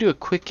let me do a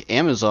quick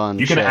Amazon.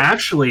 You can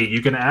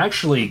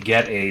actually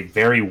get a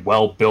very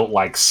well built,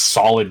 like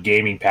solid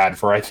gaming pad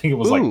for, I think it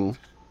was like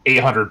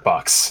 $800,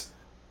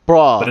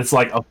 bruh. but it's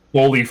like a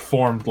fully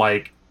formed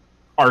like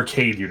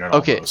arcade unit.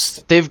 Okay,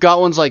 almost. They've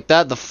got ones like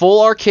that, the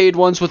full arcade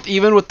ones with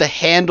the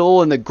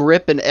handle and the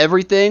grip and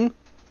everything.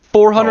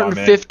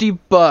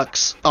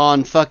 $450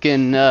 on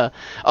fucking.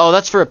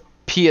 That's for a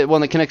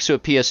one that connects to a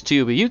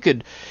PS2, but you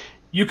could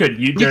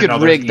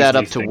rig that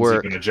up to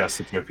work. You can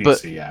adjust it to a PC,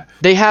 but yeah.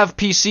 They have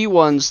PC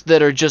ones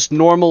that are just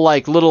normal,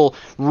 like little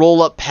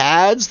roll-up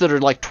pads that are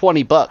like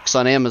 $20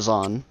 on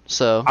Amazon.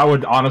 So I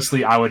would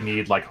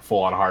need like a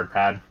full-on hard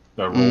pad.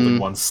 The rolled-in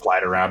ones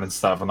slide around and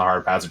stuff, and the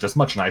hard pads are just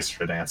much nicer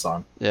to dance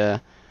on. Yeah.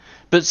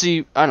 But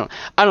see, I don't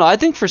know. I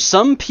think for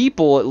some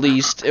people, at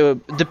least,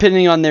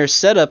 depending on their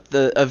setup,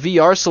 a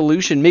VR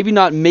solution, maybe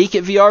not make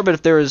it VR, but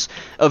if there is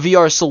a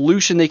VR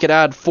solution they could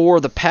add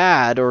for the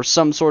pad or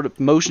some sort of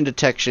motion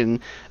detection,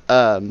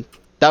 that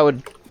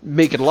would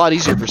make it a lot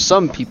easier for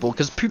some people.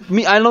 Because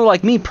I know,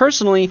 like me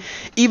personally,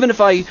 even if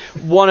I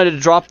wanted to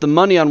drop the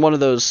money on one of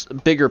those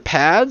bigger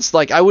pads,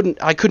 like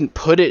I couldn't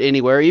put it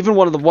anywhere. Even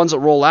one of the ones that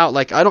roll out,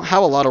 like I don't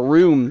have a lot of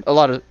room, a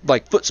lot of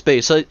like foot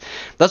space.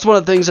 That's one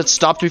of the things that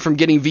stopped me from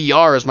getting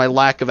VR, is my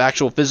lack of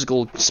actual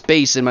physical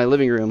space in my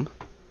living room.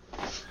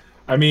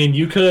 I mean,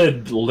 you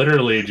could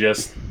literally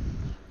just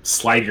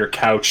slide your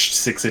couch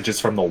 6 inches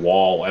from the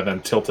wall and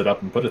then tilt it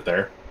up and put it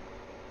there.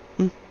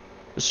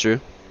 That's true.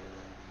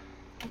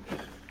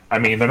 I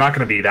mean, they're not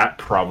going to be that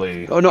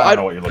probably. Oh no, I don't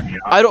know what you're looking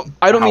at. I don't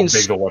mean how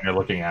big the one you're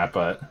looking at,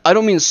 but I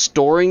don't mean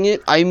storing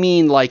it. I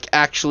mean like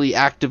actually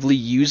actively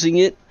using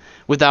it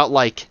without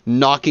like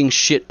knocking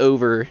shit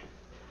over.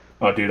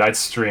 Oh, dude, I'd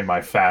stream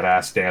my fat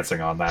ass dancing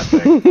on that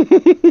thing.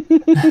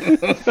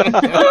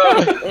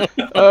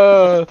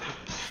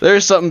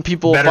 There's something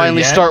people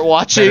finally start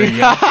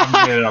watching.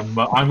 I'm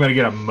gonna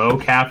get a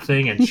mocap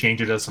thing and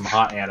change it to some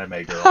hot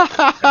anime girl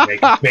and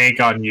make a bank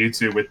on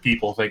YouTube with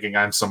people thinking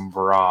I'm some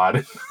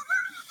broad.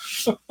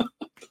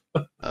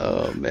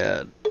 Oh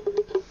man.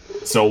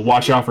 So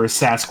watch out for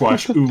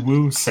Sasquatch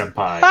Uwu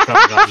Senpai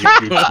coming on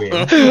YouTube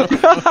soon.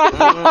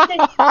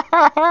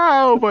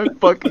 Oh my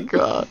fucking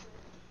god.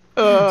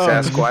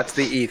 Sasquatch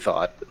the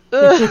E-Thought.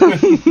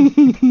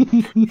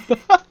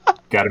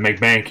 Gotta make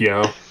bank,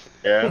 yo.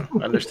 Yeah,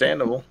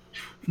 understandable.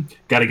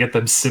 Gotta get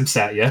them simps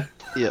at ya.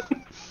 Yep.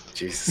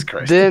 Jesus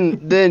Christ.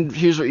 Then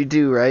here's what you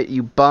do, right?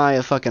 You buy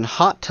a fucking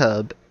hot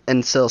tub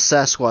and sell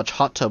Sasquatch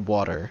hot tub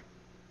water.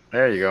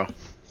 There you go.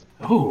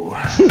 Ooh.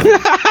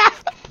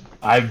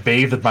 I've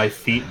bathed my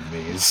feet in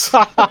these.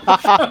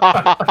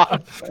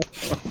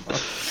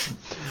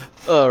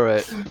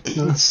 Alright.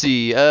 Let's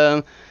see.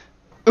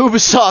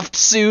 Ubisoft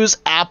sues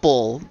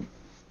Apple.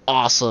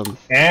 Awesome.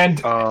 And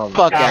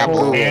fuck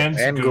Apple.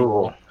 And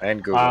Google.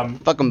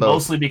 Fuck them both.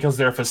 Mostly because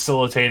they're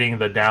facilitating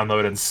the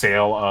download and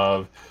sale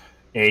of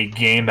a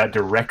game that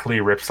directly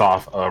rips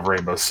off of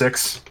Rainbow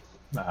Six.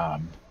 It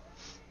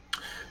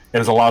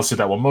is a lawsuit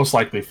that will most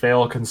likely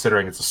fail,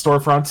 considering it's a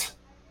storefront.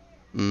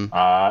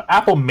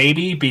 Apple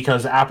maybe,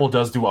 because Apple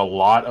does do a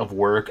lot of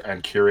work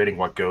on curating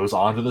what goes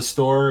onto the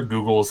store.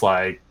 Google's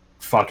like,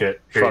 fuck it,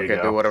 here you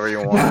go. Do whatever you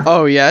want.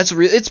 Oh yeah,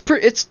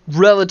 it's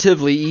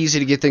relatively easy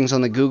to get things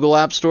on the Google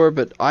App Store,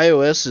 but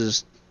iOS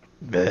is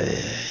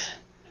the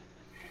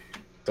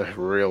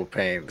real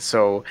pain.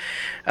 So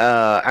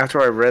after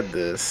I read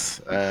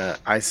this,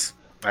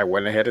 I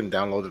went ahead and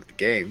downloaded the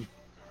game.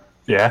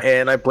 Yeah.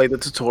 And I played the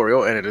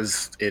tutorial, and it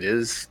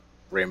is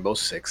Rainbow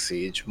Six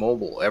Siege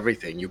mobile.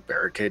 Everything. You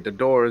barricade the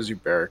doors, you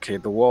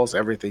barricade the walls,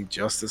 everything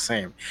just the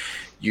same.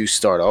 You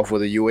start off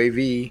with a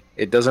UAV.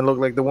 It doesn't look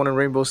like the one in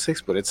Rainbow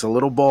Six, but it's a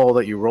little ball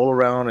that you roll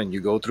around and you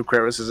go through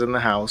crevices in the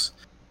house,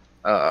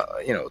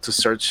 to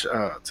search,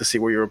 to see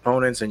where your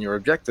opponents and your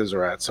objectives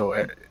are at.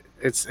 So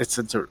it's it's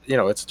a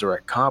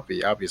direct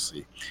copy.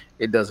 Obviously,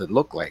 it doesn't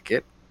look like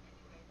it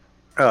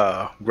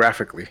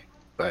graphically,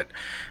 but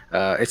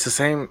it's the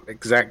same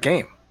exact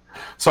game.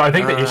 So I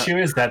think the issue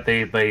is that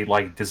they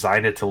like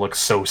designed it to look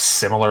so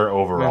similar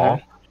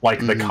overall.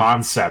 Like the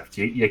concept,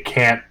 you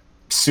can't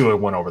sue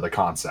and win over the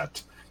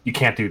concept. You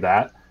can't do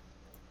that.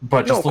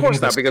 But just of looking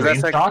course at the not,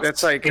 because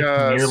that's like it's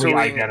nearly suing...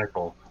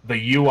 identical.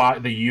 The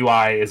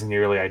UI is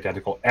nearly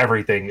identical.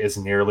 Everything is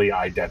nearly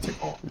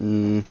identical.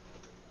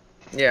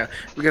 Yeah,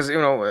 because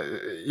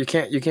you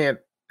can't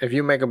if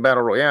you make a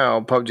battle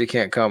royale, PUBG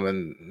can't come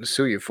and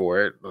sue you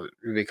for it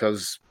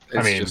because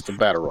it's just a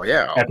battle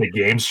royale. Epic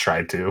Games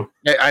tried to.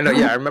 Yeah, I know.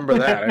 Yeah, I remember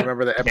that. I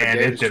remember the Epic And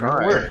Games it didn't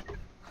tried. work.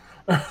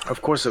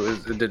 Of course,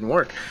 it didn't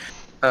work.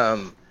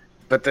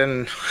 But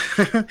then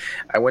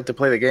I went to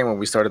play the game when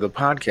we started the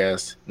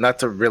podcast, not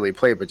to really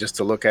play, but just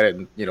to look at it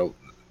and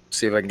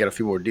see if I can get a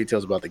few more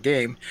details about the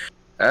game.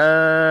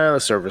 The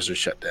servers are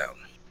shut down,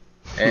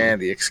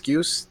 and the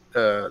excuse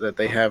that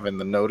they have in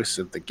the notice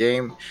of the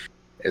game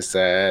is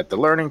that the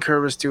learning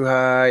curve is too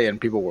high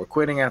and people were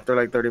quitting after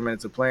like 30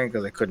 minutes of playing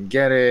because they couldn't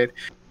get it.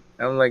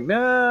 And I'm like,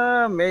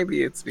 nah,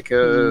 maybe it's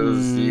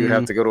because you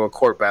have to go to a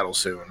court battle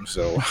soon.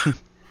 So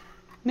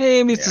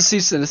maybe it's the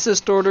cease and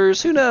desist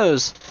orders. Who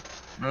knows?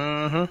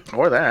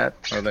 Or that.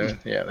 Or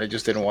they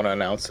just didn't want to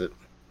announce it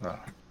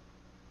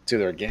to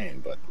their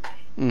game. But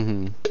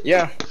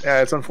yeah,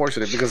 it's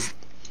unfortunate because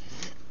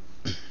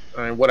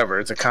whatever,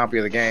 it's a copy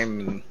of the game,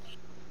 and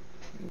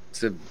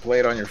to play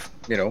it on your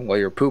while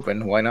you're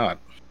pooping, why not?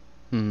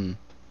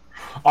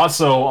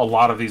 Also, a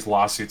lot of these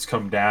lawsuits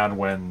come down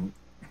when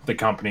the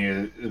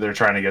company, they're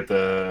trying to get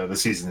the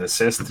cease and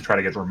desist to try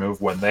to get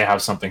removed when they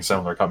have something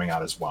similar coming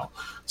out as well.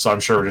 So I'm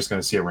sure we're just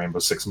going to see a Rainbow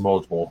Six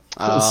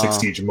Six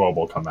Siege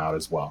Mobile come out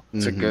as well.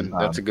 That's a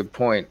good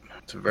point.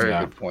 It's a very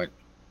good point.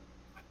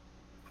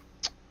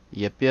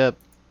 Yep.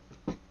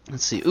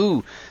 Let's see.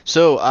 Ooh,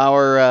 so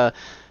our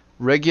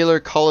regular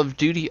Call of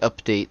Duty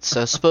updates.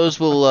 I suppose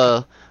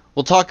we'll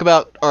talk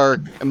about our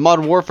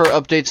Modern Warfare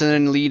updates and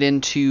then lead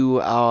into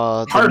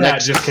Hard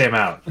Hat just came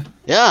out.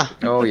 Yeah.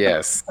 Oh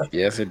yes,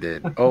 yes it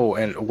did. Oh,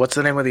 and what's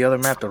the name of the other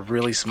map? The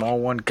really small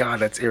one. God,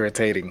 that's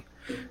irritating.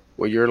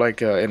 Where you're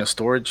like in a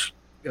storage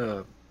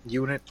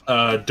unit.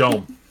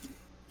 Dome.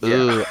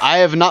 Ooh, I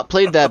have not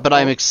played that, but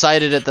I'm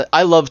excited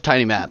I love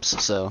tiny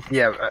maps. So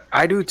yeah,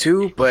 I do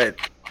too, but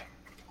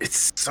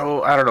it's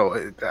so, I don't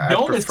know. I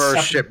prefer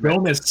shipment.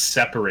 Dome is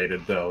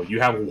separated though.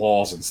 You have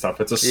walls and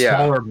stuff. It's a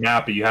smaller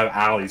map, but you have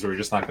alleys where you're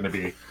just not going to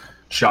be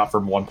shot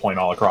from one point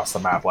all across the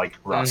map like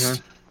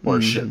Rust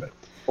or Shipment.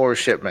 Or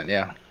Shipment,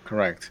 yeah,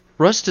 correct.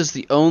 Rust is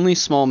the only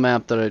small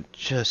map that I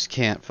just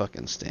can't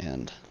fucking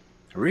stand.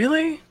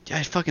 Really? Yeah,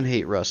 I fucking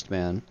hate Rust,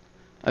 man.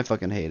 I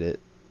fucking hate it.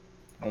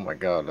 Oh my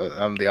god,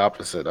 I'm the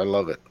opposite. I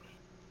love it.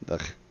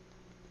 Ugh.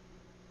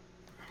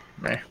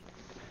 Meh.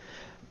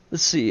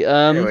 Let's see.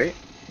 Anyway.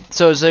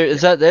 So is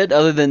that it?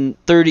 Other than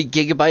 30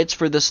 gigabytes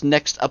for this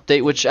next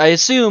update, which I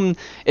assume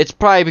it's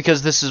probably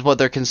because this is what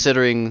they're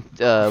considering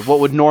what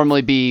would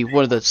normally be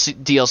one of the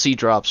DLC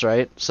drops,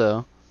 right?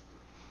 So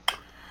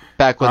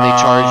back when they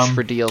charged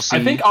for DLC.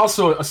 I think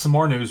also some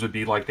more news would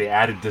be like they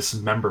added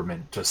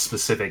dismemberment to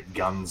specific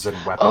guns and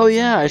weapons. Oh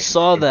yeah, I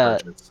saw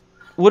that.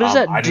 What does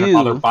that do? I didn't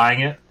bother buying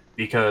it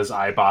because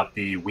I bought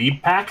the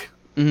Weeb pack.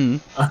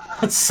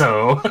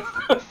 So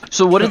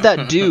what did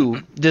that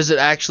do? Does it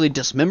actually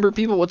dismember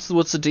people? What's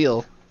the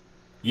deal?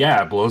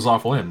 Yeah, it blows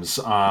off limbs.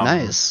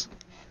 Nice.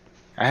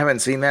 I haven't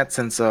seen that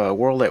since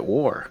World at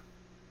War.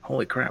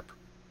 Holy crap.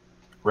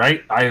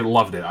 Right? I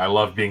loved it. I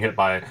loved being hit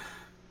by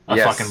a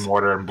fucking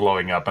mortar and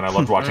blowing up, and I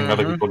loved watching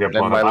other people get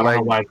blown up. I don't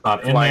know why it's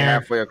not in there.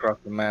 Halfway across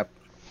the map.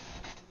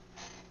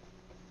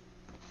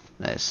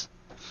 Nice.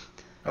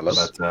 I love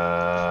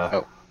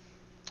that.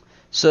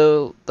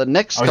 So the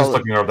next. I was just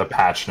looking over the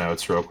patch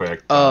notes real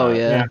quick. Oh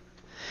yeah.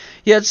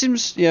 Yeah, it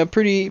seems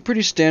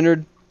pretty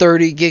standard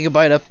 30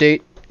 gigabyte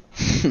update.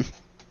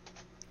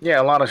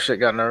 Yeah, a lot of shit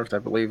got nerfed. I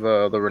believe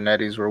the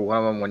Renettis were one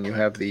of them. When you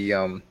have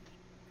the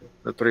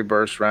 3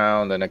 burst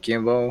round and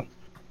Akimbo,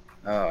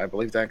 I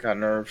believe that got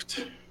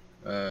nerfed.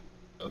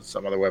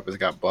 Some other weapons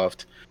got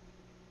buffed.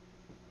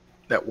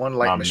 That one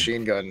light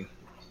machine gun.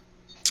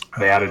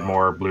 They added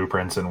more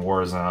blueprints in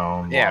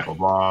Warzone. Yeah. Blah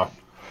blah blah.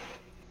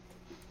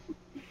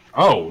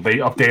 Oh, they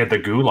updated the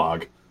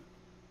Gulag.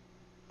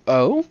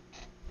 Oh.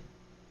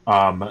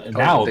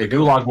 Now the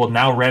Gulag will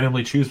now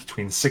randomly choose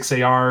between 6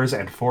 ARs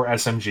and 4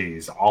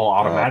 SMGs, all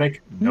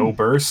automatic, no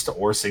burst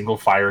or single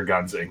fire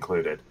guns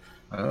included.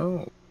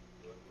 Oh.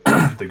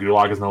 The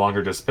Gulag is no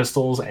longer just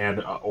pistols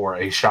and or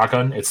a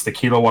shotgun. It's the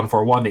Kilo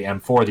 141, the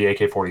M4, the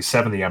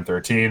AK-47, the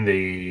M13,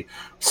 the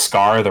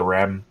Scar, the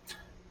Rem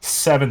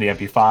 7, the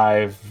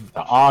MP5,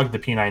 the AUG, the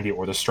P90,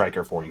 or the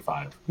Striker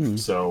 45.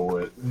 So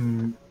it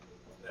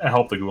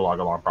helped the Gulag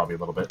along probably a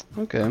little bit.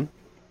 Okay.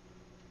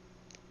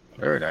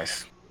 Very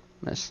nice.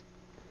 Nice.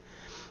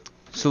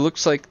 So it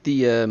looks like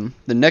the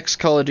next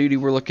Call of Duty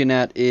we're looking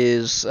at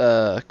is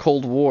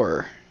Cold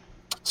War.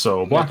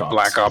 So Black Ops.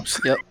 Black Ops.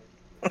 Yep.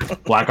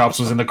 Black Ops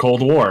was in the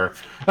Cold War.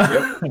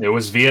 Yep. It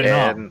was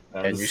Vietnam.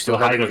 And you still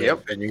had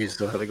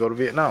to go to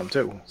Vietnam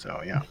too.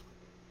 So yeah.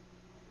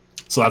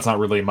 So that's not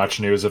really much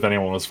news if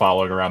anyone was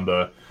following around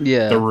the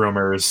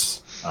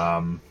rumors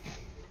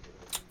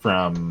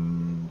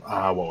from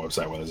what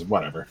website was it?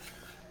 Whatever.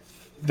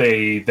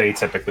 They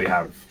typically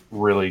have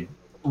really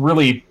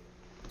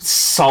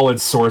solid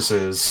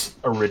sources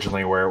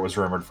originally where it was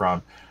rumored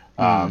from.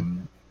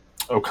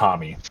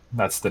 Okami,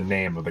 that's the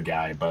name of the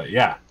guy, but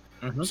yeah.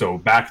 So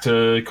back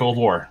to Cold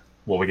War.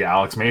 Will we get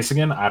Alex Mace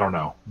again? I don't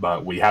know,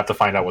 but we have to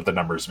find out what the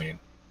numbers mean.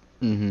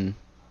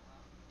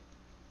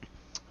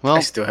 Well, I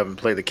still haven't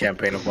played the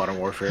campaign of Modern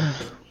Warfare.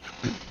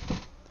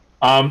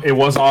 It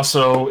was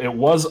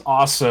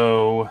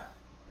also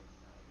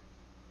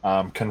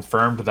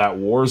confirmed that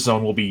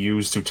Warzone will be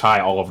used to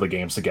tie all of the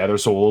games together,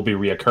 so it will be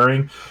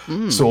reoccurring.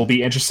 So it'll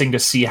be interesting to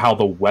see how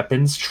the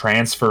weapons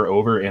transfer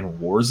over in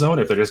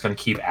Warzone, if they're just going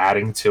to keep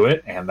adding to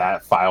it, and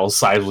that file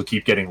size will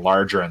keep getting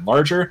larger and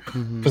larger.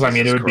 Because, I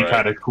mean, it would be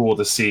kind of cool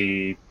to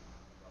see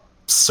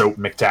Soap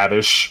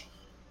McTavish,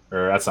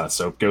 or that's not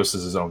Soap, Ghost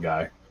is his own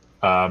guy.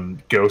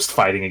 Ghost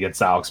fighting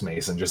against Alex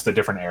Mason, just the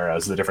different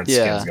eras, the different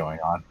skins going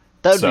on.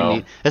 That would be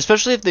neat,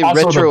 especially if they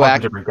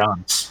retroact. Different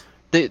guns.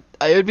 It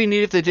would be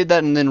neat if they did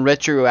that and then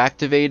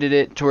retroactivated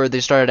it to where they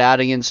started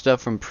adding in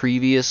stuff from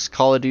previous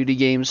Call of Duty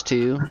games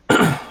too.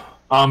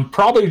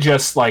 Probably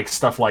just like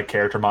stuff like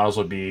character models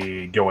would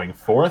be going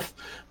forth,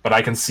 but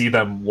I can see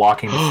them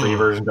locking the free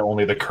version to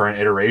only the current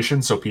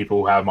iteration, so people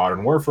who have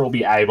Modern Warfare will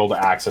be able to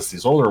access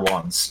these older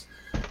ones,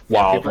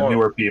 while the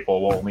newer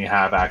people will only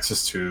have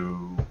access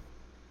to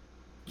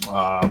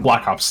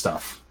Black Ops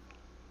stuff.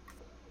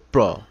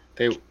 Bro,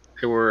 they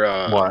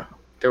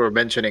were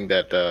mentioning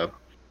that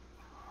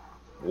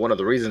one of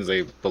the reasons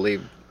they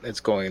believe it's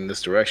going in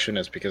this direction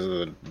is because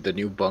of the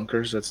new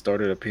bunkers that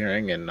started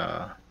appearing in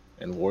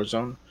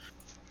Warzone.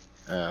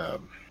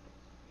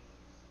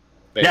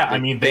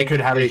 They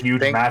could have a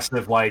huge,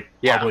 massive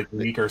public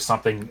leak or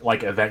something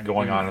like event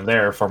going on in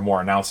there for more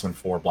announcement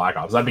for Black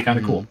Ops. That'd be kind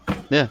of cool.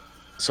 Yeah.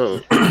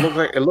 So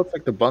it looks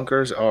like the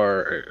bunkers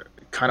are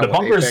kind of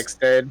what Apex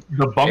did.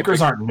 The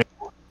bunkers aren't new.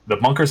 The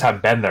bunkers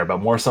have been there, but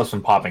more stuff's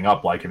been popping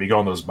up. Like, if you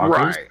go in those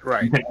bunkers,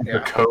 you can enter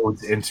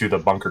codes into the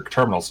bunker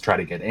terminals to try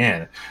to get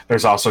in.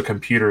 There's also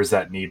computers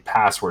that need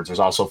passwords. There's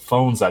also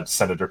phones that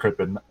send a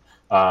decrypted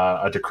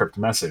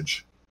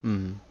message.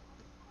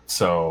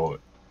 So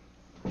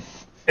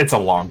it's a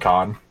long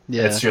con.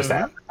 Yeah. It's just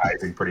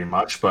advertising pretty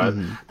much, but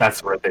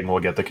that's where I think we'll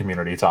get the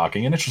community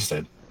talking and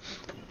interested.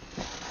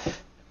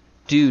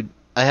 Dude,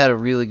 I had a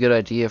really good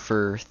idea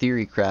for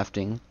theory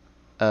crafting.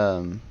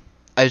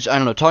 I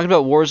don't know, talking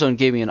about Warzone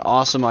gave me an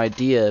awesome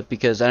idea,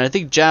 because, and I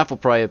think Jaff will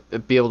probably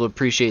be able to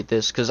appreciate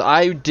this, because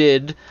I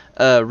did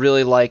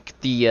really like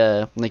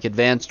the like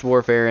Advanced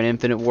Warfare and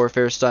Infinite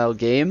Warfare style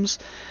games,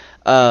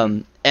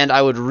 and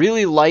I would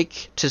really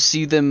like to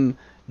see them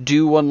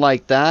do one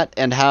like that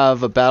and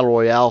have a battle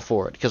royale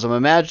for it, because I'm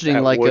imagining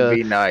that like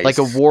nice. like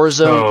a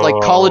Warzone,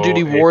 like Call of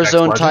Duty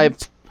Warzone type.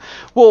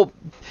 Well,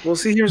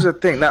 see, here's the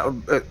thing. Now,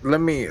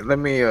 let me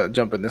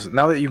jump in this.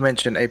 Now that you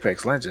mentioned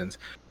Apex Legends,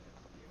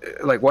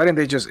 like, why didn't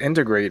they just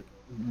integrate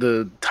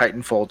the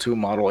Titanfall 2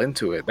 model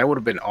into it? That would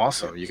have been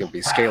awesome. You could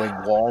be scaling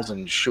walls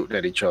and shooting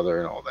at each other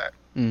and all that.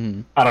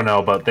 I don't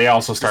know, but they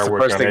also started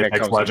working on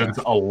Apex Legends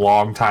a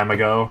long time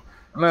ago.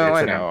 No,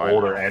 it's an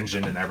older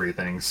engine and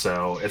everything,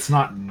 so it's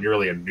not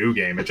nearly a new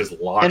game. It just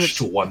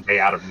launched one day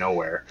out of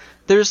nowhere.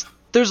 There's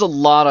a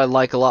lot I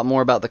like a lot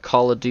more about the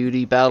Call of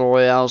Duty Battle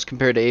Royales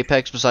compared to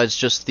Apex, besides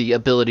just the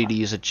ability to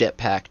use a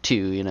jetpack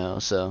too, you know,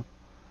 so.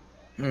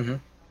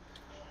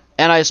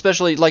 And I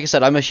especially, like I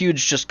said, I'm a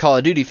huge just Call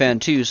of Duty fan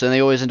too, so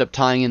they always end up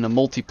tying into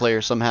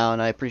multiplayer somehow,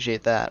 and I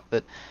appreciate that.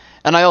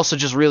 And I also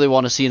just really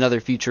want to see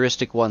another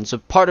futuristic one, so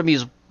part of me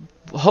is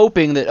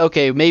hoping that,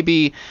 okay,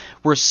 maybe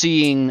we're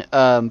seeing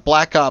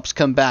Black Ops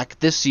come back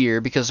this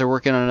year because they're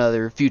working on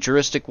another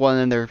futuristic one,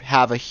 and they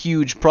have a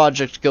huge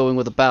project going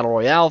with a Battle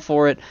Royale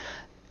for it.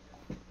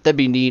 That'd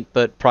be neat,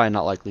 but probably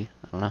not likely.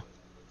 I don't know.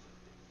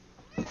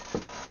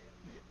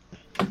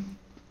 Let's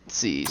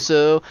see,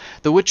 so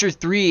The Witcher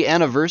 3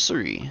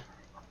 anniversary.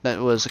 That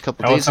was a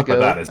couple days ago. What's up with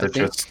that? Is it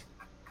just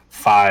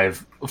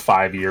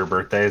 5-year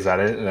birthday? Is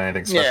that it?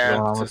 Anything special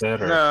going on with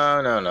it? Or?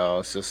 No.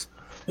 It's just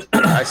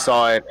I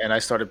saw it and I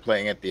started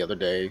playing it the other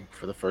day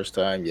for the first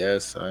time.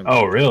 Yes.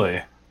 Oh,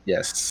 really?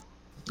 Yes.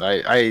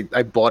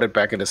 I bought it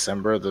back in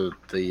December.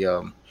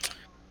 The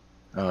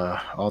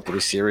all 3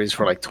 series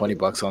for like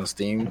 $20 on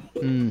Steam,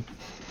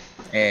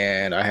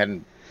 and I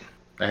hadn't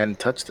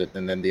touched it.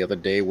 And then the other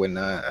day when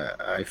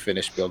I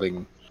finished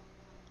building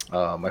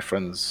my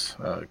friend's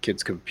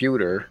kid's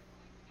computer,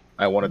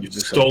 I wanted to do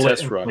some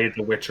test run. Played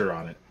The Witcher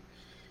on it.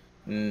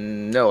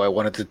 No, I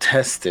wanted to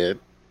test it,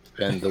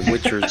 and The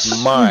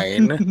Witcher's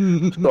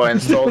mine. So I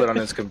installed it on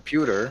his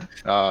computer.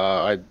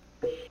 I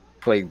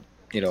played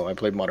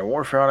Modern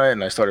Warfare on it,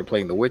 and I started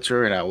playing The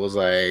Witcher, and I was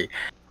like,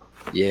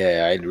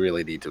 yeah, I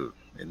really need to,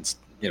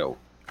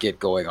 get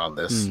going on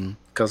this.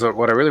 because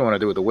what I really want to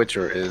do with The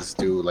Witcher is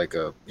do like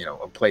a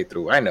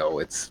playthrough. I know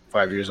it's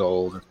 5 years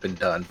old, it's been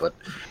done, but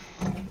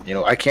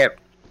I can't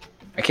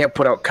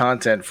put out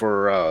content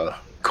for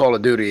Call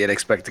of Duty and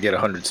expect to get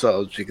 100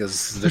 subs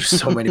because there's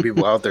so many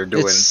people out there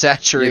doing. It's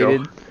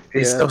saturated.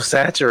 It's so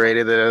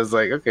saturated that I was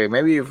like, okay,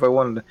 maybe if I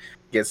wanted to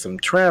get some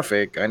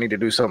traffic, I need to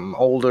do something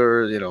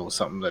older,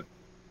 something that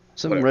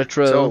whatever.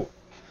 Retro. So,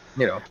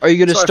 Are you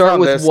going to so I start found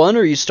with this. 1 or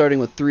are you starting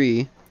with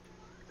 3?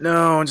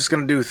 No, I'm just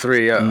gonna do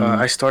 3.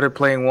 I started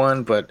playing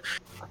 1, but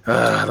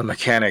the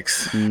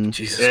mechanics,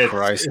 Jesus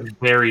Christ, It's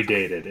very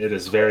dated. It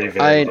is very,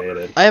 very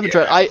dated. I haven't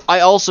tried. I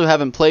also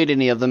haven't played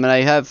any of them,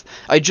 and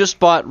I just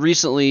bought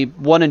recently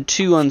 1 and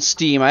 2 on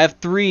Steam. I have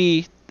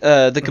 3,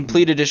 the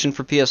complete edition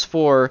for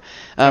PS4,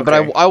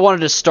 but I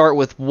wanted to start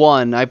with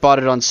 1. I bought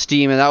it on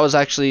Steam, and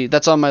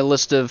that's on my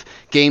list of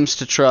games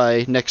to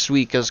try next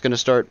week. I was gonna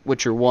start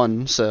Witcher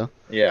 1, so.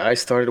 Yeah, I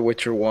started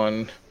Witcher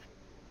 1.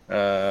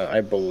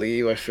 I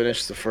believe I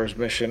finished the first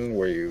mission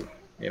where you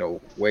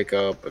wake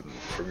up and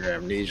from your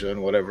amnesia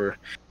and whatever.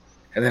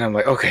 And then I'm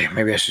like, okay,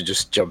 maybe I should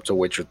just jump to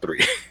Witcher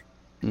 3.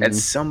 And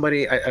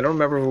somebody, I don't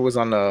remember who was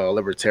on a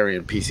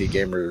Libertarian PC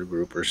Gamer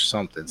group or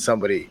something.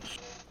 Somebody,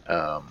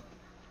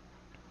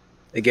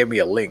 they gave me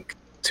a link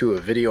to a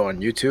video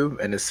on YouTube,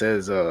 and it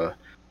says The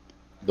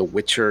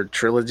Witcher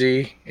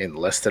trilogy in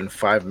less than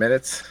 5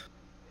 minutes.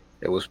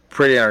 It was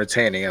pretty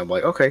entertaining. I'm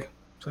like, okay,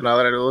 so now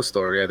that I know the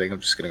story, I think I'm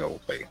just going to go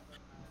play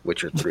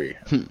Witcher 3.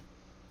 Then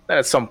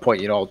at some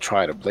point, I'll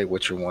try to play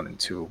Witcher 1 and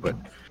 2, but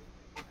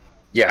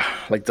yeah,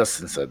 like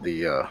Dustin said,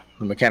 the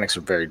mechanics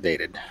are very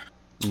dated.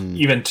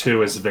 Even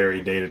 2 is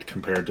very dated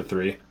compared to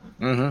 3.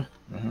 I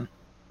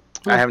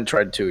haven't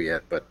tried 2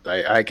 yet, but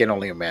I can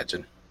only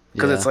imagine.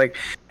 Because it's like,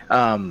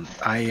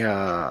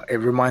 it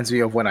reminds me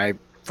of when I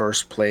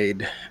first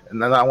played,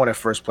 not when I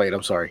first played,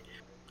 I'm sorry,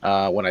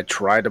 when I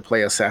tried to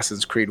play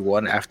Assassin's Creed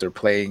 1 after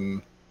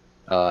playing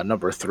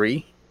number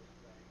 3,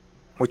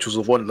 which was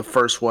the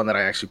first one that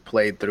I actually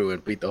played through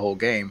and beat the whole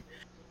game.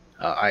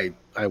 I'm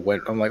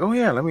like, oh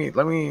yeah, let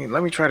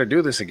me try to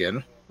do this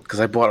again, because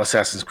I bought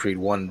Assassin's Creed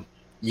 1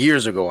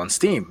 years ago on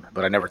Steam,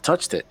 but I never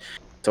touched it.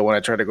 So when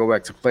I tried to go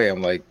back to play,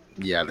 I'm like,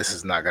 yeah, this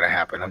is not gonna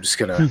happen. I'm just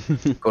gonna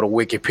go to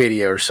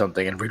Wikipedia or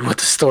something and read what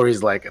the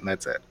story's like, and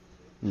that's it.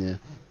 Yeah.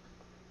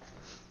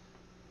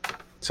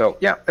 So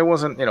yeah, it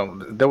wasn't,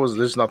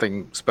 there's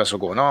nothing special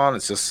going on.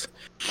 It's just,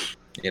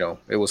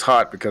 it was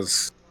hot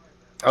because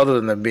other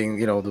than them being,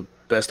 the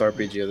best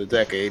RPG of the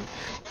decade,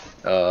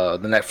 the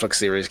Netflix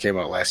series came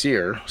out last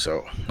year,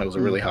 so it was a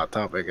really hot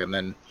topic. And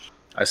then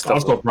I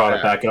also brought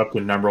it back up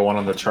to number 1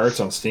 on the charts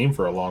on Steam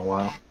for a long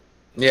while.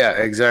 Yeah,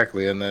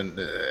 exactly. And then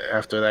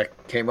after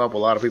that came up, a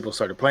lot of people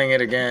started playing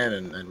it again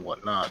and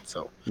whatnot.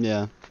 So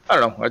yeah, I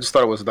don't know. I just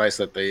thought it was nice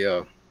that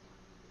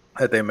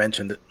they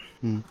mentioned it.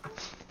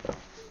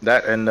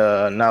 That and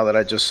now that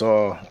I just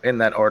saw in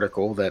that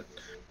article that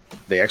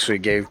they actually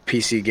gave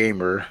PC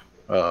Gamer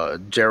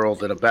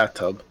Gerald in a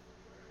bathtub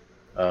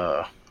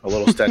a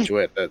little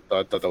statuette. I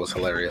thought that was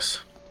hilarious.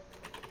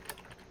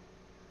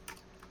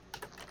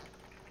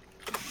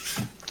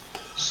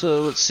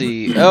 So let's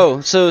see.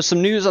 So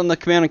some news on the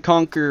Command &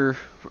 Conquer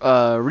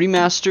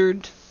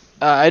remastered.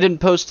 I didn't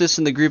post this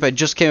in the group. I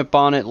just came up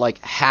on it like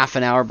half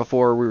an hour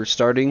before we were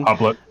starting.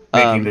 Public,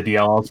 making the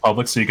DLLs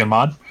public so you can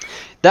mod.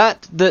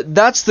 That's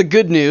the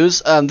good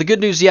news. The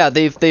good news, yeah,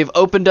 they've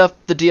opened up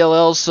the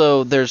DLLs,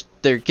 so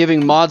they're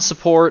giving mod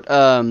support.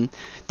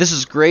 This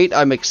is great.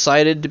 I'm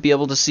excited to be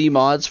able to see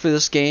mods for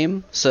this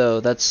game, so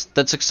that's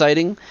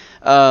exciting.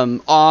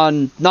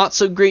 On not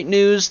so great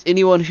news,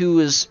 anyone who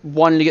is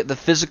wanting to get the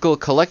physical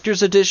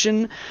collector's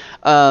edition,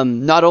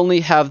 not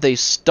only have they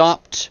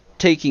stopped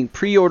taking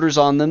pre-orders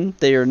on them,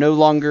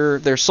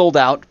 they're sold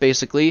out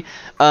basically,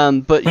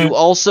 but you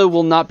also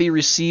will not be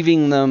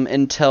receiving them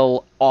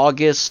until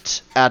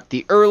August at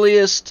the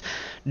earliest,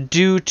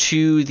 due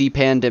to the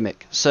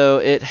pandemic. So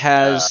it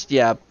has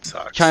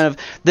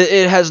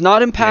it has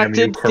not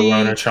impacted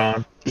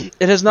it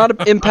has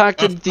not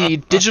impacted the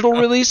digital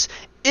release.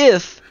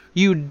 If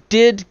you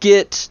did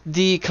get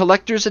the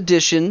collector's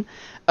edition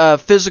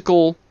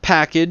physical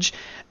package,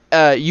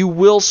 you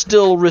will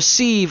still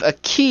receive a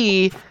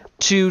key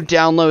to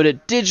download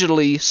it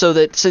digitally, so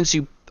that since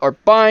you are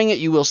buying it,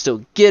 you will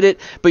still get it,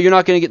 but you're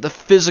not going to get the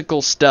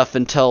physical stuff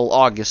until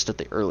August at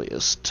the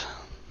earliest.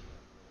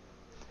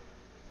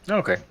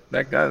 Okay,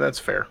 that's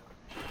fair.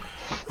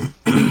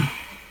 And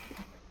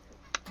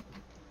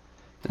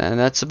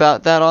that's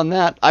about that on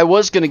that. I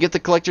was going to get the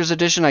collector's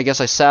edition. I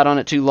guess I sat on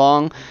it too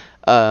long.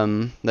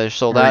 They're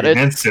sold out. You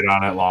didn't sit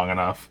on it long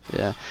enough.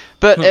 Yeah,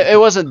 but it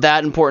wasn't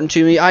that important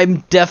to me. I'm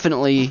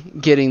definitely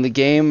getting the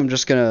game. I'm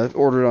just going to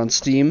order it on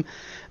Steam.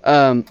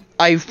 I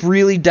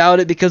really doubt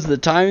it because of the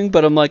timing,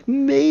 but I'm like,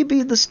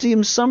 maybe the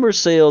Steam summer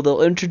sale,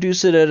 they'll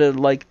introduce it at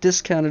a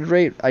discounted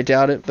rate. I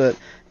doubt it, but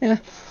yeah.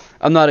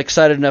 I'm not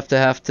excited enough to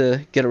have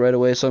to get it right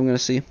away, so I'm going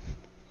to see.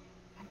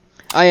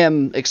 I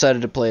am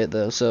excited to play it,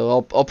 though,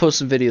 so I'll post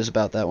some videos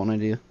about that when I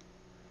do.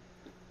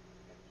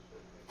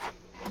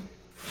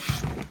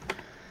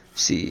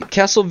 See,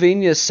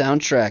 Castlevania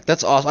soundtrack.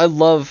 That's awesome. I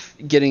love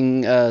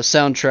getting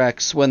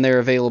soundtracks when they're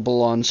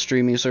available on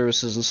streaming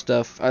services and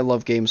stuff. I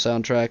love game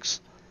soundtracks.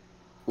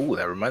 Ooh,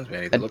 that reminds me.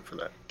 I need to look for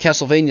that.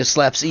 Castlevania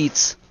slaps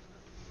eats.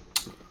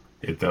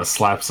 It does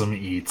slap some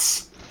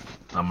eats.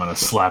 I'm gonna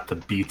slap the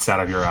beats out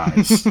of your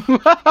eyes.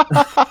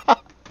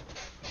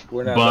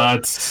 We're not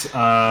But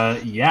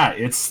yeah,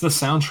 it's the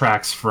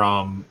soundtracks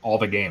from all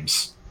the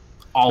games,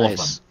 all of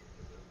them.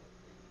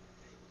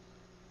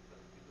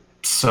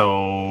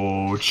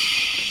 So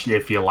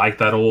if you like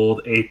that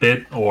old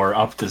 8-bit or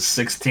up to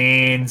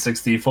 16,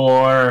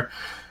 64,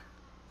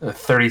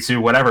 32,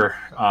 whatever,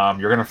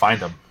 you're gonna find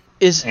them.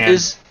 Oh,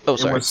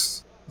 sorry. It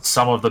was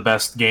some of the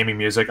best gaming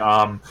music.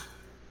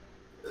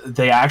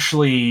 They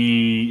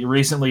actually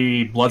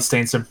recently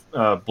Bloodstained,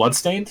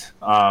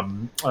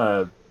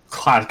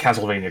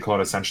 Castlevania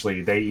clone,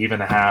 essentially. They even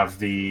have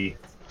the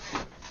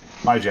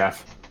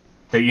Jeff.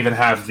 They even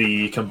have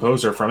the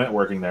composer from it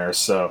working there,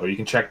 so you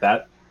can check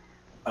that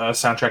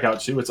soundtrack out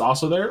too. It's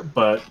also there.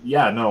 But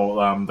yeah,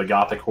 no, the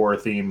gothic horror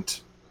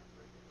themed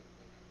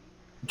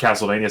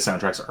Castlevania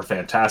soundtracks are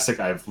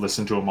fantastic. I've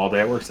listened to them all day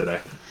at work today.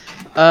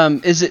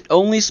 Is it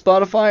only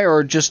Spotify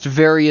or just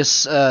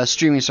various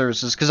streaming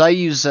services? Because I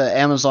use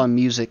Amazon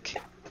Music.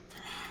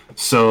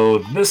 So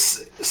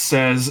this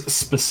says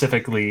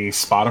specifically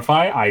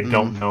Spotify. I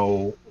don't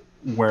know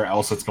where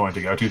else it's going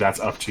to go to. That's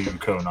up to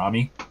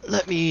Konami.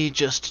 Let me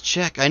just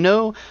check. I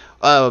know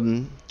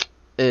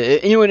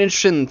anyone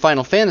interested in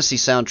Final Fantasy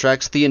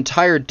soundtracks, the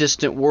entire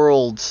Distant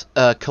World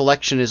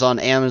collection is on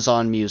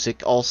Amazon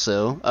Music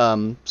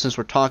also, since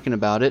we're talking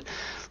about it.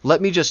 Let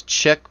me just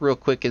check real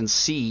quick and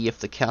see if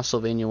the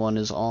Castlevania one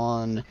is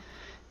on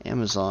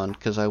Amazon,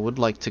 because I would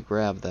like to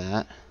grab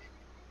that.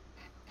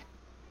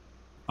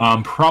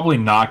 Probably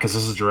not, because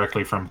this is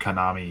directly from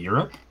Konami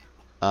Europe.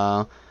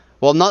 Well,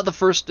 not the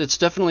first. It's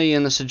definitely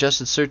in the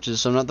suggested searches,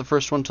 so I'm not the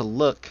first one to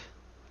look.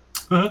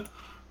 There's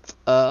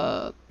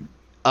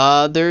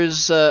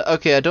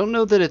okay. I don't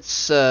know that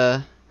it's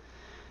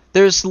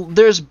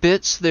there's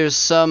bits. There's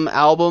some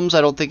albums.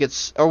 I don't think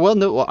it's or well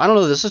no. I don't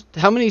know. This is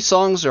how many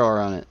songs there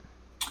are on it.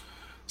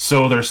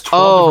 So there's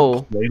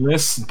 12 different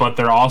playlists, but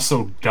they're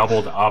also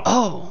doubled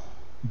up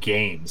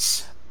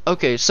games.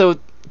 Okay, so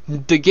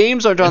the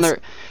games aren't on there.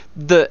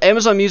 The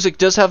Amazon Music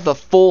does have the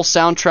full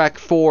soundtrack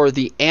for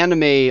the anime,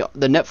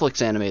 the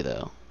Netflix anime,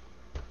 though.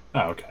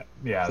 Oh, okay.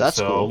 Yeah, That's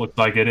so cool. It looks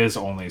like it is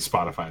only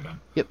Spotify then.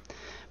 Yep.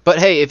 But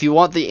hey, if you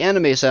want the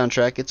anime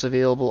soundtrack, it's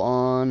available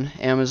on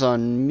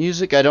Amazon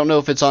Music. I don't know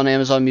if it's on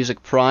Amazon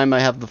Music Prime. I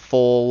have the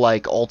full,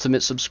 like,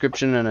 ultimate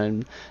subscription, and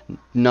I'm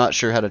not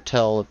sure how to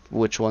tell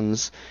which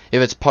ones,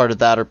 if it's part of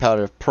that or part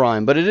of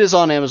Prime. But it is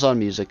on Amazon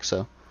Music,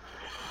 so...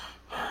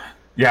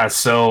 Yeah,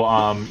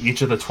 so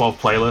each of the 12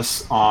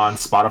 playlists on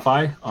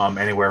Spotify,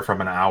 anywhere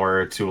from an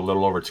hour to a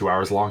little over 2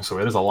 hours long, so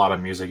it is a lot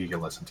of music you can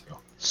listen to.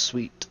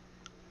 Sweet.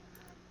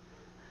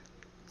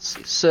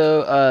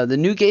 So the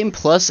New Game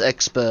Plus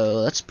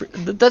Expo,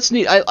 that's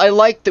neat. I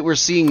like that we're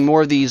seeing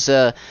more of these.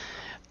 I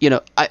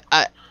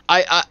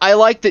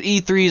like that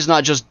E3 is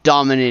not just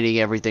dominating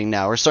everything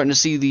now. We're starting to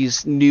see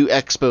these new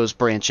expos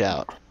branch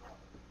out.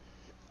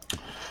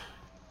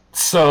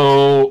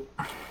 So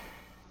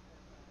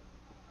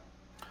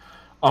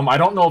I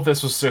don't know if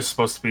this was just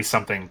supposed to be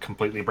something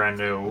completely brand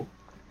new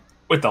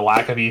with the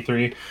lack of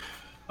E3.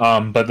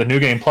 But the New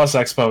Game Plus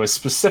Expo is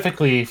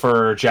specifically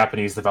for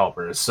Japanese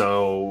developers.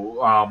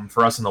 So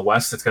for us in the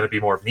West, it's going to be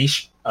more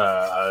niche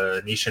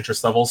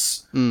interest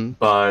levels.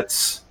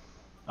 But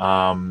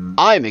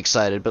I'm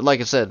excited. But like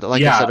I said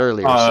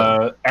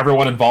earlier,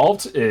 everyone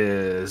involved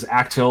is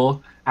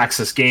Actil,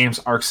 Axis Games,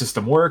 Arc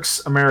System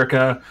Works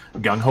America,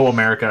 Gung Ho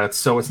America.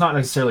 So it's not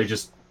necessarily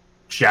just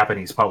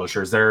Japanese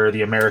publishers. They're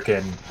the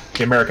American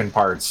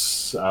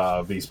parts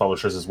of these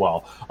publishers as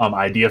well.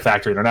 Idea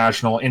Factory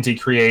International, Inti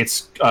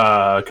Creates,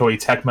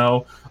 Koei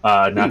Tecmo,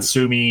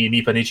 Natsumi,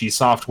 Nipponichi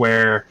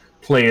Software,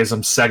 Playism,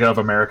 Sega of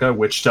America,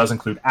 which does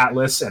include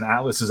Atlas, and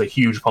Atlas is a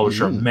huge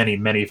publisher of many,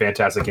 many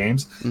fantastic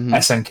games.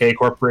 SNK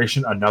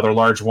Corporation, another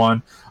large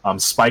one.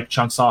 Spike,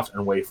 Chunsoft,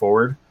 and Way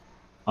Forward.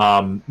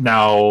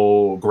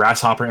 Now,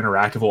 Grasshopper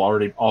Interactive will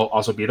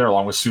also be there,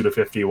 along with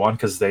Suda51,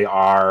 because they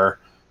are...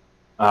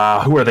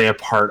 who are they a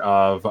part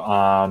of?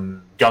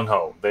 Gung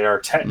Ho. They are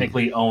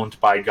technically owned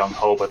by Gung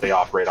Ho, but they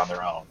operate on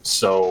their own.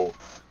 So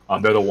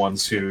they're the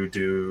ones who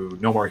do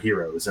No More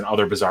Heroes and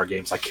other bizarre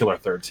games like Killer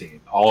 13.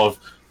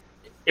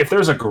 If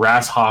there's a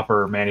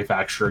Grasshopper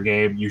manufacturer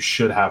game, you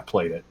should have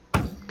played it.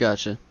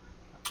 Gotcha.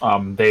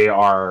 They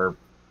are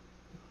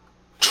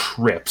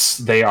trips.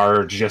 They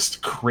are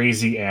just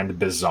crazy and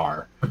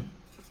bizarre.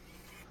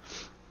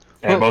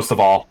 And most of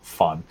all,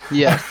 fun.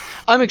 Yeah.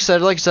 I'm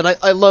excited. Like I said,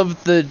 I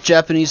love the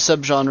Japanese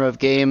subgenre of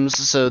games,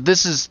 so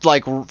this is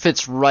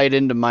fits right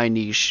into my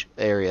niche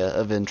area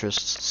of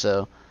interest.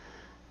 So,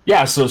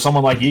 yeah. So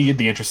someone like you'd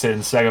be interested in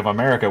Sega of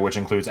America, which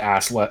includes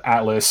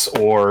Atlas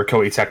or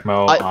Koei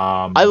Tecmo.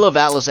 I love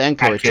Atlas and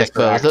Koei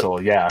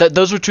Tecmo. Yeah,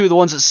 those were two of the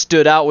ones that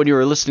stood out when you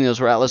were listening. Those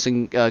were Atlas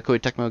and Koei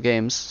Tecmo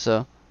games.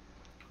 So,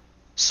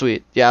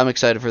 sweet. Yeah, I'm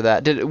excited for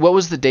that. What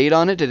was the date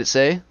on it? Did it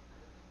say?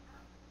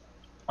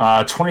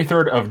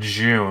 23rd of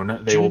June.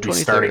 They June will be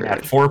starting 23rd.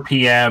 at 4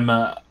 p.m.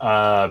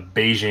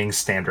 Beijing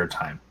Standard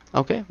Time.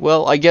 Okay,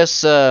 well, I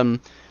guess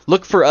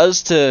look for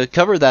us to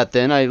cover that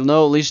then. I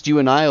know at least you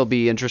and I will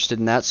be interested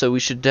in that, so we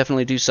should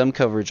definitely do some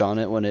coverage on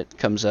it when it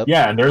comes up.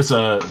 Yeah, and there is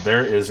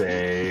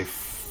a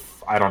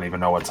I don't even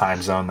know what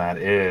time zone that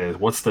is.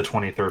 What's the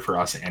 23rd for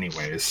us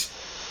anyways?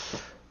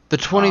 The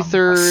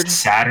 23rd,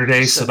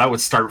 Saturday, so that would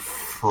start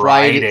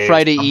Friday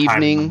Friday sometime in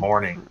the evening.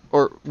 morning.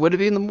 Or would it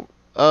be in the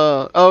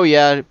oh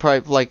yeah,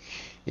 probably like,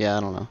 yeah,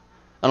 I don't know.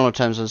 I don't know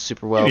time zones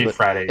super well, Maybe but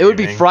Friday it would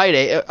be evening.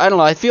 Friday. I don't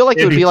know. I feel like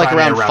it would be like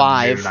Friday around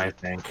 5. noon, I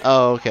think.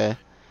 Oh, okay.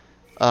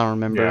 I don't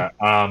remember.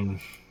 Yeah.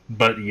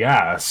 But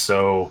yeah,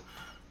 so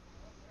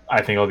I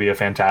think it'll be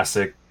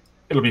fantastic.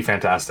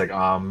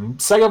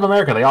 Sega of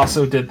America, they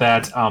also did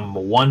that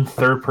one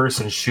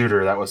third-person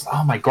shooter that was,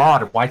 oh my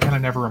god, why can't I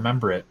never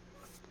remember it?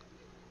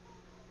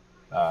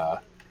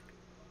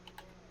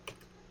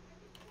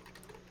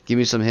 Give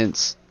me some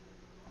hints.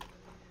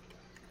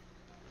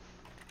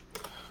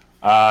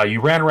 You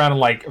ran around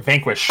like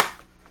Vanquish.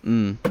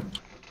 Mm.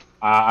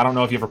 I don't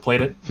know if you ever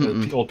played it.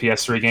 The old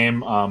PS3 game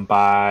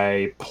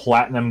by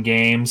Platinum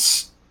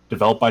Games,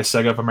 developed by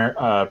Sega of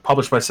America,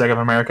 published by Sega of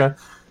America.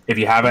 If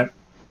you haven't,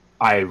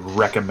 I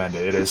recommend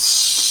it. It is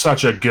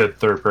such a good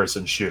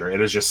third-person shooter.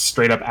 It is just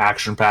straight up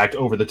action-packed,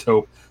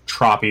 over-the-top,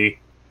 troppy.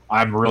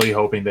 I'm really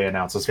hoping they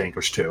announce this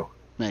Vanquish 2.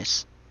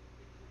 Nice.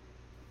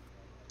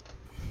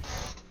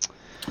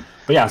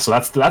 But yeah, so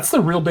that's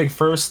the real big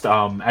first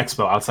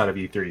expo outside of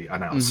E3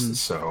 announced. Mm-hmm.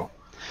 So,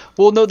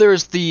 Well, no,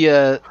 there's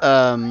the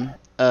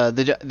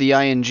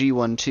ING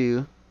one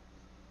too.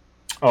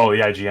 oh,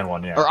 the IGN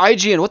one, yeah. Or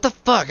IGN. What the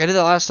fuck? I did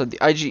that last time. The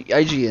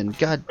IGN.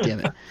 God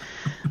damn it.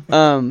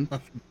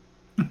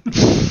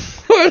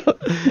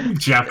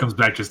 Jeff comes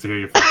back just to hear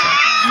you.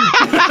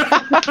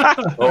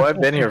 Oh, I've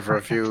been here for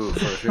a few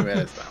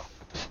minutes now.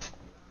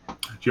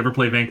 Did you ever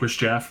play Vanquish,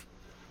 Jeff?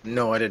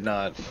 No, I did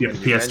not. You have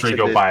When you PS3, mentioned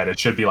go it- buy it. It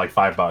should be like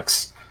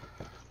 $5.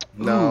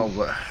 No,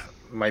 but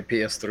my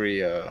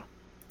PS3.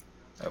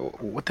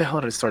 What the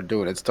hell did it start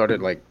doing? It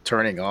started like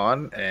turning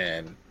on,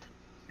 and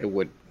it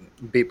would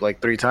beep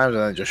like 3 times,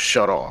 and then just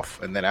shut off.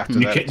 And then after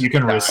that, You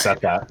can died. reset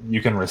that.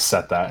 You can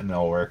reset that, and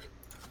it'll work.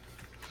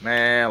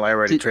 Man, I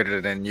already traded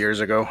it in years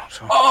ago.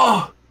 So.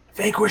 Oh,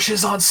 Vanquish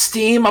is on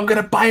Steam. I'm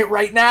gonna buy it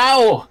right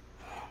now.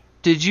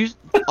 Did you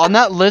on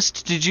that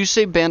list? Did you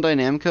say Bandai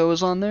Namco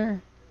was on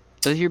there?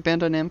 Did I hear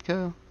Bandai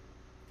Namco?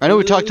 I know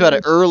we talked about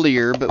it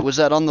earlier, but was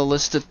that on the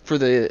list for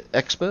the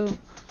expo?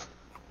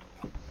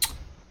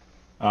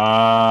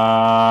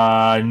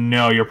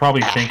 No, you're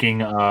probably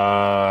thinking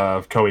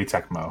of Koei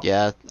Tecmo.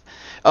 Yeah.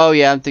 Oh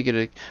yeah, I'm thinking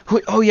of.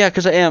 Oh yeah,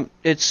 because I am.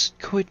 It's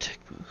Koei Tecmo.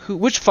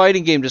 Which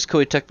fighting game does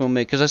Koei Tecmo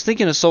make? Because I was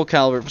thinking of Soul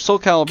Calibur. Soul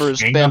Calibur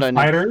is King Bandai of Namco.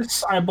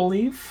 Fighters, I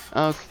believe.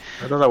 Okay.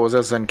 I thought that was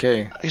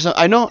SNK. So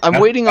I know. I'm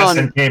waiting on.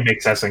 SNK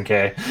makes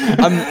SNK.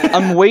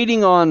 I'm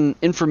waiting on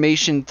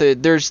information.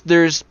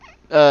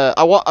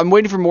 I'm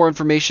waiting for more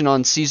information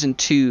on season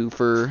 2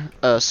 for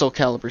Soul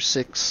Calibur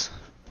 6.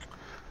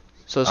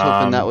 So I was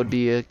hoping that would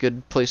be a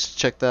good place to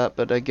check that,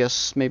 but I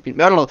guess maybe I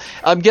don't know.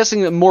 I'm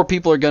guessing that more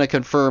people are going to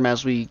confirm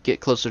as we get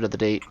closer to the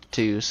date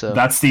too. So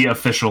That's the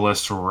official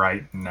list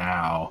right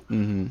now.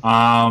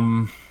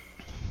 Mm-hmm.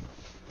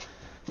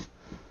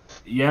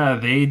 Yeah,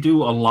 they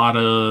do a lot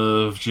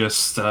of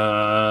just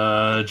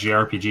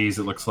JRPGs.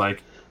 It looks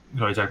like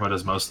Koei Tecmo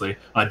does mostly.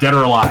 Dead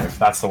or Alive,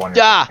 that's the one.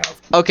 You're thinking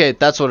of. Okay,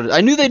 that's what it is.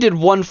 I knew they did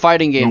one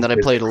fighting game that I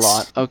played a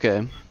Physics. lot.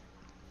 Okay.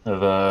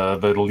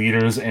 The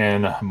leaders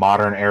in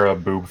modern era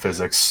boob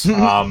physics.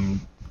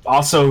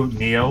 Also,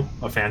 Neo,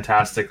 a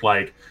fantastic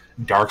like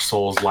Dark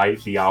Souls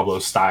light Diablo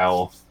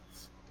style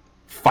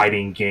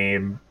fighting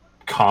game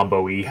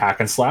combo-y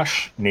hack and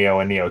slash. Neo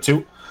and Neo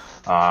 2.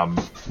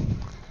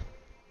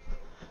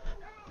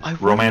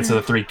 Romance of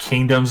the Three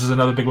Kingdoms is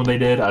another big one they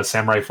did.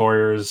 Samurai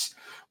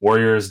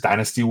Warriors,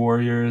 Dynasty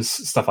Warriors,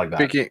 stuff like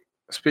that.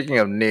 Speaking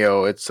of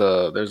Neo, it's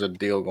there's a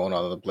deal going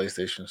on in the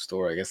PlayStation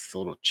Store. I guess it's a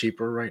little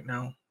cheaper right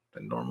now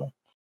than normal.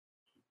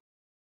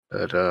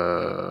 But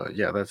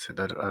yeah, that's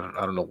that.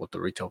 I don't know what the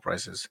retail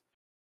price is.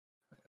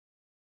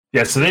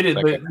 Yeah, so they did.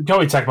 Like-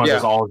 Koei Tecmo Yeah.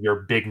 does all of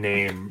your big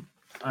name.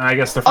 I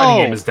guess their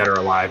fighting Oh. game is Dead or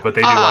Alive, but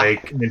they do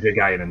like Ninja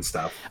Gaiden and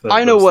stuff.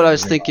 I know Those what I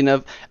was things. thinking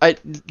of.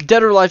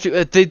 Dead or Alive.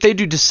 They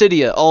do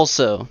Dissidia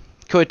also.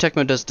 Koei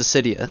Tecmo does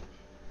Dissidia.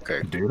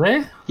 Okay. Do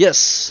they?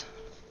 Yes.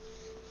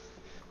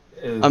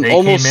 I'm They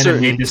almost came in certain.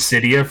 and made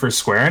Dissidia for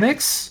Square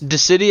Enix.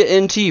 Dissidia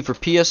NT for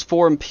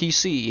PS4 and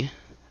PC.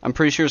 I'm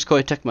pretty sure it's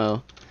Koei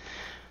Tecmo.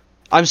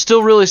 I'm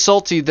still really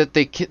salty that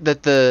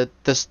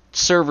the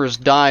servers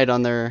died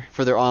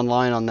for their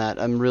online on that.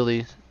 I'm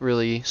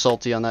really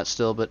salty on that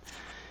still. But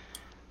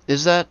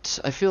is that?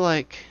 I feel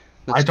like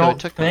that's I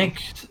don't Koei Tecmo.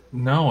 think.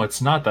 No,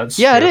 it's not. That's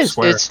Yeah, it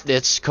straight up is. Square.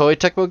 It's Koei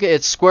Tecmo.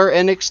 It's Square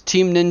Enix,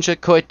 Team Ninja,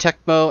 Koei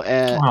Tecmo,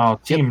 and Oh,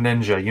 Team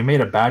Ninja, you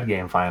made a bad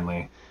game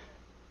finally.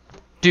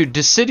 dude,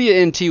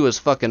 Dissidia NT was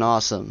fucking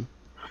awesome.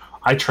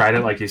 I tried it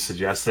like you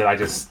suggested. I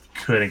just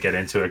couldn't get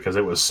into it because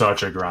it was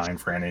such a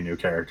grind for any new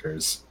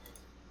characters.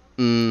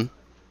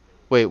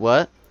 Wait,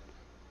 what?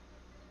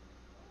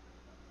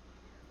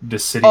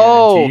 Dissidia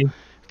Oh, NT,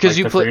 because like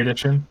you the play. free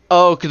edition.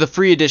 Oh, 'cause the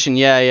free edition.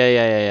 Yeah.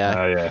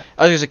 Yeah,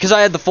 I was gonna say because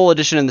I had the full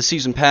edition in the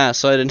season pass,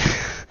 so I didn't.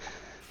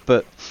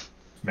 But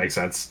makes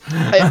sense.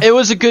 it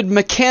was a good,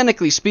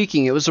 mechanically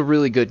speaking, it was a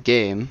really good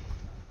game.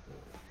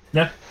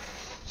 Yeah.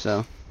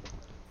 So.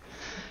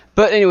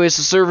 But anyways,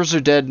 the servers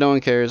are dead. No one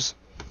cares.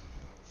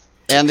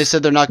 And they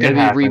said they're not going It to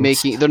be happens.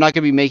 remaking. They're not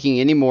going to be making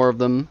any more of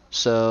them.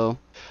 So.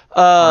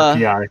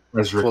 RPI,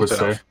 as Rick would Close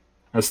say, enough.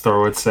 as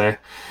Thor would say.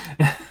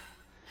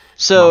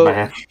 So My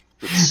bad.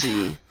 let's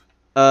see.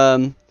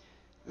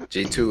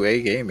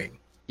 G2A Gaming.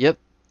 Yep.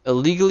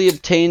 Illegally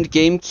obtained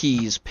game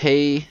keys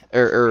pay,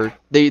 or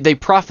they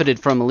profited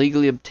from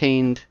illegally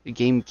obtained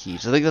game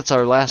keys. I think that's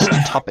our last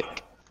topic.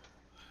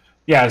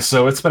 Yeah,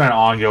 so it's been an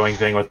ongoing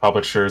thing with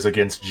publishers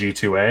against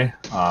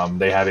G2A.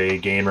 They have a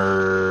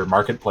gamer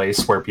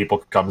marketplace where people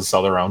can come and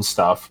sell their own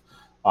stuff.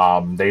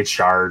 They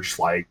charge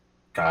like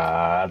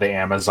the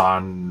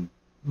Amazon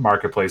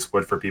marketplace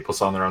would for people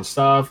selling their own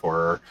stuff,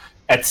 or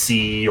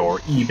Etsy, or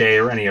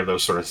eBay, or any of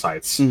those sort of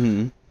sites.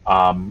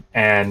 Mm-hmm.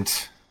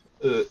 And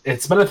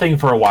it's been a thing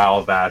for a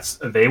while that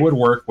they would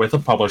work with a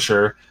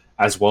publisher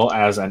as well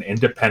as an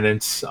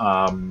independent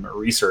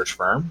research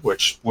firm,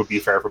 which would be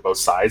fair for both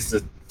sides,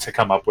 to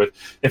come up with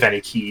if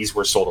any keys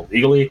were sold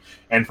illegally.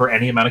 And for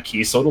any amount of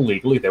keys sold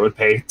illegally, they would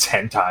pay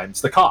 10 times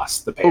the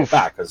cost to pay it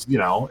back, because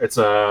it's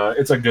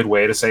a good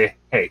way to say,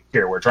 hey,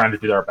 here, we're trying to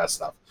do our best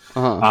stuff.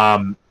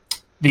 Uh-huh.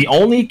 The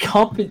only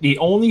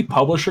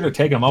publisher to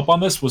take them up on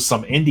this was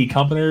some indie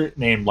company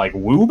named like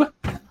Woob.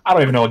 I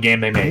don't even know what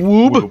game they made.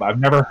 Woob? I've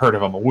never heard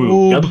of them.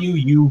 Woob.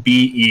 Woob.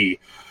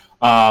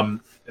 WUBE.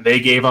 They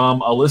gave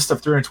them a list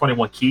of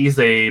 321 keys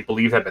they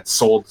believe had been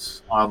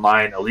sold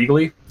online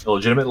illegally,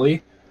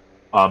 illegitimately.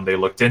 They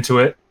looked into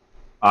it.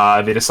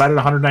 They decided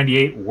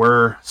 198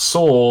 were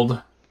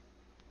sold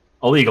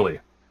illegally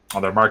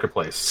on their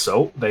marketplace.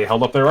 So they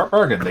held up their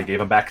bargain. They gave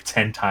them back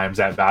 10 times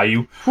that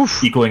value,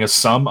 equaling a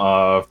sum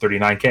of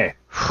 39K,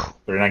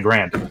 39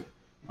 grand.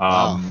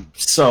 Wow.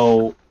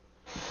 So,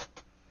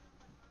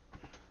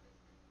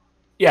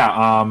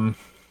 yeah,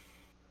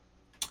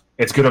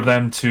 it's good of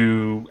them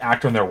to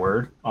act on their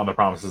word, on the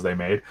promises they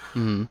made.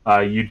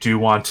 Mm-hmm. You do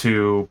want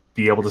to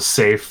be able to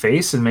save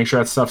face and make sure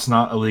that stuff's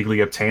not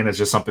illegally obtained. It's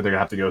just something they're going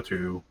to have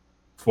to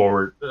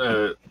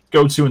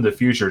go to in the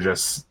future,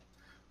 just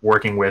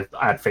working with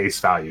at face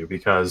value,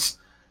 because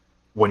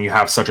when you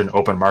have such an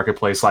open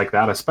marketplace like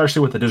that,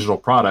 especially with a digital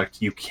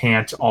product, you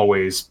can't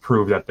always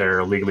prove that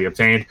they're legally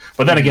obtained.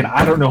 But then again,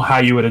 I don't know how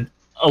you would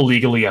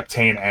illegally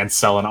obtain and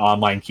sell an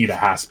online key that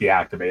has to be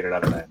activated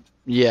at an end.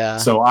 Yeah.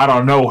 So I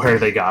don't know where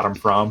they got them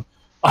from.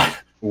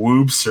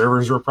 Woob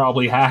servers were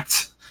probably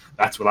hacked.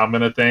 That's what I'm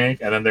going to think.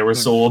 And then they were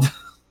sold.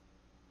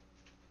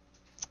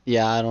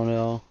 Yeah, I don't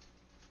know.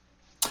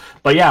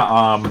 But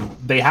yeah,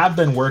 they have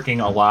been working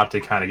a lot to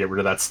kind of get rid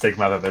of that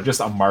stigma that they're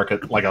just a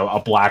market, like a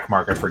black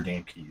market for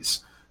game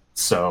keys.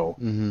 So.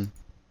 Mm-hmm.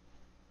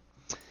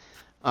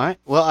 All right.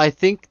 Well, I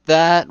think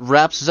that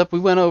wraps us up. We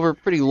went over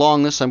pretty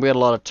long this time. We had a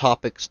lot of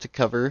topics to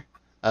cover.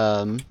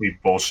 We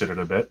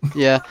bullshitted a bit.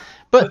 Yeah,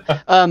 but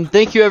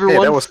thank you everyone.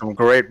 Hey, that was some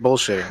great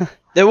bullshitting.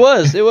 It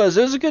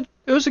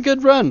was a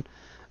good run.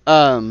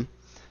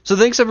 So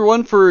thanks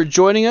everyone for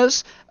joining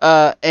us,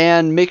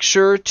 and make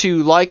sure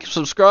to like,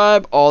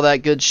 subscribe, all that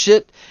good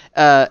shit,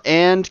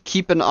 and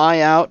keep an eye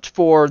out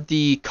for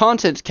the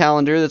content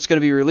calendar that's going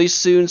to be released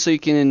soon, so you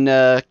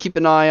can keep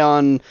an eye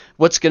on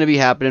what's going to be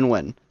happening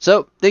when.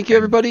 So thank you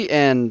everybody,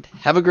 and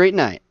have a great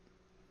night.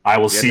 I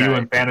will Good see you night.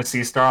 in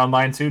Phantasy Star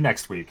Online 2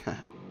 next week.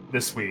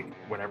 This week,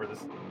 whenever this.